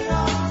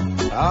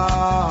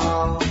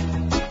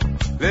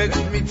 Let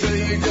me tell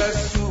you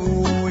just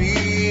who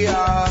we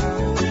are.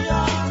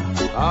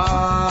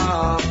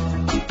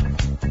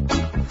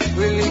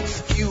 Well,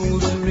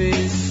 excuse me,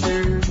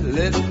 sir.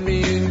 Let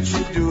me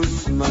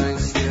introduce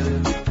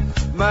myself.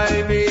 My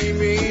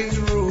name is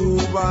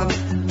Reuben,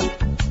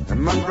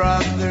 and my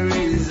brother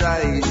is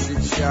Isaac.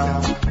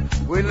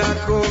 When I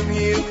come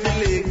here for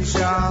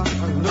lecture,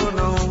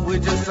 no, we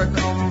just a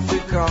come for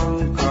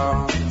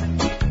conquer.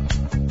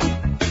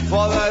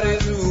 For that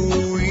is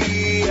who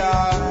we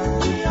are,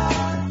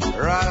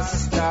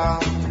 Rasta.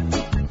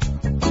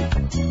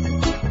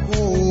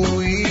 Who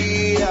we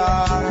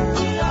are,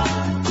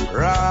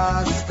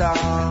 Rasta.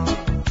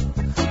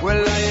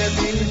 Well, I am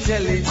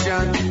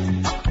intelligent,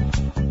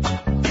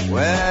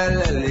 well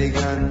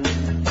elegant.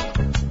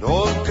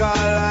 Don't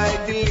call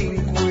like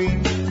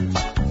delinquent.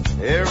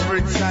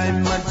 Every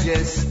time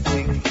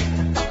majestic.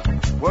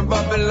 When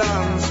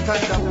Babylon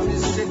stand up, they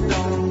sit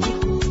down.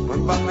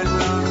 When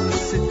Babylon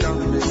sit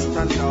down, they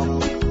stand up.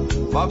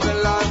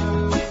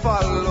 Babylon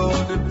follow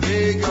the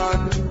pagan,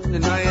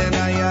 and I am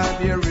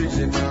the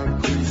original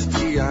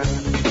Christian.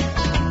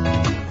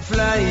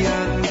 Fly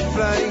on,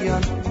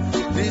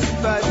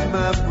 despite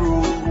my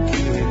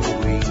broken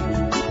wing.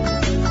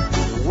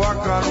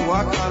 Walk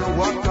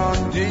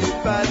on,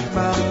 despite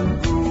my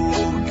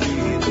broken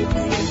wing.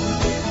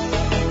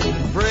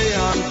 Pray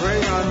on,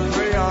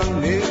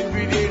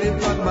 every day they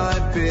put my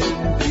pen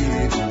with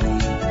me.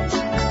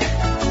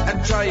 And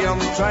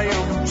triumph,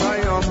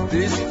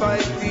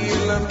 despite the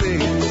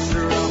elements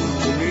around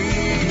me.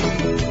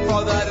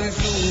 For that is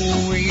who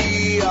we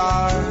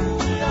are,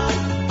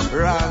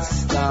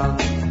 Rasta.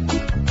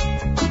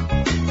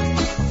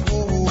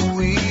 Who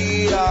we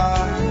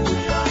are,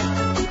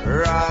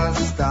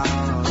 Rasta.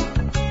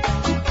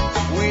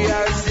 We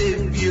are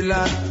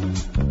Zebulun,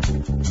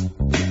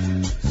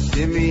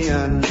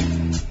 Simeon,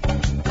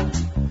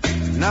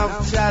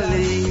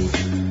 Naphtali,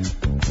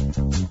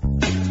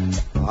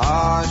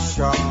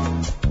 Asher.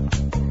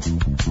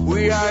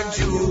 We are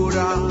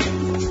Judah.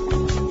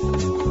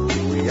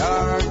 We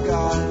are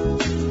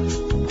God.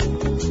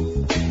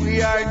 We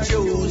are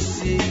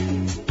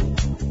Joseph.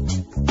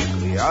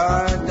 We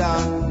are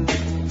Dan.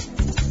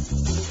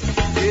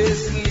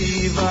 Is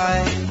Levi,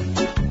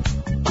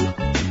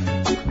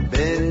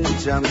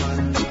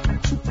 Benjamin.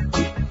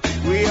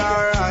 We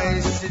are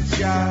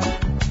Isaac.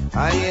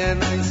 I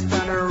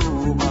stand a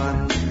Reuben.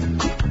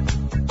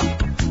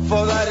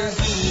 For that is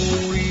who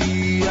we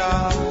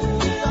are,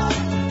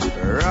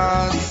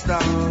 Rasta.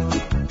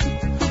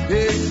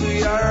 Yes, we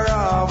are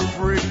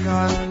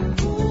African,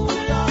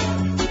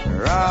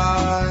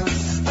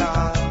 Rasta.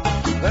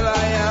 Well,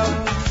 I am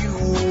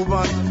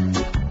Cuban,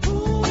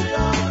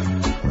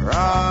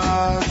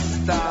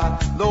 Rasta.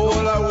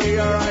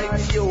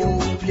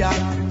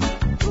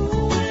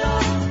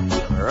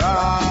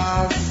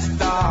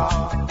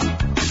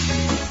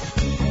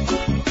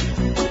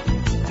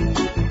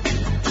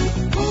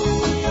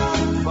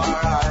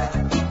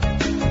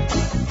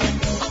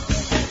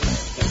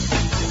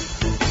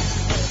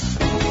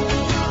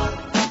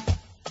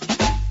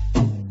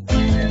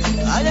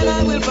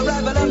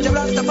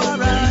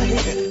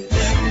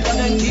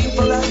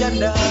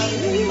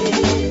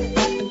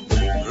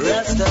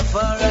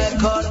 Rastafari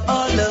called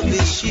all of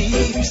his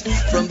sheep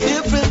from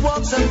different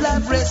walks of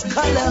life, race,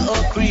 color,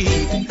 or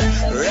creed.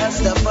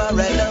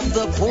 Rastafari love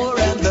the poor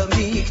and the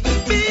meek.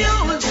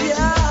 Behold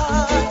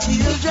your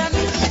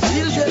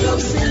children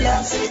of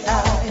Selassie.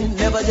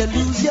 Never you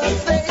lose your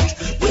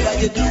faith.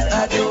 Whether you do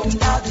or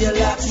don't have your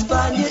locks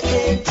on your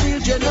head.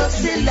 Children of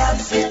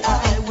Selassie,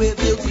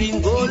 wave your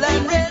green, gold,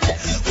 and red.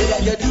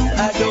 Whether you do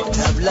or don't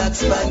have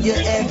locks on your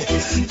head.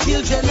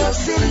 Children of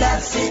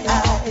Selassie,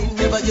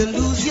 never you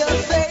lose your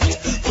faith.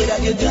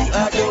 Whether you do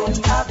or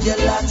don't have your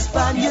locks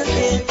on your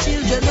head.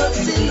 Children of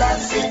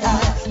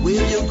Selassie,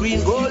 wave your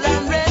green, gold,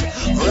 and red.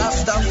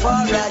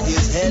 Rastafari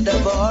is head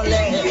of all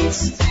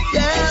heads.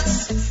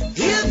 Yes,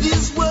 hear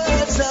these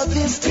words of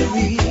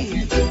history.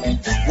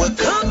 We'll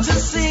come to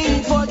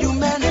sing for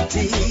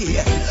humanity.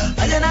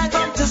 And then I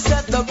come to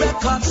set the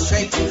record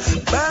straight.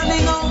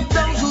 Burning out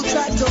those who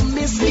try to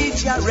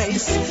mislead your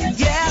race.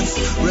 Yes,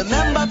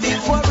 remember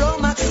before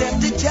Rome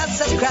accepted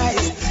Jesus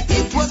Christ,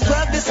 it was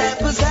 12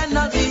 disciples and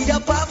not the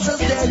apostles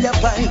there you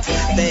find.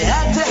 They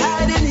had to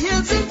hide in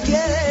hills and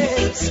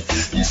caves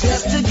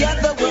just to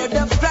get the word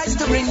of Christ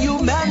to bring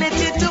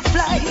humanity to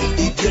flight.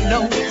 Did you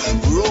know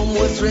Rome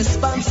was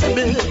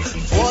responsible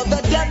for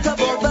the death of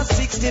over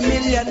 60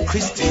 million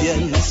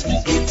Christians?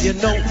 Did you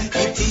know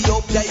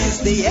Ethiopia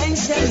is the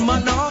ancient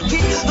monarchy,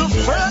 the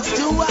first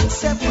to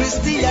accept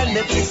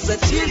Christianity? The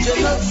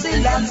children of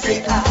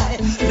Selassie,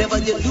 never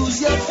you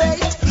lose your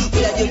faith.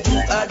 Whether you do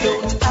or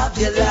don't have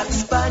your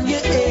locks on your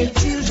head.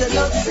 Children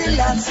of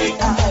Selassie,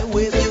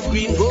 wave your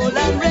green, gold,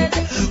 and red.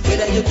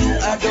 Whether you do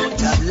or don't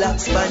have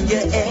locks on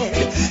your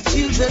head.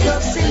 Children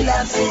of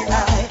Selassie,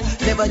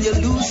 never you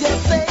lose your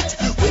faith.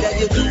 Whether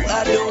you do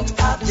or don't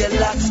have your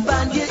locks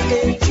on your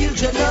head.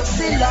 Children of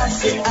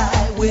Selassie,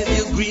 wave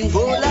your green,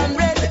 gold, and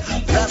red.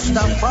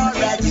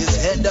 Rastafari is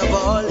head of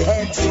all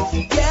heads.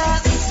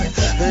 Yes,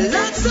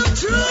 lots of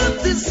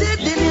truth is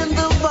hidden in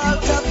the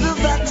vault of the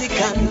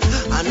Vatican.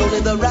 And only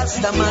the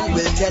Rastaman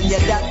will tell you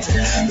that.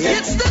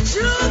 It's the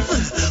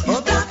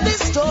truth that they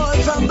stole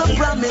from the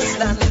promised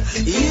land.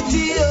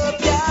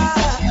 Ethiopia,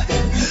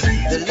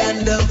 the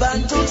land of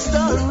untold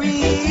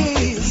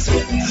stories,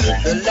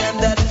 the land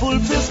that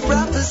fulfills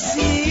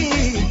prophecy,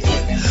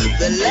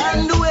 the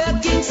land where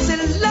King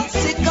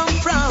Selassie come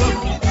from.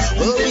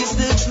 Oh, it's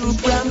the true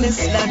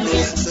promised land.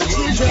 So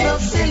children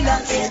of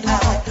Selassie,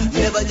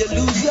 never you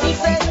lose your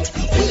faith.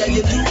 Whether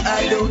you do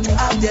or don't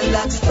have your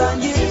locks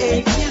on your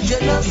head.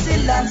 Children of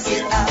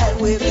Selassie,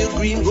 wave your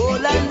green,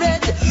 gold, and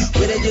red.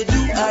 Whether you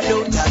do or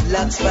don't have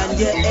locks on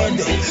your head.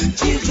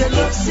 Children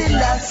of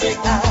Selassie,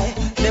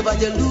 never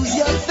you lose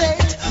your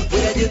faith.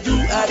 Whether you do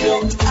or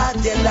don't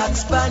have your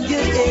locks on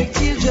your head.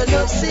 Children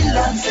of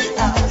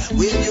Selassie,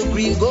 wave your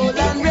green, gold,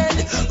 and red.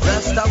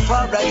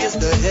 Rastafari is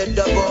the head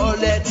of all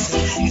heads.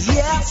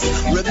 Yes,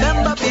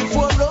 remember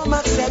before Rome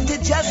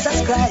accepted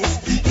Jesus Christ,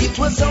 it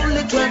was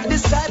only 12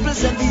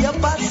 disciples and the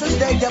apostles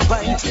there you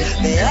find.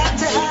 They had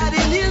to hide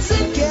in hills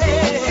and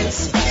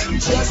caves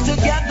just to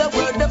get the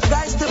word of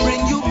Christ to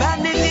bring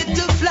humanity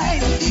to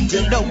flight. Did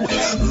you know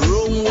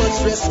Rome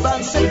was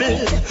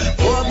responsible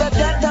for the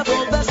death of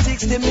over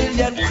 60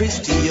 million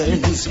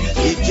Christians?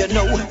 Did you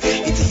know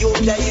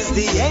Ethiopia is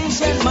the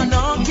ancient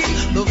monarchy,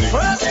 the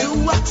first to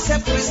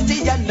accept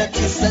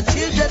Christianity? The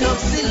children of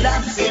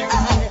Selassie.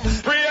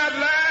 Free at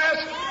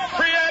last,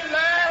 free at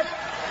last.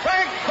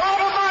 Thank God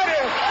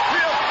Almighty.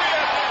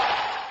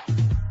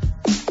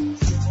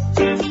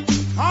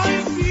 I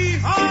see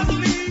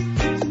hardly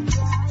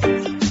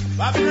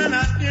Babylon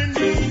at their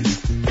knees.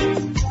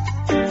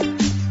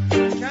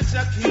 Catch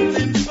a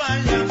killing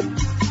fire.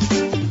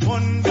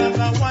 One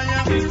gather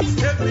wire.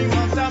 Stepping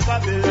out of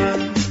Babylon.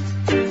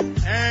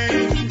 Hey,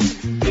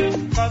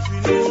 'cause we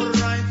know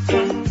right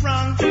from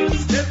wrong.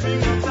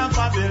 Stepping out of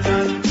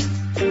Babylon.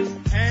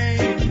 Hey,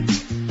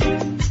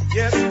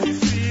 yes, we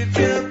see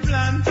their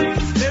plan.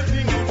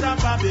 Stepping out of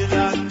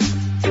Babylon.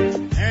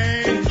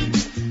 Hey,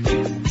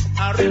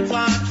 a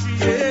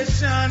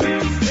repatriation.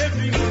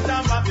 Stepping out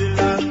of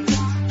Babylon.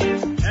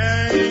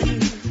 Hey,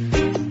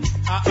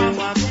 a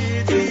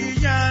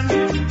Armageddon.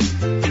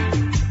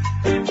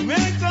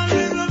 Make a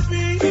little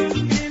peace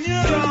in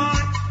your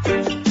heart.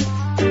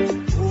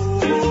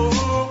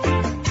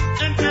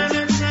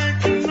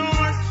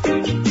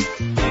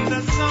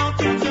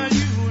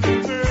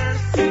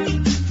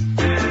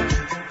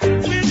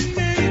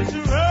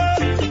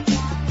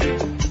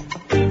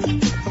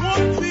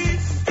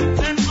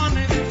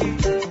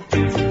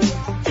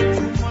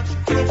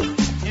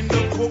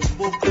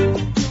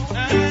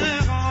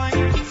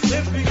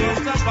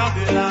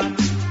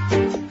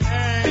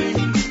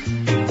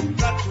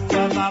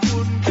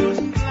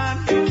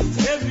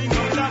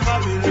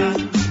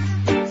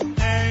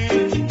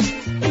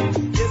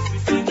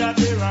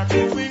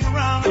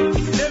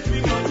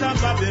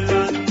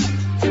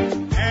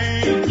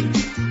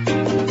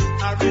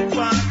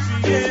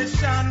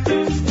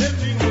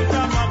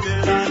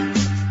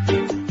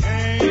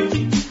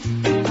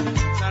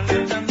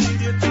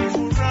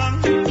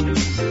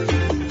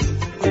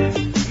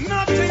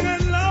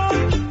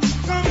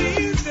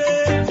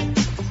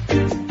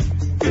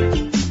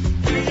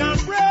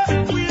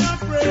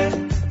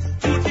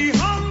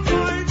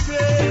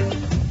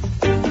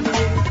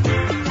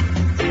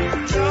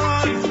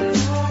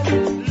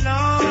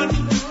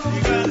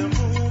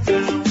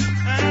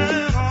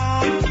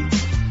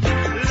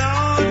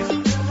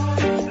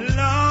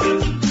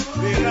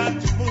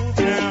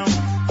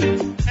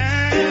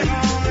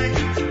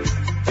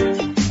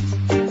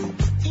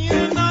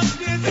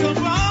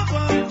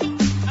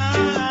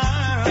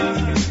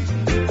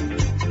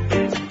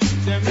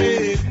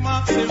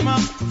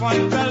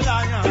 fight the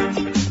lion.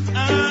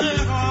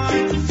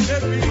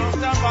 Stepping out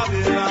of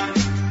Babylon.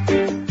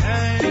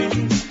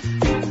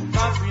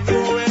 Cause we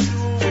know we're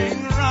doing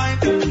right.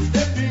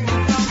 Stepping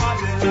out of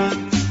Babylon.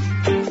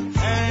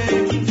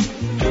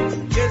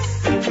 Yes,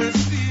 we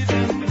see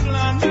them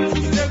plan.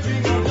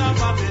 Stepping out of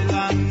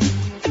Babylon.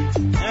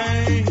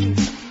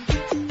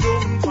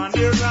 Don't find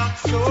the rock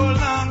so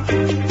long.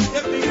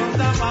 Stepping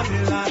out of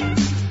Babylon.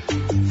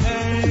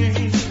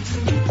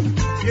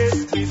 Yes,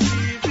 we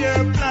see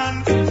their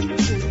plans.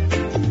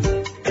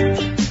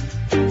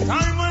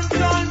 Time and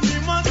time we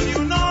must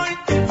unite.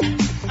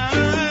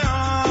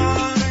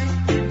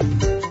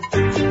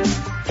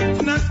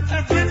 Not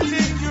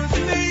everything you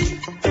see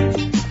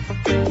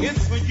is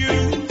for you.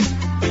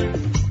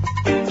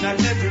 Not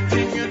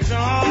everything you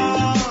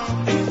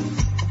talk,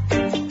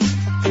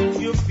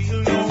 you feel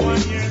no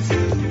one hears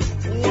you.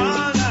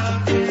 While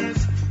I'm here,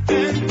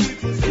 and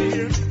people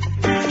hear.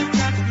 You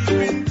got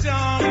people in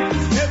town,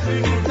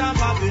 stepping out of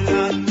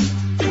Babylon.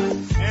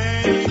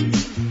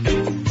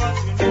 But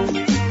you know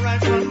we know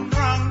right from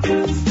wrong,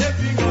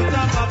 stepping out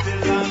of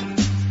Babylon.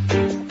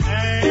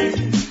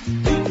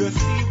 You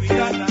see we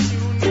got a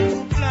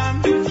new plan,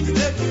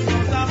 stepping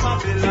out of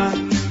Babylon.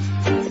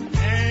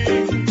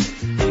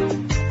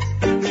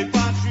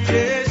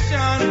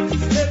 Repatriation,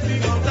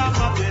 stepping out of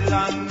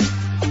Babylon.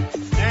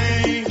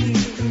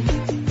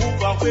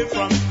 Move away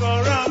from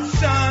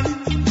corruption.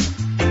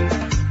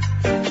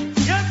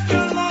 Yes,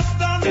 the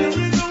lost and there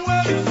is a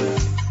way.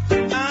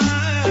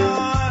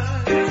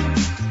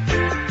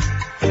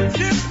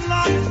 This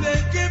life they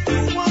give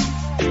you once,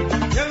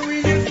 tell me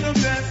it's the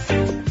best.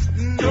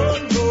 No,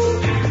 no.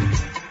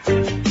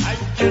 I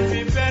can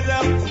be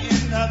better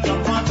in the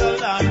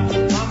motherland,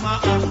 Mama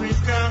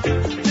Africa.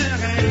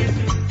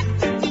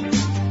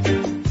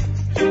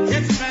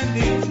 It's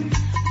pending.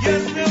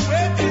 Yes, we're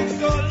waiting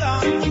so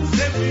long,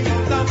 stepping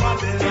out of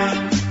Babylon.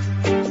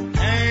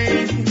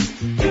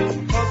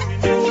 Cause we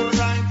know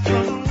right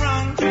from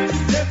wrong,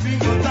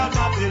 stepping out of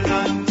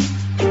Babylon.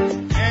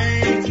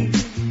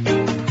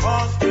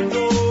 Cause we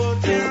know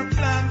their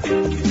plans,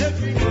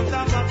 stepping out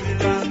of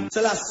Babylon.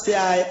 Selassie, I,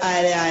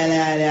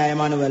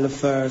 Emmanuel the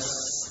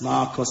First,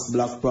 Marcus,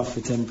 Black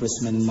Prophet,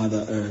 Empressman,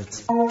 Mother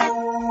Earth.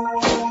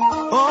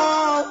 Oh,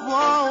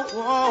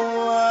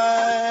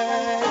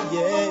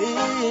 yeah.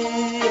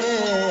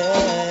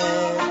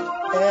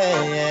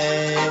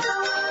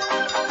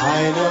 I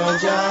know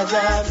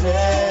Jah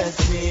bless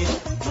me,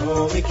 no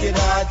wicked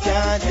heart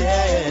can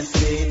test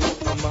me,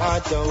 no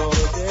matter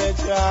what they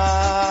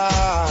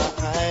try.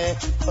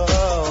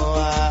 Oh,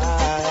 I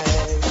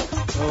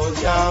know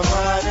Jah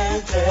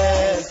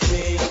manifest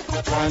me,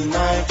 and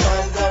my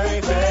fans are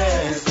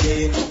regress me.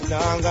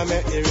 Now I'm gonna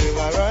make the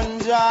river run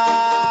dry.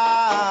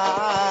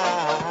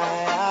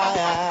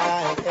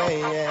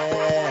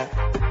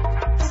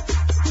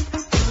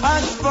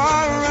 As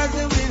far as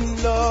the wind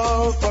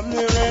blows from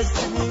the rest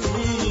of the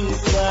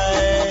east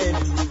side,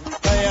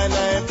 I and I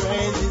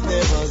praises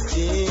never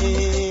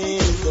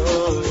cease, so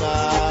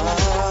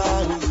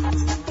long.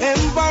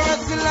 Emperor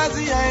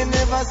Selassie, I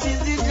never see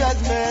the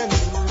judgment,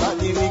 but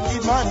the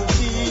wicked man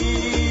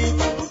keep.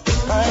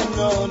 I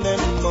know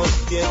them must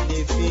get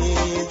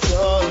defeat,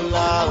 so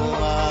long.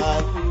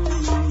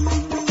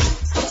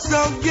 So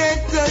get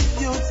the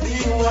youth be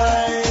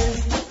wise,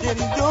 them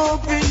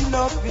doping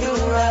up your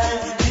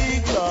right.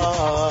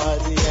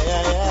 God,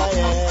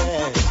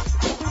 yeah.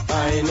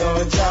 I know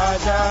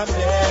Jah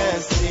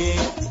bless me,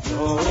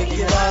 no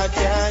wicked heart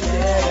can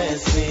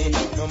test me,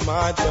 no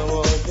matter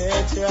what they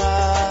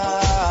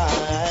try.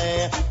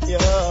 Yo,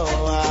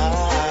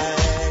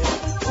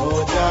 oh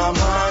Jah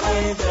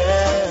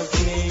manifest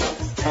me,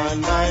 and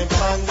my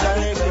fans are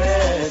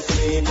regress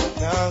me.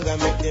 Now I'm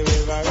gonna make the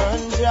river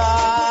run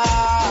dry.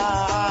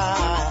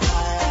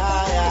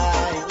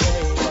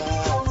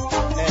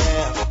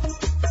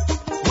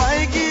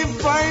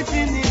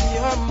 Fighting in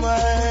your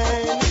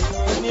mind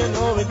when you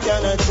know it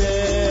cannot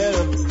tell.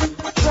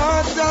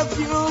 Thoughts of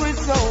you is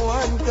so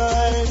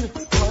unkind.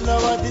 Wonder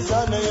what is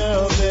under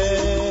your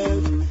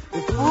bed.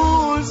 The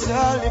fool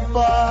shall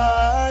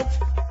depart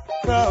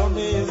from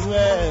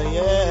Israel,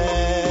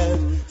 yeah.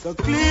 So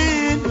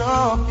clean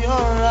up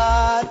your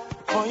heart,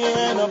 or you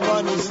end up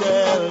on the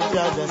shelf.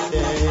 Jah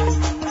says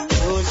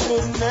you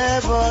should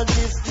never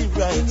diss the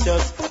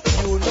righteous.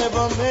 You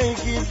never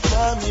make it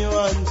from you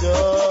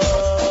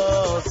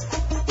unjust.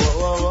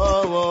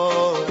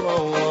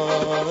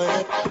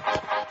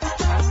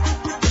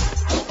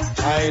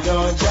 I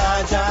know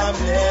Jah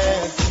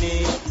bless me,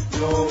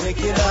 no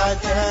wicked heart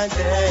can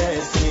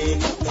test me,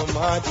 no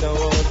matter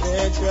what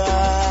they try.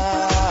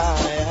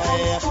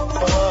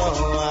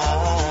 Oh, I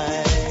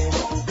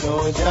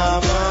know Jah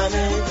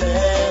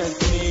manifest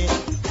me,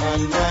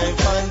 and my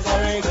fans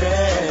are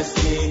regress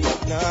me.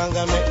 Now I'm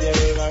gonna make the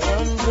river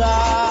run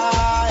dry.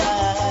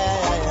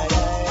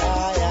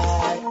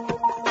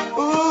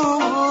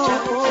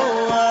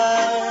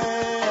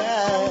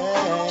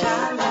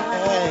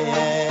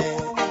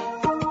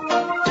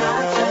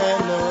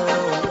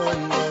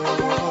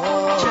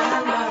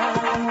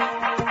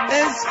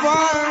 As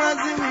far as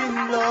the wind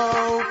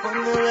blows from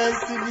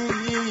west to the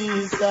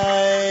east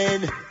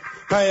side.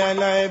 I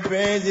and I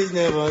praises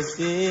never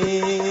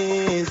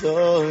cease,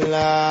 oh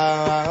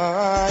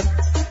Lord.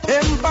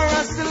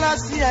 Emperor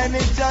Selassie and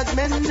his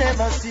judgment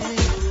never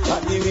cease.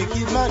 But the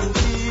wicked man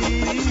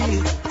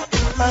feed,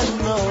 and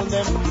now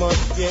them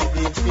must get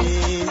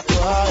defeat.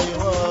 Why,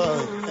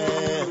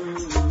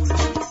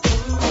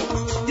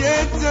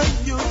 get up,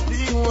 you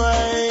be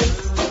wise,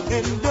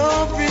 and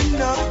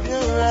open up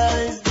your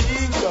eyes,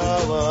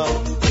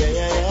 because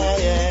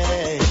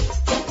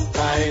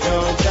I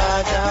know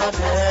Jah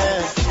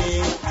bless me,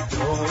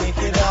 no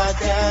wicked heart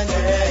can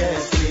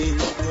bless me,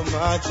 no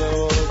matter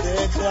what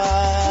they try.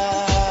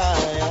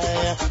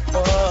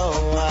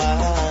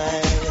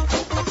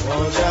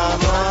 Oh, Jah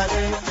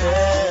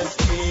manifest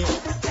me,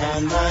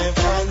 and my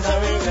fans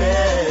are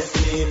arrest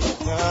me.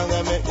 Now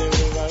they make the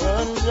river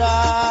run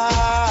dry.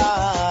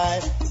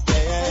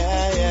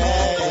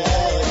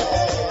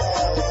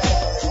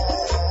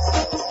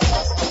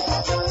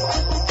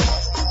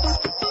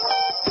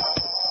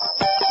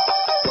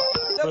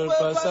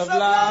 Purpose of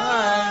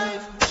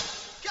life.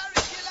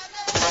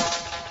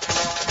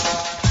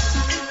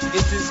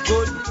 It is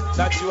good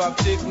that you have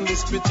taken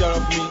this picture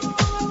of me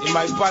in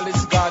my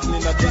palace garden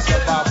in Addis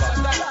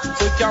Ababa,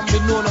 so it can be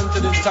known unto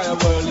the entire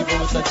world, even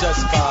with a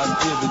just cause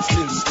David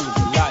still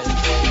alive.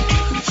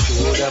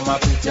 Show them a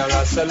picture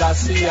of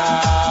Selassie,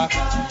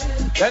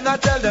 then I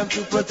tell them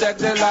to protect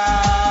the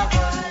land.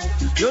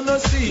 You know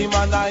see him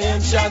an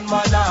ancient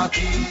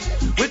monarchy,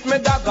 with me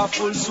dagger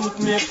full suit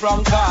made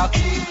from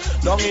khaki.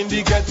 Down in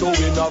the ghetto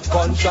enough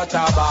gunshot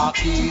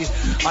tabaki,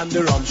 and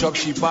the rum shop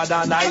cheaper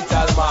than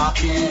Ital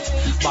market.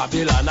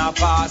 Babylon a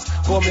pass,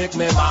 go make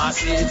me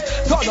mass it.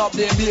 Turn up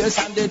the bass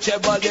and the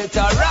treble get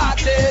a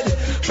rotted.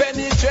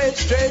 Penetrate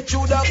straight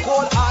through the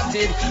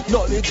cold-hearted.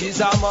 Knowledge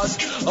is a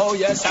must, oh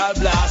yes I'll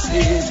blast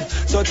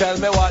it. So tell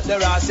me what the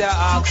rest you're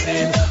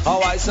asking, how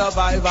I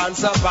survive and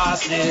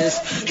surpass this.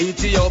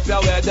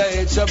 Ethiopia where the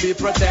age should be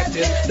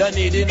protected, the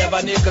needy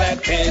never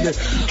neglected.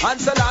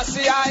 And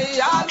Selassie I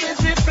always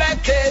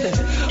reflected.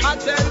 I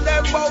tell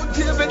them about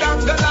David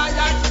and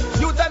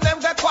Goliath. You tell them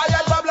get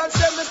quiet, Babylon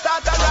say me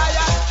start a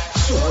riot.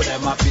 Show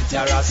them a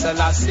picture of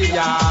Selassie,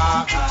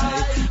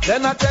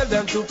 then I tell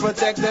them to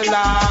protect the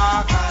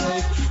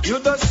life. You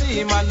don't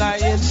see him an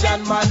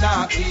ancient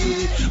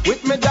monarchy,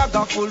 with me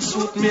dagger full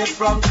suit made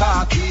from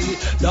khaki.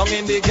 Down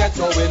in the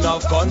ghetto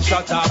enough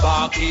gunshot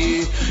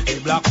tabaki. A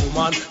black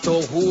woman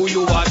to who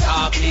you are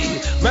talking.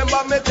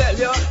 Remember me tell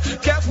you,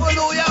 careful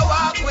who you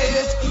walk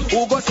with.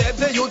 Who go save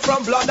the youth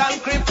from blood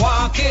and creep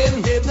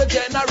walking. Give the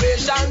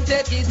generation,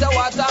 take it to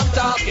what I'm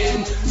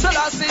talking.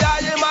 Selassie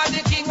I am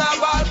the king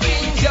of all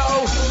kings, yo.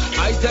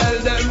 I tell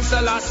them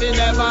Selassie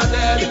never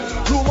dead.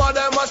 Rumor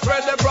them must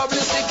spread, they probably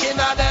sick in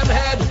them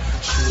head.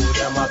 Show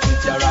them a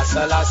picture of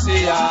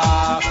Selassie,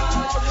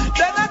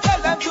 then I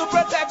tell them to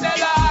protect their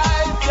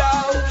life, yo.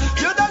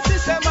 You don't see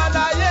some man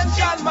a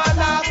ancient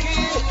monarchy,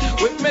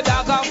 with me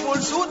dagger full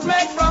suit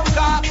made from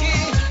khaki.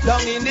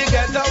 Down in the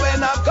ghetto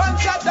when a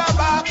gunshot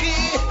tabaki,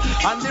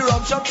 and the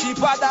rum shop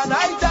cheaper than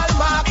Ital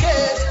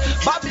market.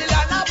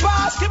 Babylon a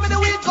pass, give me the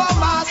weed come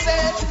mass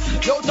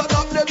it. You turn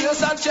up the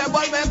bass and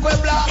treble make we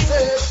blast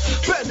it.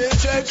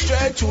 Penetrate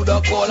straight to the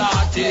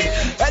cold-hearted.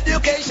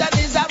 Education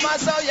is a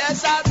must, so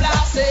yes I'll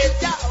blast it.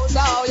 Yeah,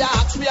 so you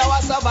ask me how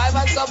I survive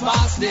and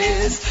surpass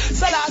this.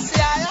 So that's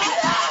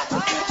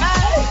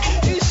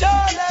he show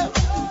them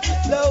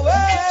the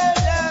way.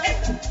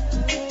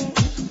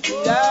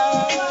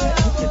 Yeah.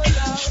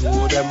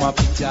 Show them a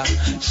picture,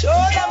 show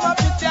them a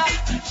picture,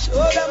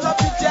 show them a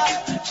picture,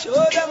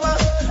 show them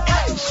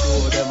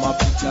a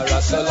picture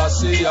of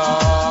Selassie.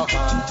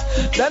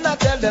 Then I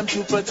tell them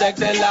to protect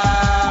the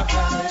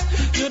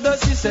life. You don't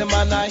see some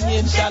man a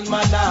ancient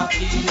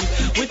monarchy,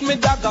 with me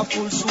dagger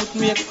full suit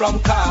made from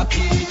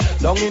khaki.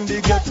 Down in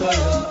the ghetto,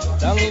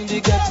 down in the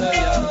ghetto,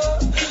 yeah.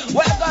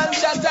 Well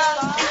gunshot,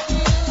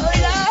 oh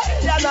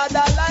yeah,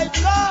 another life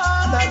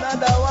gone,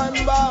 another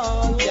one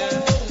born,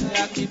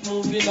 yeah. I keep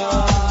moving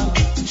on.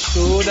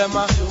 Show them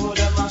a, show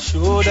them a,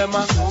 show them a,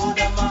 show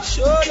them a,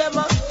 show them a,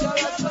 show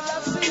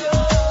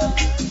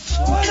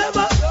them a,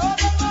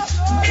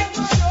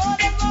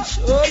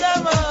 show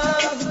them a,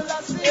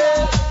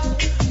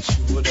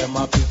 show them a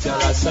picture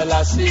of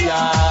Selassie.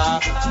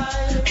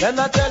 Then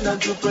I tell them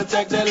to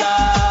protect the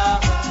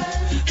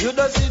life. You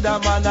don't see the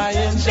man a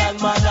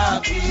ancient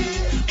monarchy,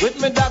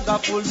 with me dagger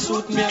full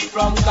suit made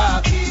from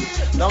khaki.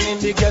 Down in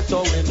the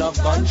ghetto enough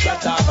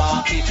gunshot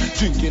tabaki.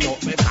 Drinking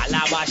up me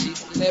calabash,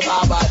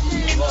 never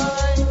body boy.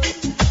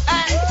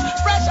 Hey,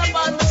 fresh up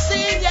on the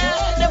scene,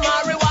 yeah. The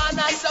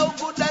marijuana so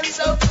good and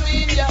so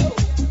clean, yo.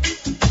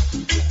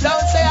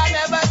 Don't say I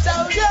never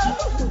told you.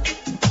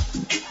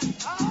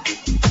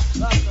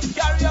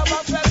 Carry on my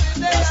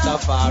every day.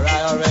 Rastafari, I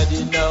already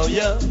know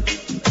you.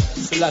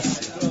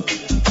 Selassie.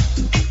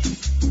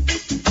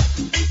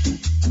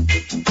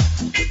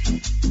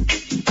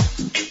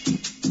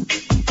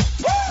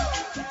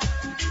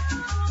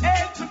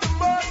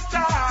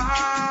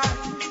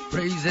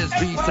 Praises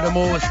be to the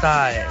Most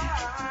High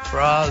for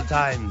all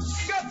times.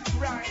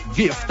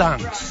 Give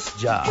thanks,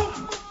 Jah.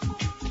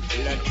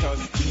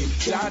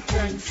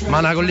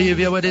 Man, I go leave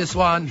you with this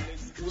one.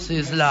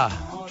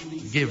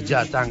 Sizzla, give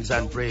Jah thanks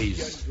and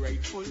praise.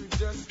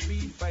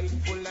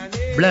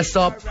 Bless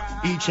up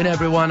each and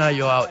every one of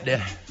you out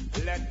there.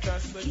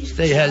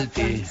 Stay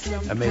healthy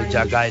and may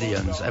Jah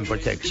guidance and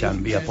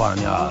protection be upon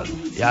y'all.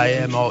 Yeah, I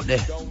am out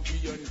there.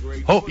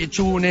 Hope you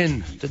tune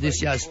in to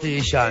this year's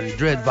station,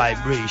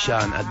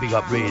 Dreadvibration at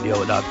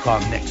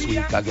bigupradio.com next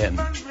week again.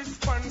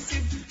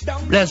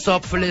 Bless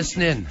up for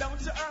listening.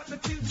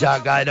 Jah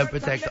guide and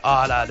protect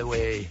all of the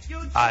way.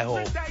 I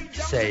hope,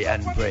 say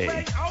and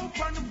pray.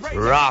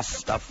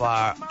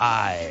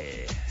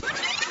 Rastafari.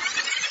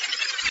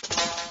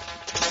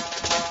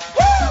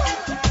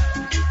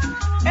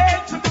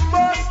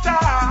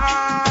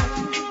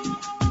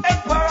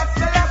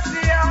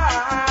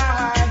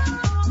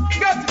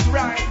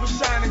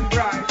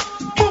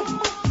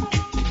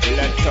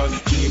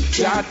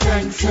 Jah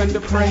thanks and the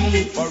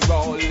praise for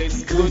all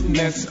His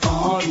goodness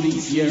all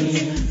these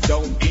years.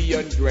 Don't be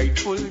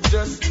ungrateful,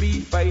 just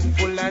be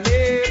faithful and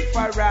live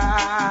for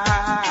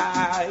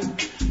right.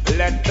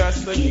 Let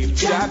us give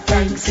Jah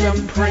thanks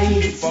and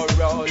praise for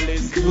all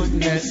His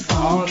goodness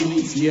all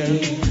these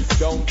years.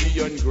 Don't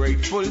be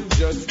ungrateful,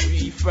 just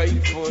be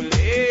faithful,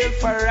 live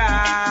for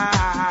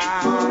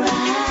right.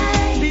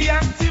 Be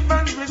active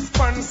and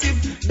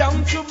responsive,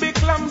 don't you be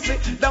clumsy,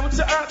 don't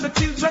you hurt the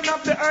children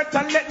of the earth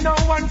and let no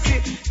one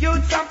see.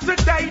 You'd have to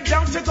die,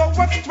 don't you go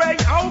astray.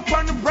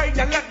 Open and pray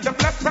and let the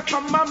blessing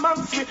come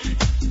amongst me.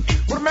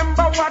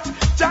 Remember what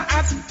Jah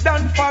has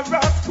done for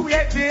us.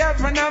 Create the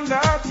heaven and the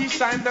earth, He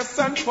shined the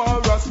sun for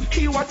us.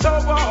 He watched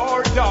over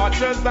our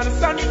daughters and the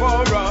sun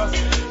for us.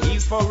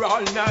 He's for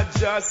all, not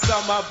just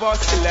some of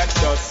us.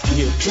 Let us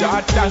give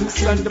Jah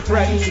thanks and the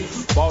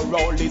praise for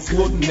all His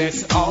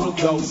goodness all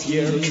those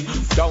years.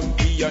 Don't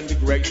be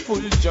ungrateful,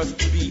 just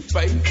be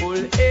faithful,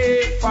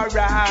 if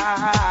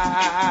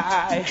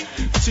I.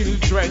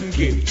 Children,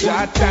 give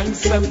Jah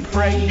thanks and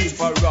praise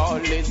for all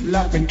His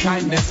love and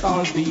kindness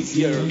all these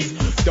years.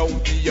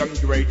 Don't be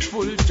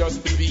ungrateful,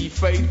 just be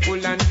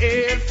faithful and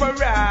if I.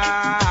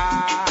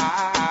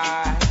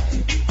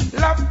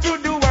 Love to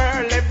the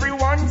world,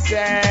 everyone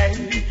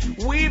say.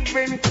 We've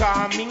been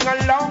coming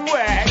a long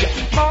way.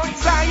 Mount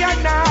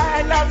Zion,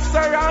 I love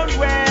surround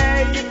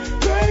way.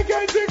 They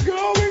get it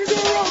going the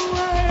wrong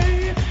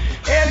way.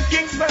 El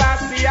King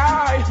Selassie,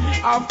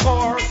 of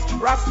course.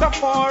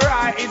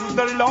 Rastafari is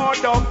the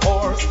Lord of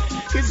Horse.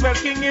 Israel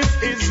King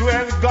is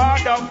Israel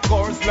God, of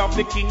course. Love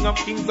the King of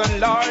Kings and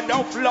Lord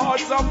of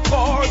Lords, of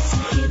course.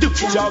 Do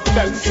Jah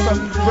thanks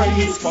and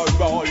praise for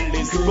all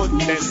His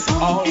goodness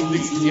all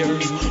these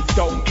years.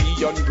 Don't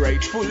be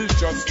ungrateful,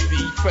 just be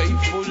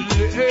faithful,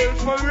 live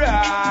for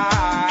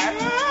right.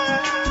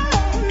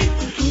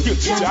 Give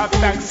Jah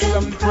thanks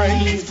and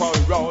praise for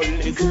all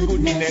His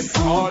goodness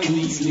all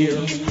these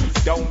years.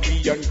 Don't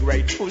be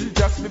ungrateful,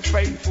 just be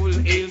faithful,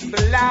 is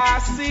the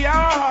last year.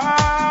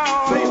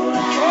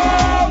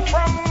 Oh,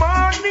 from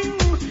morning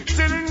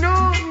till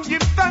noon,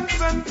 give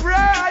thanks and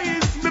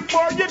praise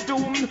before you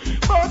doom.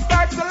 Most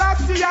like the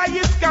last year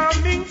is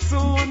coming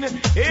soon.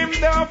 Him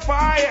the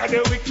fire,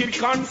 the wicked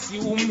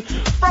consume.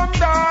 From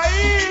the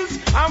hills,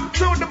 I'm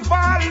to the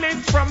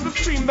valleys, from the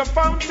stream, the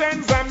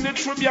fountains, and the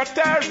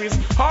tributaries,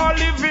 all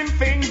living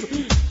things.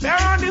 They're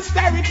on this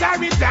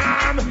territory,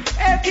 damn.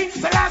 Hey, King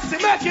Selassie,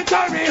 make it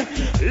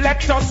hurry.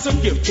 Let us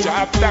give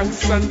Jah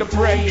thanks and the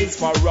praise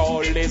for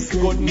all His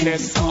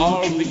goodness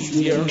all these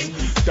years.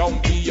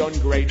 Don't be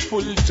ungrateful,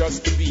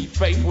 just be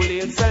faithful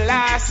in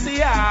Selassie.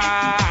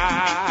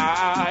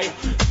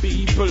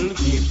 People,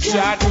 give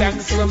Jah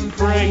thanks and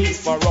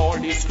praise for all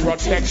His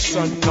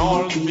protection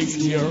all these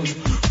years.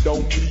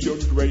 Don't be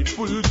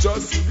ungrateful,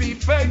 just be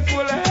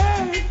faithful.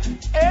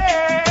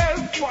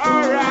 Hey, for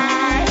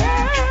right.